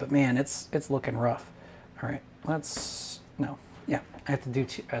do it, but man, it's looking rough. All right, I have to do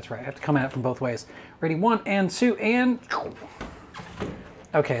two. That's right. I have to come at it from both ways. Ready, 1 and 2 and.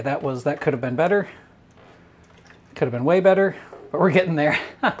 Okay, that could have been better. Could have been way better, but we're getting there.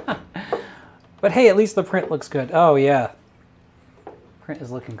 But hey, at least the print looks good. Oh yeah, print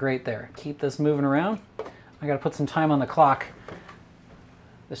is looking great there. Keep this moving around. I got to put some time on the clock.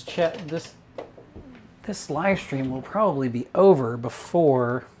 This live stream will probably be over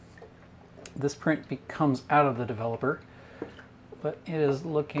before this print comes out of the developer, but it is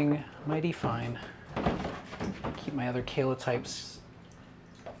looking mighty fine. Keep my other calotypes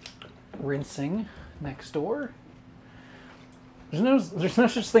rinsing next door. There's no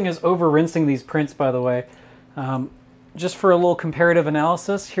such thing as over-rinsing these prints, by the way. Just for a little comparative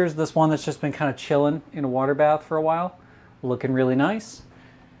analysis, here's this one that's just been kind of chilling in a water bath for a while. Looking really nice.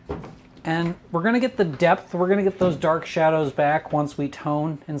 And we're going to get the depth, we're going to get those dark shadows back once we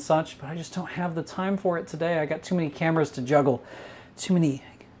tone and such, but I just don't have the time for it today. I got too many cameras to juggle, too many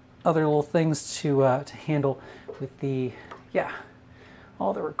other little things to handle with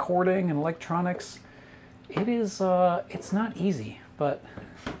all the recording and electronics. It's not easy, but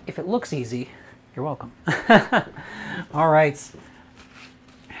if it looks easy, you're welcome. All right.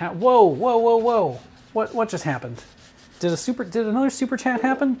 Whoa. What just happened? Did another super chat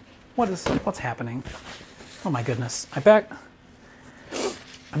happen? What's happening? Oh my goodness. I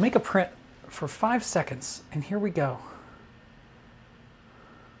make a print for 5 seconds and here we go.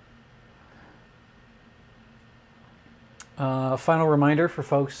 Final reminder for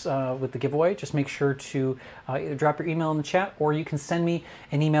folks with the giveaway, just make sure to either drop your email in the chat or you can send me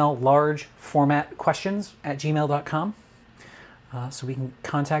an email, largeformatquestions@gmail.com, so we can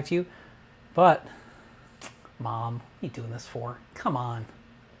contact you. But, Mom, what are you doing this for? Come on.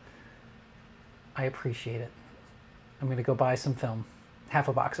 I appreciate it. I'm going to go buy some film, half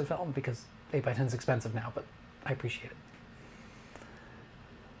a box of film, because 8x10 is expensive now, but I appreciate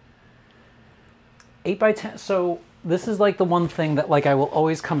it. 8x10, so this is like the one thing that I will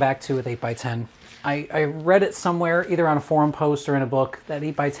always come back to with 8x10. I read it somewhere, either on a forum post or in a book, that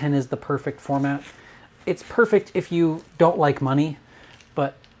 8x10 is the perfect format. It's perfect if you don't like money,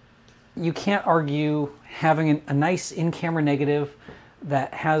 but you can't argue having a nice in-camera negative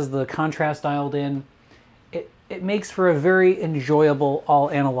that has the contrast dialed in. It makes for a very enjoyable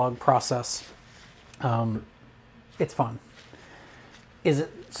all-analog process. It's fun. Is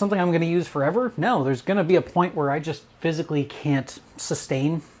it something I'm going to use forever? No, there's going to be a point where I just physically can't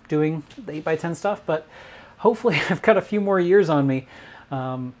sustain doing the 8x10 stuff, but hopefully I've got a few more years on me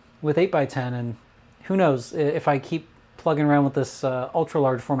with 8x10, and who knows if I keep plugging around with this ultra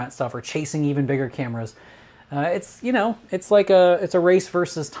large format stuff or chasing even bigger cameras. It's a race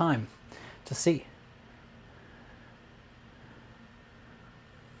versus time to see.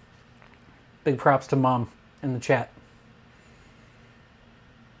 Big props to Mom in the chat.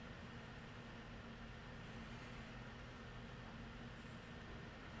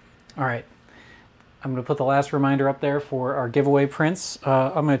 All right, I'm going to put the last reminder up there for our giveaway prints.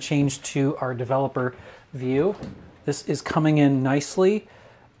 I'm going to change to our developer view. This is coming in nicely.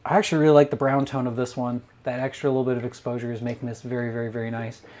 I actually really like the brown tone of this one. That extra little bit of exposure is making this very, very, very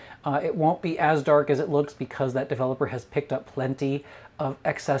nice. It won't be as dark as it looks because that developer has picked up plenty of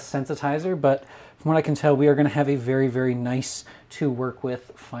excess sensitizer, but from what I can tell, we are going to have a very, very nice to work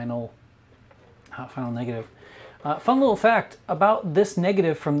with final negative. Fun little fact about this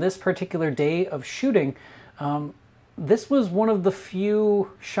negative from this particular day of shooting. This was one of the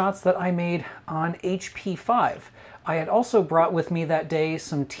few shots that I made on HP5. I had also brought with me that day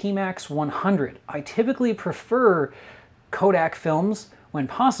some T-Max 100. I typically prefer Kodak films when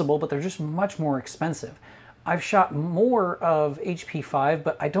possible, but they're just much more expensive. I've shot more of HP5,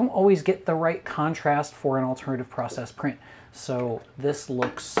 but I don't always get the right contrast for an alternative process print. So this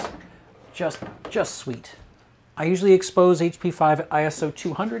looks just sweet. I usually expose HP5 at ISO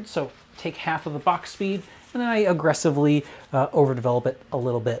 200, so take half of the box speed, and then I aggressively overdevelop it a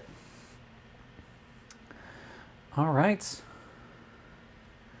little bit. All right.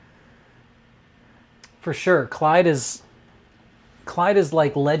 For sure, Clyde is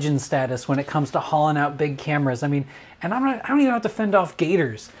like legend status when it comes to hauling out big cameras. I mean, and I don't even have to fend off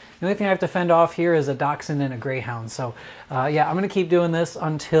gators. The only thing I have to fend off here is a dachshund and a greyhound. So yeah, I'm gonna keep doing this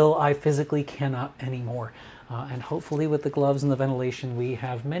until I physically cannot anymore. And hopefully with the gloves and the ventilation, we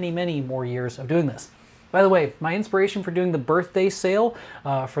have many, many more years of doing this. By the way, my inspiration for doing the birthday sale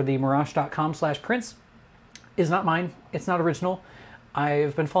for the Marrash.com/prints is not mine. It's not original.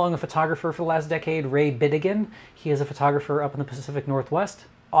 I've been following a photographer for the last decade, Ray Bidigan. He is a photographer up in the Pacific Northwest.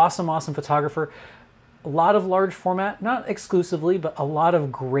 Awesome, awesome photographer. A lot of large format, not exclusively, but a lot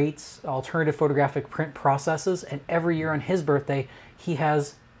of great alternative photographic print processes. And every year on his birthday, he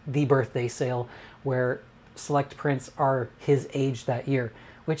has the birthday sale where select prints are his age that year,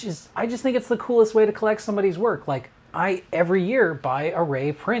 which is, I just think it's the coolest way to collect somebody's work. Like, I every year buy a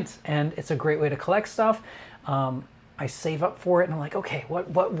Ray print, and it's a great way to collect stuff. I save up for it, and I'm like, okay,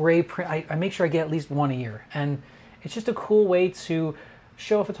 what Ray print? I make sure I get at least one a year, and it's just a cool way to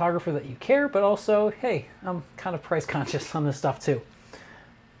show a photographer that you care, but also, hey, I'm kind of price conscious on this stuff too.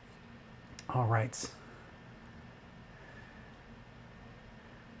 All right.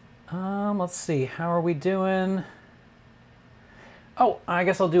 Let's see, how are we doing? Oh, I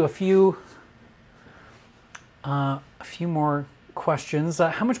guess I'll do a few more questions.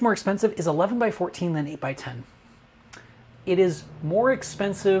 How much more expensive is 11x14 than 8x10? It is more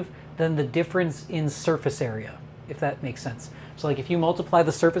expensive than the difference in surface area, if that makes sense. So like if you multiply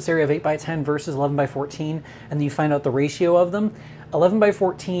the surface area of 8x10 versus 11x14, and then you find out the ratio of them,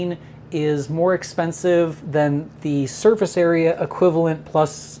 11x14 is more expensive than the surface area equivalent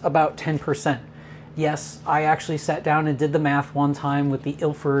plus about 10%. Yes, I actually sat down and did the math one time with the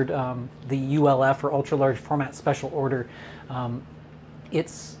Ilford, the ULF or ultra large format special order.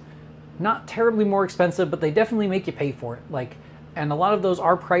 It's not terribly more expensive, but they definitely make you pay for it. Like, and a lot of those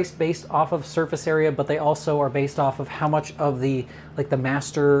are priced based off of surface area, but they also are based off of how much of the, like the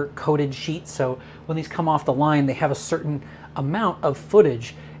master coated sheet. So when these come off the line, they have a certain amount of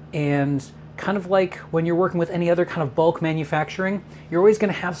footage, and kind of like when you're working with any other kind of bulk manufacturing, you're always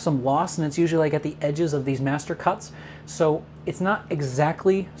going to have some loss, and it's usually like at the edges of these master cuts. So it's not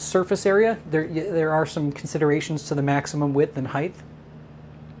exactly surface area. There are some considerations to the maximum width and height,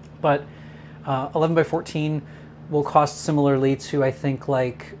 but 11x14 will cost similarly to, I think,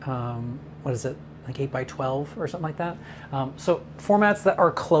 like, what is it, like 8x12 or something like that. So formats that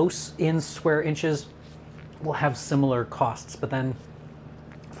are close in square inches will have similar costs, but then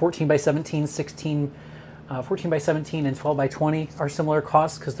 14x17, 14x17 and 12x20 are similar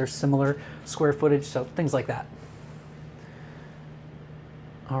costs because they're similar square footage, so things like that.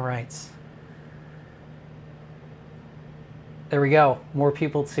 All right. There we go. More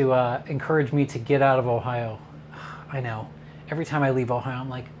people to encourage me to get out of Ohio. I know. Every time I leave Ohio, I'm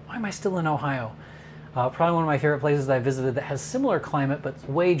like, why am I still in Ohio? Probably one of my favorite places I visited that has similar climate but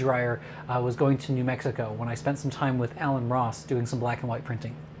way drier was going to New Mexico when I spent some time with Alan Ross doing some black and white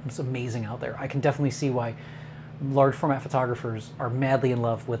printing. It's amazing out there. I can definitely see why large format photographers are madly in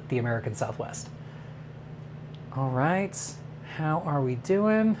love with the American Southwest. All right, how are we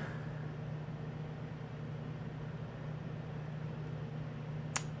doing?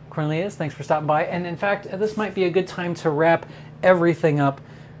 Cornelius, thanks for stopping by. And in fact, this might be a good time to wrap everything up.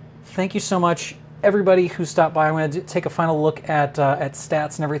 Thank you so much, everybody who stopped by. I'm going to take a final look at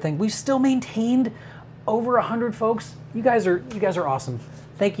stats and everything. We've still maintained over 100 folks. You guys are awesome.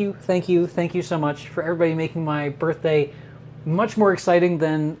 thank you so much for everybody making my birthday much more exciting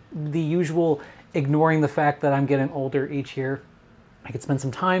than the usual, ignoring the fact that I'm getting older each year. I could spend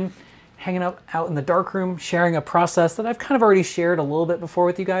some time hanging out in the darkroom, sharing a process that I've kind of already shared a little bit before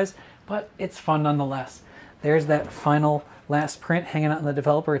with you guys, but it's fun nonetheless. There's that final last print hanging out in the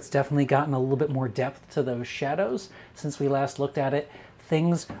developer. It's definitely gotten a little bit more depth to those shadows since we last looked at it.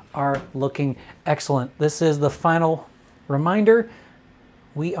 Things are looking excellent. This is the final reminder.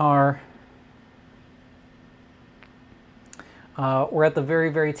 We are we're at the very,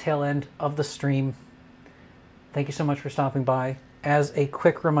 very tail end of the stream. Thank you so much for stopping by. As a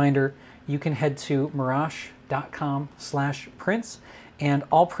quick reminder, you can head to marrash.com/prints, and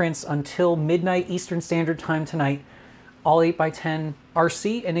all prints until midnight Eastern Standard Time tonight, all 8x10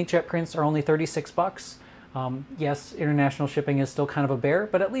 RC and inkjet prints are only 36 bucks. Yes, international shipping is still kind of a bear,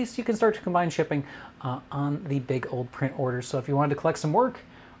 but at least you can start to combine shipping on the big old print orders. So if you wanted to collect some work,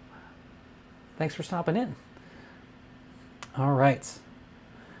 thanks for stopping in. All right.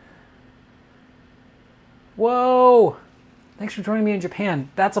 Whoa! Thanks for joining me in Japan.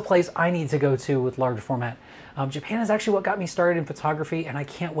 That's a place I need to go to with large format. Japan is actually what got me started in photography, and I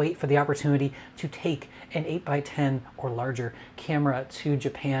can't wait for the opportunity to take an 8x10 or larger camera to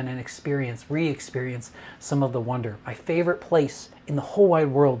Japan and re-experience some of the wonder. My favorite place in the whole wide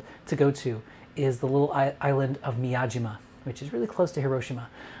world to go to is the little island of Miyajima, which is really close to Hiroshima.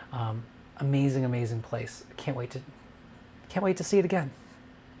 Amazing, amazing place. Can't wait to see it again.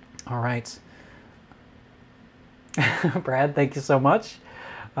 All right. Brad, thank you so much.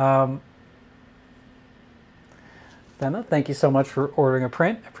 Benna, thank you so much for ordering a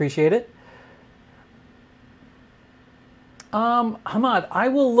print. Appreciate it. Hamad, I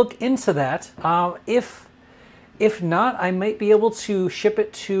will look into that. If not, I might be able to ship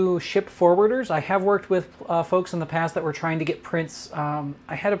it to ship forwarders. I have worked with folks in the past that were trying to get prints. I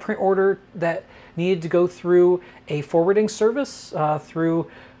had a print order that needed to go through a forwarding service through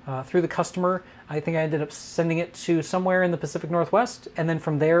the customer. I think I ended up sending it to somewhere in the Pacific Northwest, and then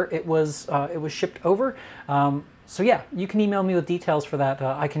from there it was shipped over. So yeah, you can email me with details for that.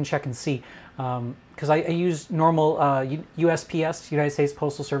 I can check and see, because I use normal USPS, United States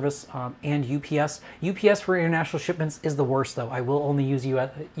Postal Service, and UPS. UPS for international shipments is the worst, though. I will only use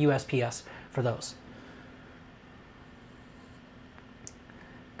USPS for those.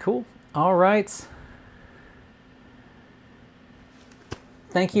 Cool. All right.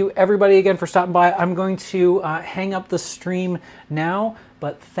 Thank you, everybody, again for stopping by. I'm going to hang up the stream now,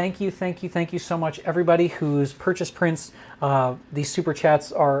 but thank you so much, everybody who's purchased prints. These super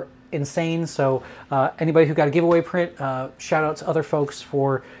chats are insane, so anybody who got a giveaway print, shout out to other folks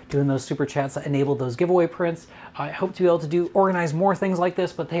for doing those super chats that enabled those giveaway prints. I hope to be able to organize more things like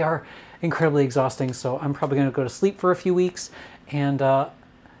this, but they are incredibly exhausting, so I'm probably going to go to sleep for a few weeks. And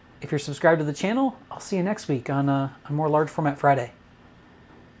if you're subscribed to the channel, I'll see you next week on more Large Format Friday.